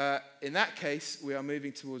 In that case, we are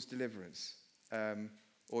moving towards deliverance,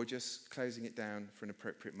 or just closing it down for an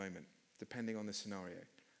appropriate moment, depending on the scenario.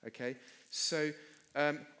 Okay? So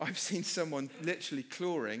I've seen someone literally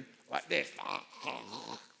clawing like this.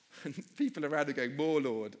 And people around are going, more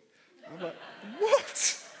Lord. I'm like,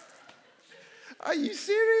 what? Are you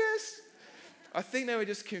serious? I think they were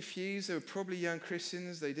just confused. They were probably young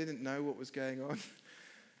Christians. They didn't know what was going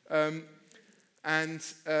on. And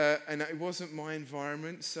it wasn't my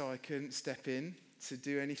environment, so I couldn't step in to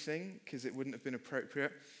do anything because it wouldn't have been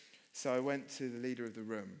appropriate. So I went to the leader of the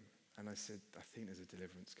room and I said, I think there's a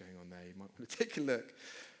deliverance going on there. You might want to take a look.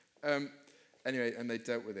 Anyway, and they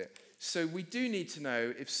dealt with it. So we do need to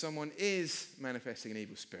know if someone is manifesting an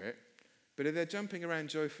evil spirit, but if they're jumping around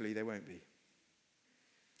joyfully, they won't be.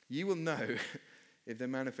 You will know if they're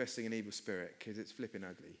manifesting an evil spirit, because it's flipping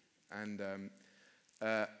ugly. And,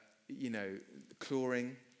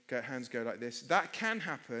 clawing, hands go like this. That can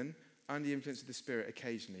happen under the influence of the Spirit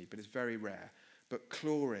occasionally, but it's very rare. But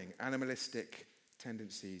clawing, animalistic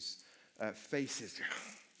tendencies, faces,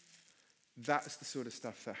 that's the sort of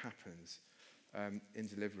stuff that happens in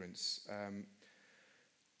deliverance.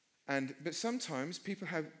 But sometimes people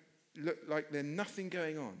look like there's nothing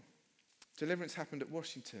going on. Deliverance happened at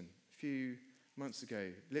Washington a few months ago,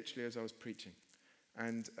 literally as I was preaching.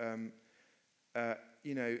 And,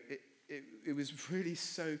 it was really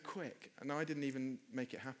so quick. And I didn't even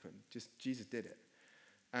make it happen. Just Jesus did it.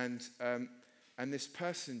 And this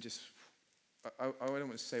person just, I don't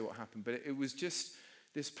want to say what happened, but it was just,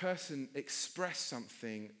 this person expressed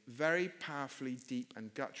something very powerfully deep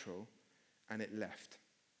and guttural, and it left.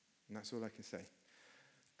 And that's all I can say.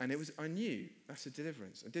 And I knew that's a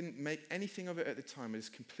deliverance. I didn't make anything of it at the time. I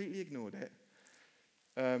just completely ignored it.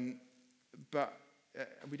 But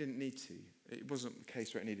we didn't need to. It wasn't the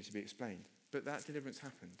case where it needed to be explained. But that deliverance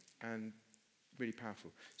happened, and really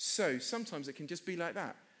powerful. So sometimes it can just be like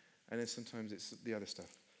that. And then sometimes it's the other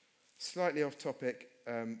stuff. Slightly off topic,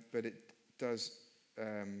 but it does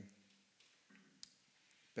bear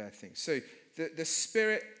things. So the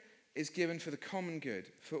Spirit is given for the common good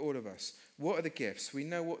for all of us. What are the gifts? We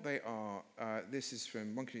know what they are. This is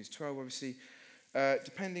from 1 Corinthians 12, obviously.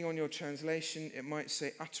 Depending on your translation, it might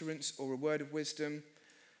say utterance or a word of wisdom.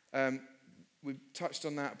 We've touched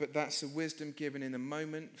on that, but that's a wisdom given in a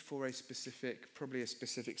moment for probably a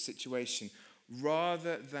specific situation,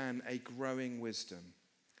 rather than a growing wisdom.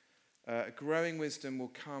 A growing wisdom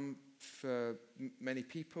will come for many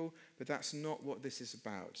people, but that's not what this is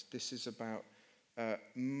about. This is about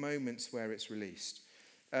moments where it's released.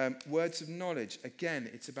 Words of knowledge, again,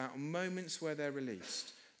 it's about moments where they're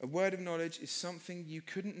released. A word of knowledge is something you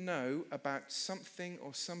couldn't know about something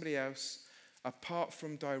or somebody else apart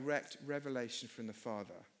from direct revelation from the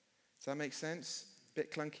Father. Does that make sense?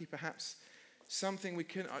 Bit clunky, perhaps? Something we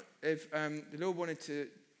couldn't... If the Lord wanted to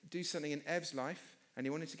do something in Ev's life and he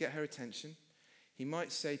wanted to get her attention, he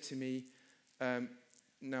might say to me,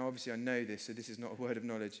 now obviously I know this, so this is not a word of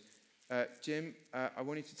knowledge, Jim, I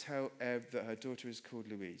want you to tell Ev that her daughter is called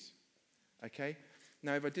Louise. Okay?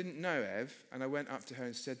 Now, if I didn't know Ev, and I went up to her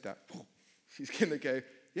and said that, she's going to go,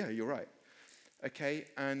 yeah, you're right. Okay?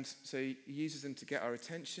 And so he uses them to get our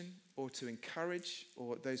attention or to encourage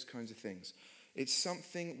or those kinds of things. It's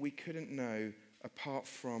something we couldn't know apart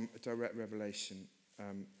from a direct revelation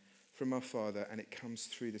from our Father, and it comes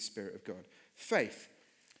through the Spirit of God. Faith.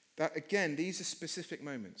 That, again, these are specific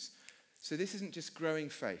moments. So this isn't just growing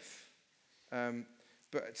faith.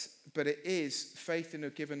 But it is faith in a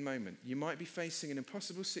given moment. You might be facing an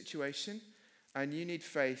impossible situation and you need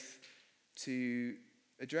faith to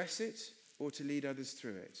address it or to lead others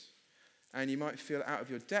through it. And you might feel out of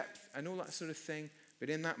your depth and all that sort of thing, but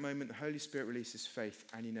in that moment the Holy Spirit releases faith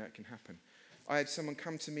and you know it can happen. I had someone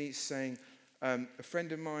come to me saying, a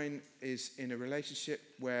friend of mine is in a relationship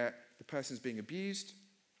where the person's being abused,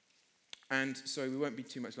 and so we won't be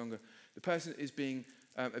too much longer. The person is being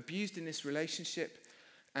abused in this relationship,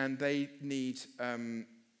 and they need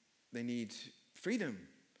freedom.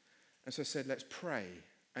 And so I said, let's pray.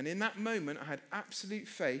 And in that moment, I had absolute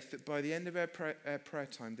faith that by the end of our prayer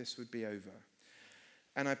time, this would be over.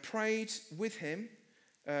 And I prayed with him,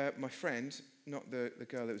 my friend, not the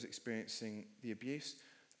girl that was experiencing the abuse.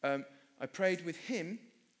 I prayed with him,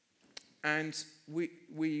 and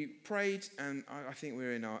we prayed, and I think we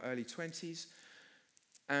were in our early 20s,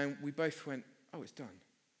 and we both went, oh, it's done.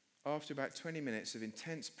 After about 20 minutes of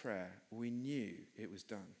intense prayer, we knew it was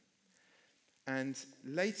done. And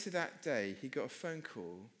later that day, he got a phone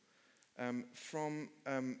call from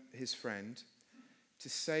his friend to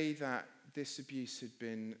say that this abuse had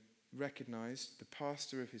been recognized. The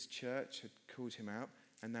pastor of his church had called him out,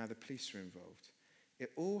 and now the police were involved.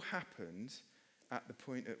 It all happened at the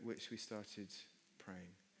point at which we started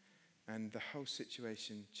praying. And the whole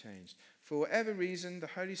situation changed. For whatever reason, the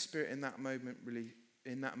Holy Spirit in that moment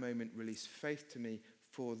released faith to me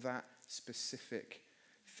for that specific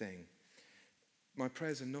thing. My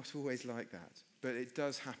prayers are not always like that, but it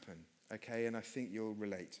does happen, okay? And I think you'll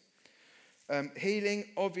relate. Healing,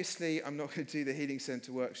 obviously, I'm not going to do the Healing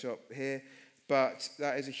Centre workshop here, but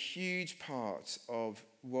that is a huge part of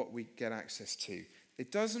what we get access to.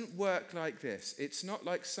 It doesn't work like this. It's not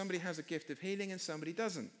like somebody has a gift of healing and somebody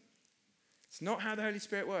doesn't. It's not how the Holy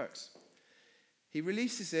Spirit works. He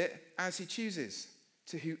releases it as he chooses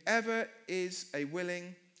to whoever is a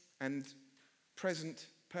willing and present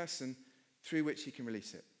person through which he can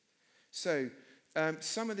release it. So,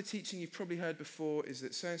 some of the teaching you've probably heard before is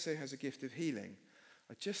that so-and-so has a gift of healing.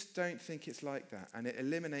 I just don't think it's like that. And it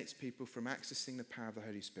eliminates people from accessing the power of the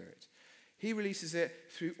Holy Spirit. He releases it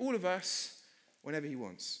through all of us whenever he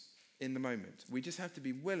wants, in the moment. We just have to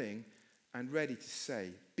be willing and ready to say,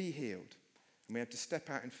 be healed. And we have to step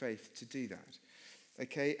out in faith to do that.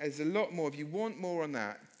 Okay, there's a lot more. If you want more on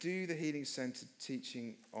that, do the Healing Centre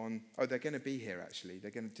teaching on... Oh, they're going to be here, actually.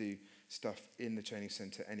 They're going to do stuff in the training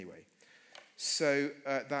centre anyway. So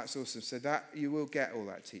that's awesome. So that you will get all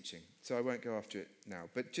that teaching. So I won't go after it now.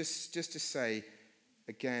 But just to say,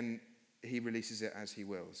 again, he releases it as he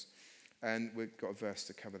wills. And we've got a verse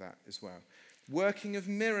to cover that as well. Working of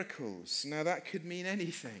miracles. Now that could mean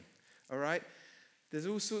anything, all right? There's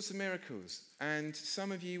all sorts of miracles. And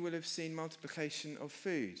some of you will have seen multiplication of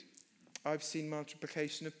food. I've seen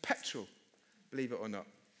multiplication of petrol, believe it or not,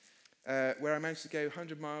 where I managed to go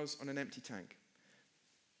 100 miles on an empty tank.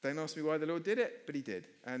 Don't ask me why the Lord did it, but he did.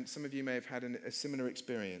 And some of you may have had a similar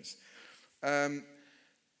experience. There's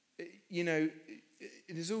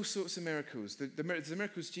all sorts of miracles. The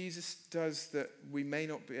miracles Jesus does that we may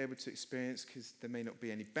not be able to experience because there may not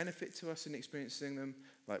be any benefit to us in experiencing them,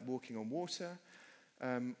 like walking on water,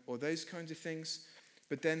 or those kinds of things.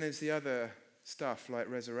 But then there's the other stuff like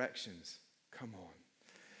resurrections. Come on.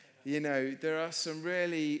 There are some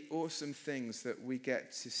really awesome things that we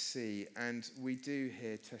get to see, and we do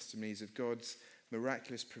hear testimonies of God's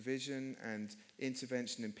miraculous provision and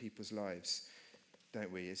intervention in people's lives,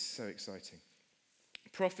 don't we? It's so exciting.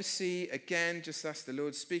 Prophecy, again, just that's the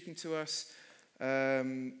Lord speaking to us.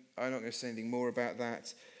 I'm not going to say anything more about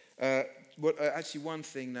that. Actually, one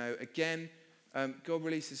thing, though, again, God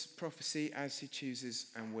releases prophecy as he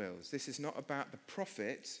chooses and wills. This is not about the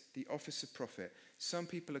prophet, the office of prophet. Some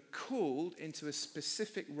people are called into a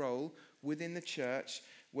specific role within the church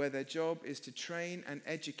where their job is to train and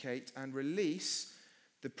educate and release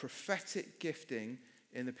the prophetic gifting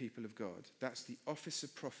in the people of God. That's the office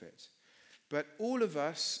of prophet. But all of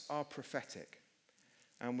us are prophetic,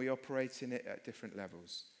 and we operate in it at different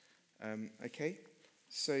levels. Okay?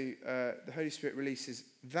 So the Holy Spirit releases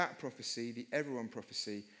that prophecy, the everyone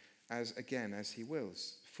prophecy, as he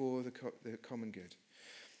wills, for the common good.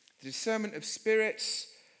 The discernment of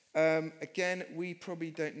spirits, again, we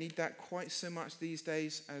probably don't need that quite so much these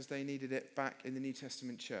days as they needed it back in the New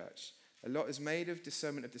Testament church. A lot is made of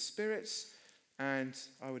discernment of the spirits, and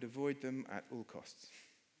I would avoid them at all costs.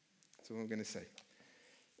 That's all I'm going to say.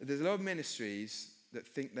 There's a lot of ministries that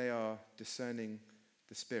think they are discerning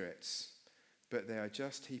the spirits, but they are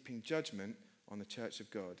just heaping judgment on the church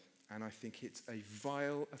of God. And I think it's a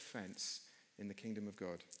vile offense in the kingdom of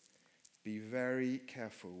God. Be very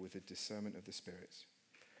careful with the discernment of the spirits.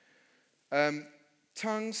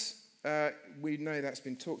 Tongues, we know that's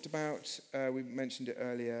been talked about. We mentioned it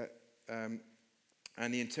earlier. And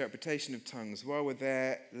the interpretation of tongues. While we're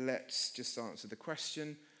there, let's just answer the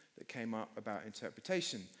question that came up about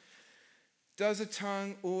interpretation. Does a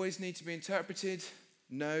tongue always need to be interpreted?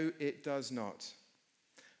 No, it does not.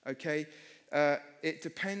 Okay? It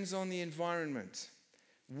depends on the environment.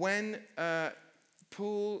 When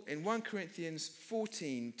Paul, in 1 Corinthians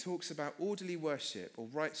 14, talks about orderly worship, or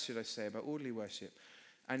rites, should I say, about orderly worship,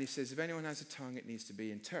 and he says, if anyone has a tongue, it needs to be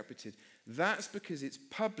interpreted. That's because it's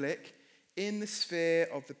public in the sphere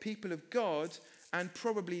of the people of God and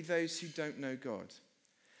probably those who don't know God.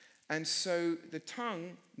 And so the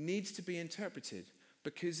tongue needs to be interpreted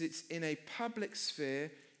because it's in a public sphere,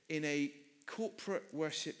 in a corporate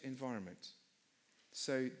worship environment.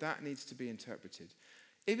 So that needs to be interpreted.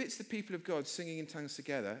 If it's the people of God singing in tongues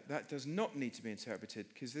together, that does not need to be interpreted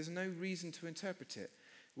because there's no reason to interpret it.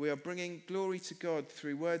 We are bringing glory to God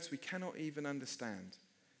through words we cannot even understand,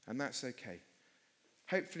 and that's okay.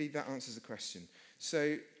 Hopefully that answers the question.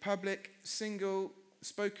 So public, single,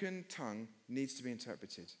 spoken tongue needs to be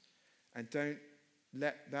interpreted. And don't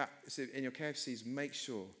let that, so in your KFCs, make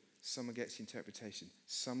sure someone gets the interpretation.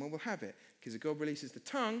 Someone will have it, because if God releases the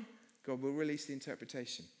tongue, God will release the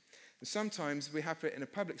interpretation. And sometimes we have it in a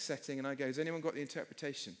public setting, and I go, has anyone got the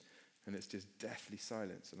interpretation? And it's just deathly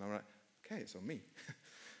silence. And I'm like, okay, it's on me.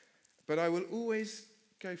 But I will always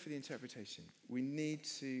go for the interpretation. We need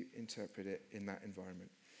to interpret it in that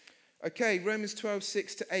environment. Okay, Romans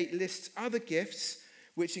 12:6-8 lists other gifts,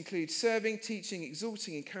 which include serving, teaching,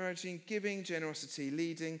 exhorting, encouraging, giving, generosity,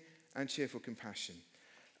 leading, and cheerful compassion.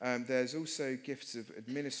 There's also gifts of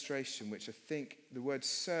administration, which I think the word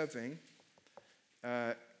serving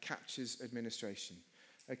captures administration.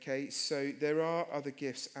 Okay, so there are other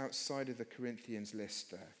gifts outside of the Corinthians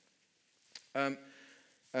list there.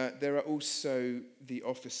 There are also the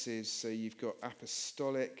offices, so you've got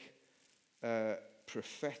apostolic,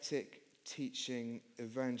 prophetic, teaching,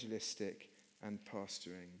 evangelistic, and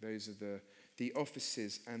pastoring. Those are the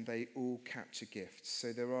offices, and they all capture gifts.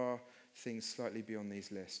 So there are things slightly beyond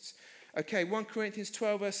these lists. Okay, 1 Corinthians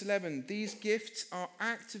 12 verse 11. These gifts are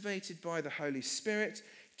activated by the Holy Spirit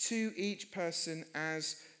to each person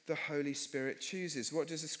as the Holy Spirit chooses. What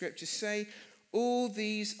does the scripture say? All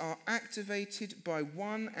these are activated by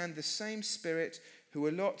one and the same Spirit, who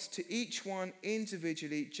allots to each one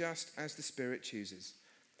individually just as the Spirit chooses.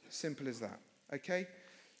 Simple as that. Okay?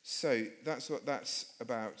 So that's what that's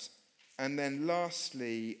about. And then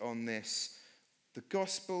lastly on this, the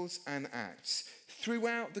Gospels and Acts.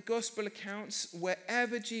 Throughout the Gospel accounts,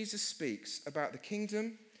 wherever Jesus speaks about the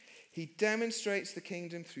kingdom, he demonstrates the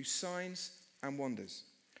kingdom through signs and wonders.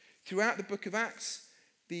 Throughout the book of Acts,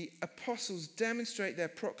 the apostles demonstrate their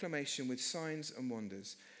proclamation with signs and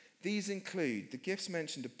wonders. These include the gifts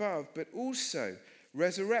mentioned above, but also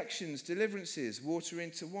resurrections, deliverances, water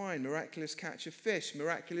into wine, miraculous catch of fish,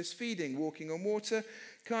 miraculous feeding, walking on water,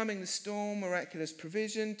 calming the storm, miraculous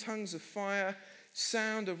provision, tongues of fire,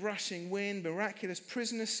 sound of rushing wind, miraculous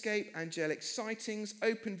prison escape, angelic sightings,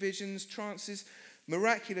 open visions, trances,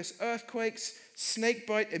 miraculous earthquakes,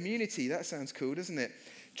 snakebite immunity. That sounds cool, doesn't it?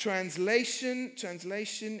 Translation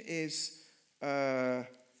is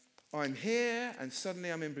I'm here and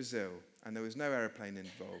suddenly I'm in Brazil and there was no aeroplane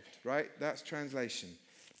involved, right? That's translation.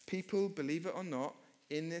 People, believe it or not,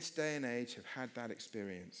 in this day and age have had that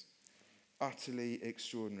experience. Utterly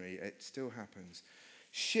extraordinary. It still happens.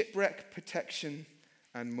 Shipwreck protection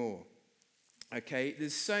and more. Okay,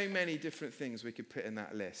 there's so many different things we could put in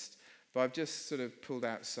that list, but I've just sort of pulled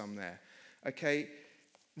out some there. Okay,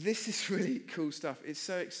 this is really cool stuff. It's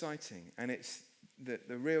so exciting, and it's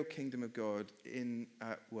the real kingdom of God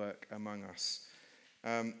at work among us.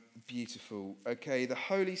 Beautiful. Okay, the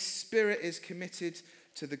Holy Spirit is committed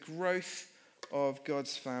to the growth of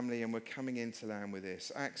God's family, and we're coming into land with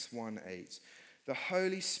this. Acts 1:8. The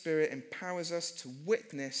Holy Spirit empowers us to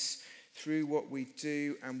witness through what we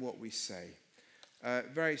do and what we say.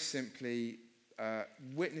 Very simply,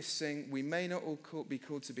 witnessing, we may not all be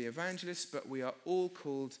called to be evangelists, but we are all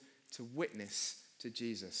called to witness to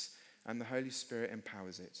Jesus, and the Holy Spirit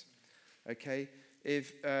empowers it. Okay?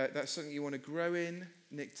 If that's something you want to grow in,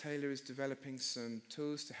 Nick Taylor is developing some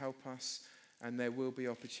tools to help us, and there will be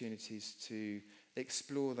opportunities to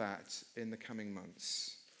explore that in the coming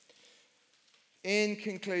months. In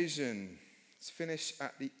conclusion, let's finish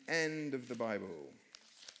at the end of the Bible,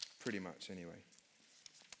 pretty much anyway.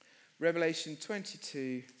 Revelation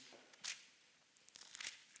 22,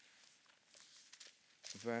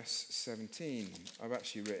 verse 17. I've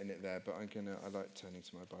actually written it there, but I like turning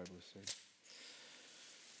to my Bible. So,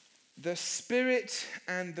 the Spirit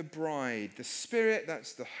and the bride. The Spirit,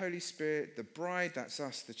 that's the Holy Spirit. The bride, that's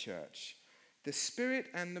us, the church. The Spirit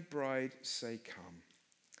and the bride say, "Come."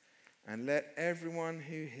 And let everyone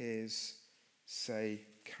who hears say,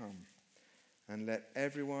 "Come." And let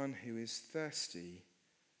everyone who is thirsty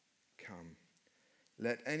come.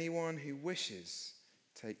 Let anyone who wishes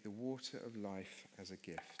take the water of life as a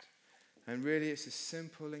gift. And really it's a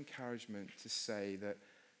simple encouragement to say that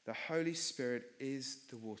the Holy Spirit is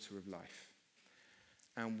the water of life.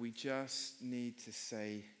 And we just need to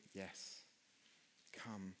say yes.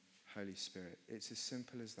 Come, Holy Spirit. It's as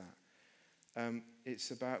simple as that.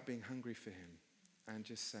 It's about being hungry for him and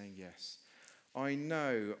just saying yes. I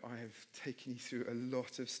know I have taken you through a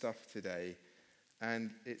lot of stuff today,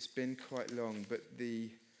 and it's been quite long, but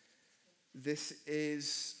this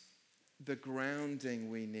is the grounding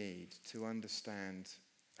we need to understand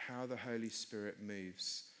how the Holy Spirit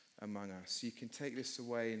moves among us. You can take this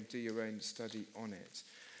away and do your own study on it.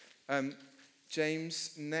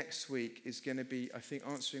 James next week is going to be, I think,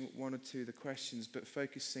 answering one or two of the questions, but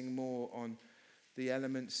focusing more on the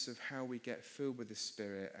elements of how we get filled with the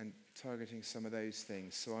Spirit and targeting some of those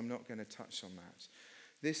things. So I'm not going to touch on that.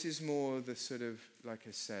 This is more the sort of, like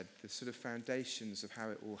I said, the sort of foundations of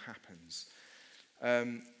how it all happens.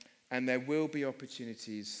 And there will be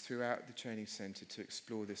opportunities throughout the training centre to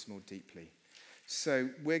explore this more deeply. So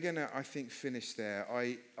we're going to, I think, finish there.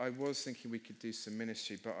 I was thinking we could do some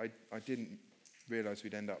ministry, but I didn't realise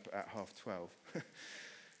we'd end up at 12:30.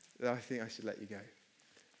 I think I should let you go.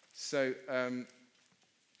 So,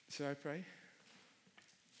 shall I pray?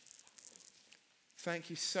 Thank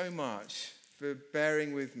you so much for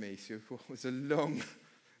bearing with me through what was a long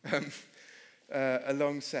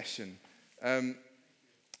session.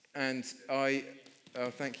 And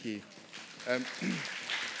thank you.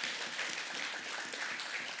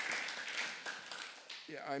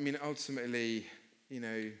 Yeah, I mean, ultimately,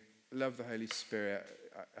 love the Holy Spirit.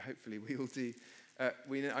 Hopefully we all do.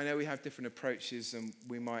 I know we have different approaches, and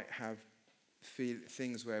we might have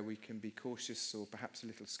things where we can be cautious or perhaps a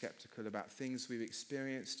little skeptical about things we've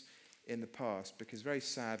experienced in the past, because very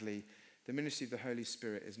sadly, the ministry of the Holy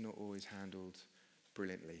Spirit is not always handled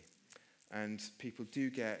brilliantly. And people do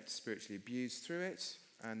get spiritually abused through it,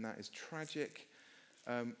 and that is tragic,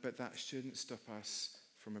 but that shouldn't stop us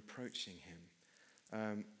from approaching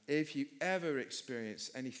him. If you ever experience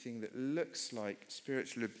anything that looks like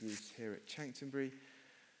spiritual abuse here at Chanctonbury,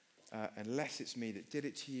 unless it's me that did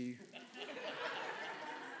it to you,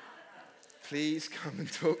 please come and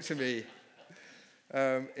talk to me.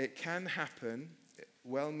 It can happen.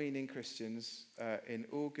 Well-meaning Christians, in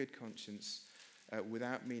all good conscience,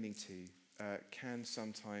 without meaning to, can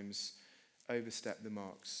sometimes overstep the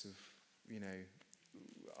marks of,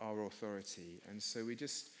 our authority. And so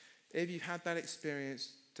if you've had that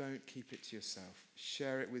experience, don't keep it to yourself.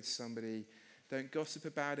 Share it with somebody. Don't gossip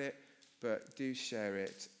about it, but do share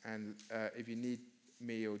it. And if you need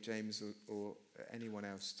me or James or anyone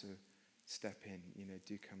else to step in,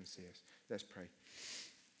 do come and see us. Let's pray.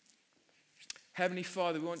 Heavenly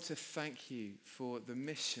Father, we want to thank you for the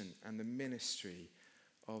mission and the ministry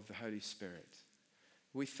of the Holy Spirit.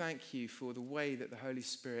 We thank you for the way that the Holy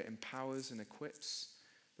Spirit empowers and equips,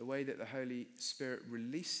 the way that the Holy Spirit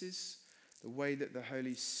releases, the way that the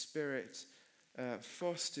Holy Spirit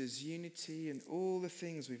fosters unity, and all the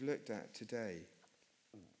things we've looked at today.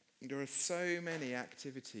 There are so many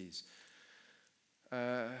activities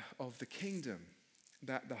of the kingdom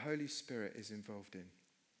that the Holy Spirit is involved in.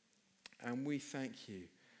 And we thank you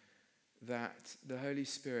that the Holy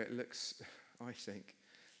Spirit looks, I think,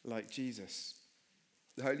 like Jesus.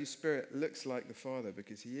 The Holy Spirit looks like the Father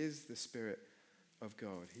because he is the Spirit of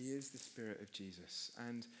God. He is the Spirit of Jesus.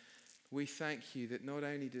 And we thank you that not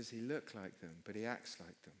only does he look like them, but he acts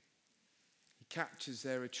like them. He captures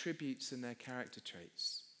their attributes and their character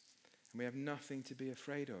traits. And we have nothing to be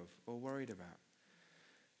afraid of or worried about.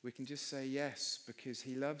 We can just say yes because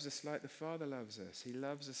he loves us like the Father loves us. He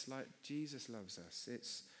loves us like Jesus loves us.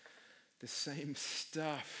 It's the same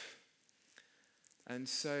stuff. And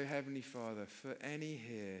so, Heavenly Father, for any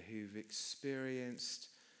here who've experienced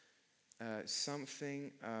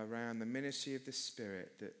something around the ministry of the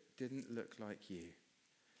Spirit that didn't look like you,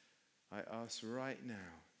 I ask right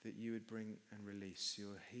now that you would bring and release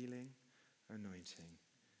your healing anointing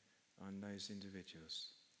on those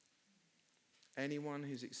individuals. Anyone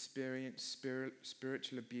who's experienced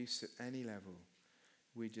spiritual abuse at any level,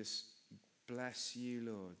 we just bless you,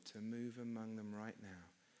 Lord, to move among them right now,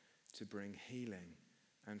 to bring healing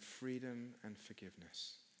and freedom and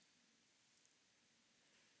forgiveness.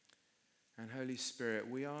 And Holy Spirit,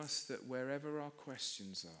 we ask that wherever our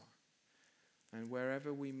questions are, and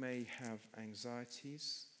wherever we may have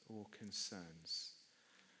anxieties or concerns,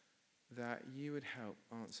 that you would help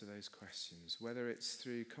answer those questions, whether it's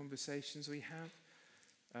through conversations we have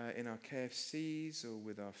in our KFCs or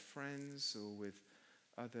with our friends or with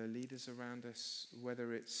other leaders around us,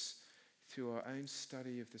 whether it's through our own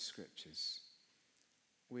study of the Scriptures.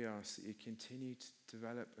 We ask that you continue to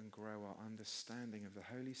develop and grow our understanding of the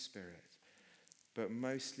Holy Spirit. But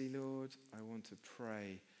mostly, Lord, I want to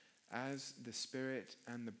pray as the Spirit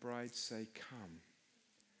and the bride say, come,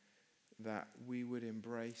 that we would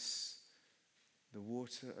embrace the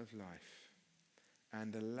water of life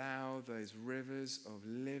and allow those rivers of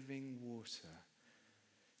living water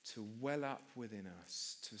to well up within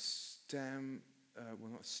us, to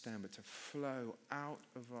but to flow out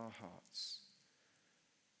of our hearts.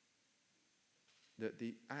 That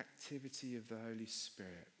the activity of the Holy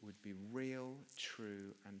Spirit would be real,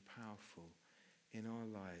 true, and powerful in our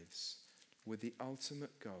lives, with the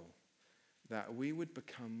ultimate goal that we would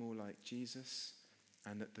become more like Jesus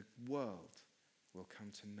and that the world will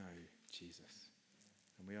come to know Jesus.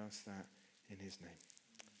 And we ask that in his name.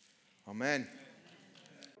 Amen.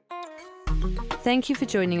 Thank you for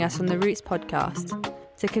joining us on the Roots podcast.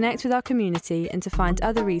 To connect with our community and to find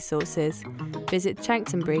other resources, visit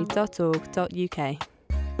chanctonbury.org.uk.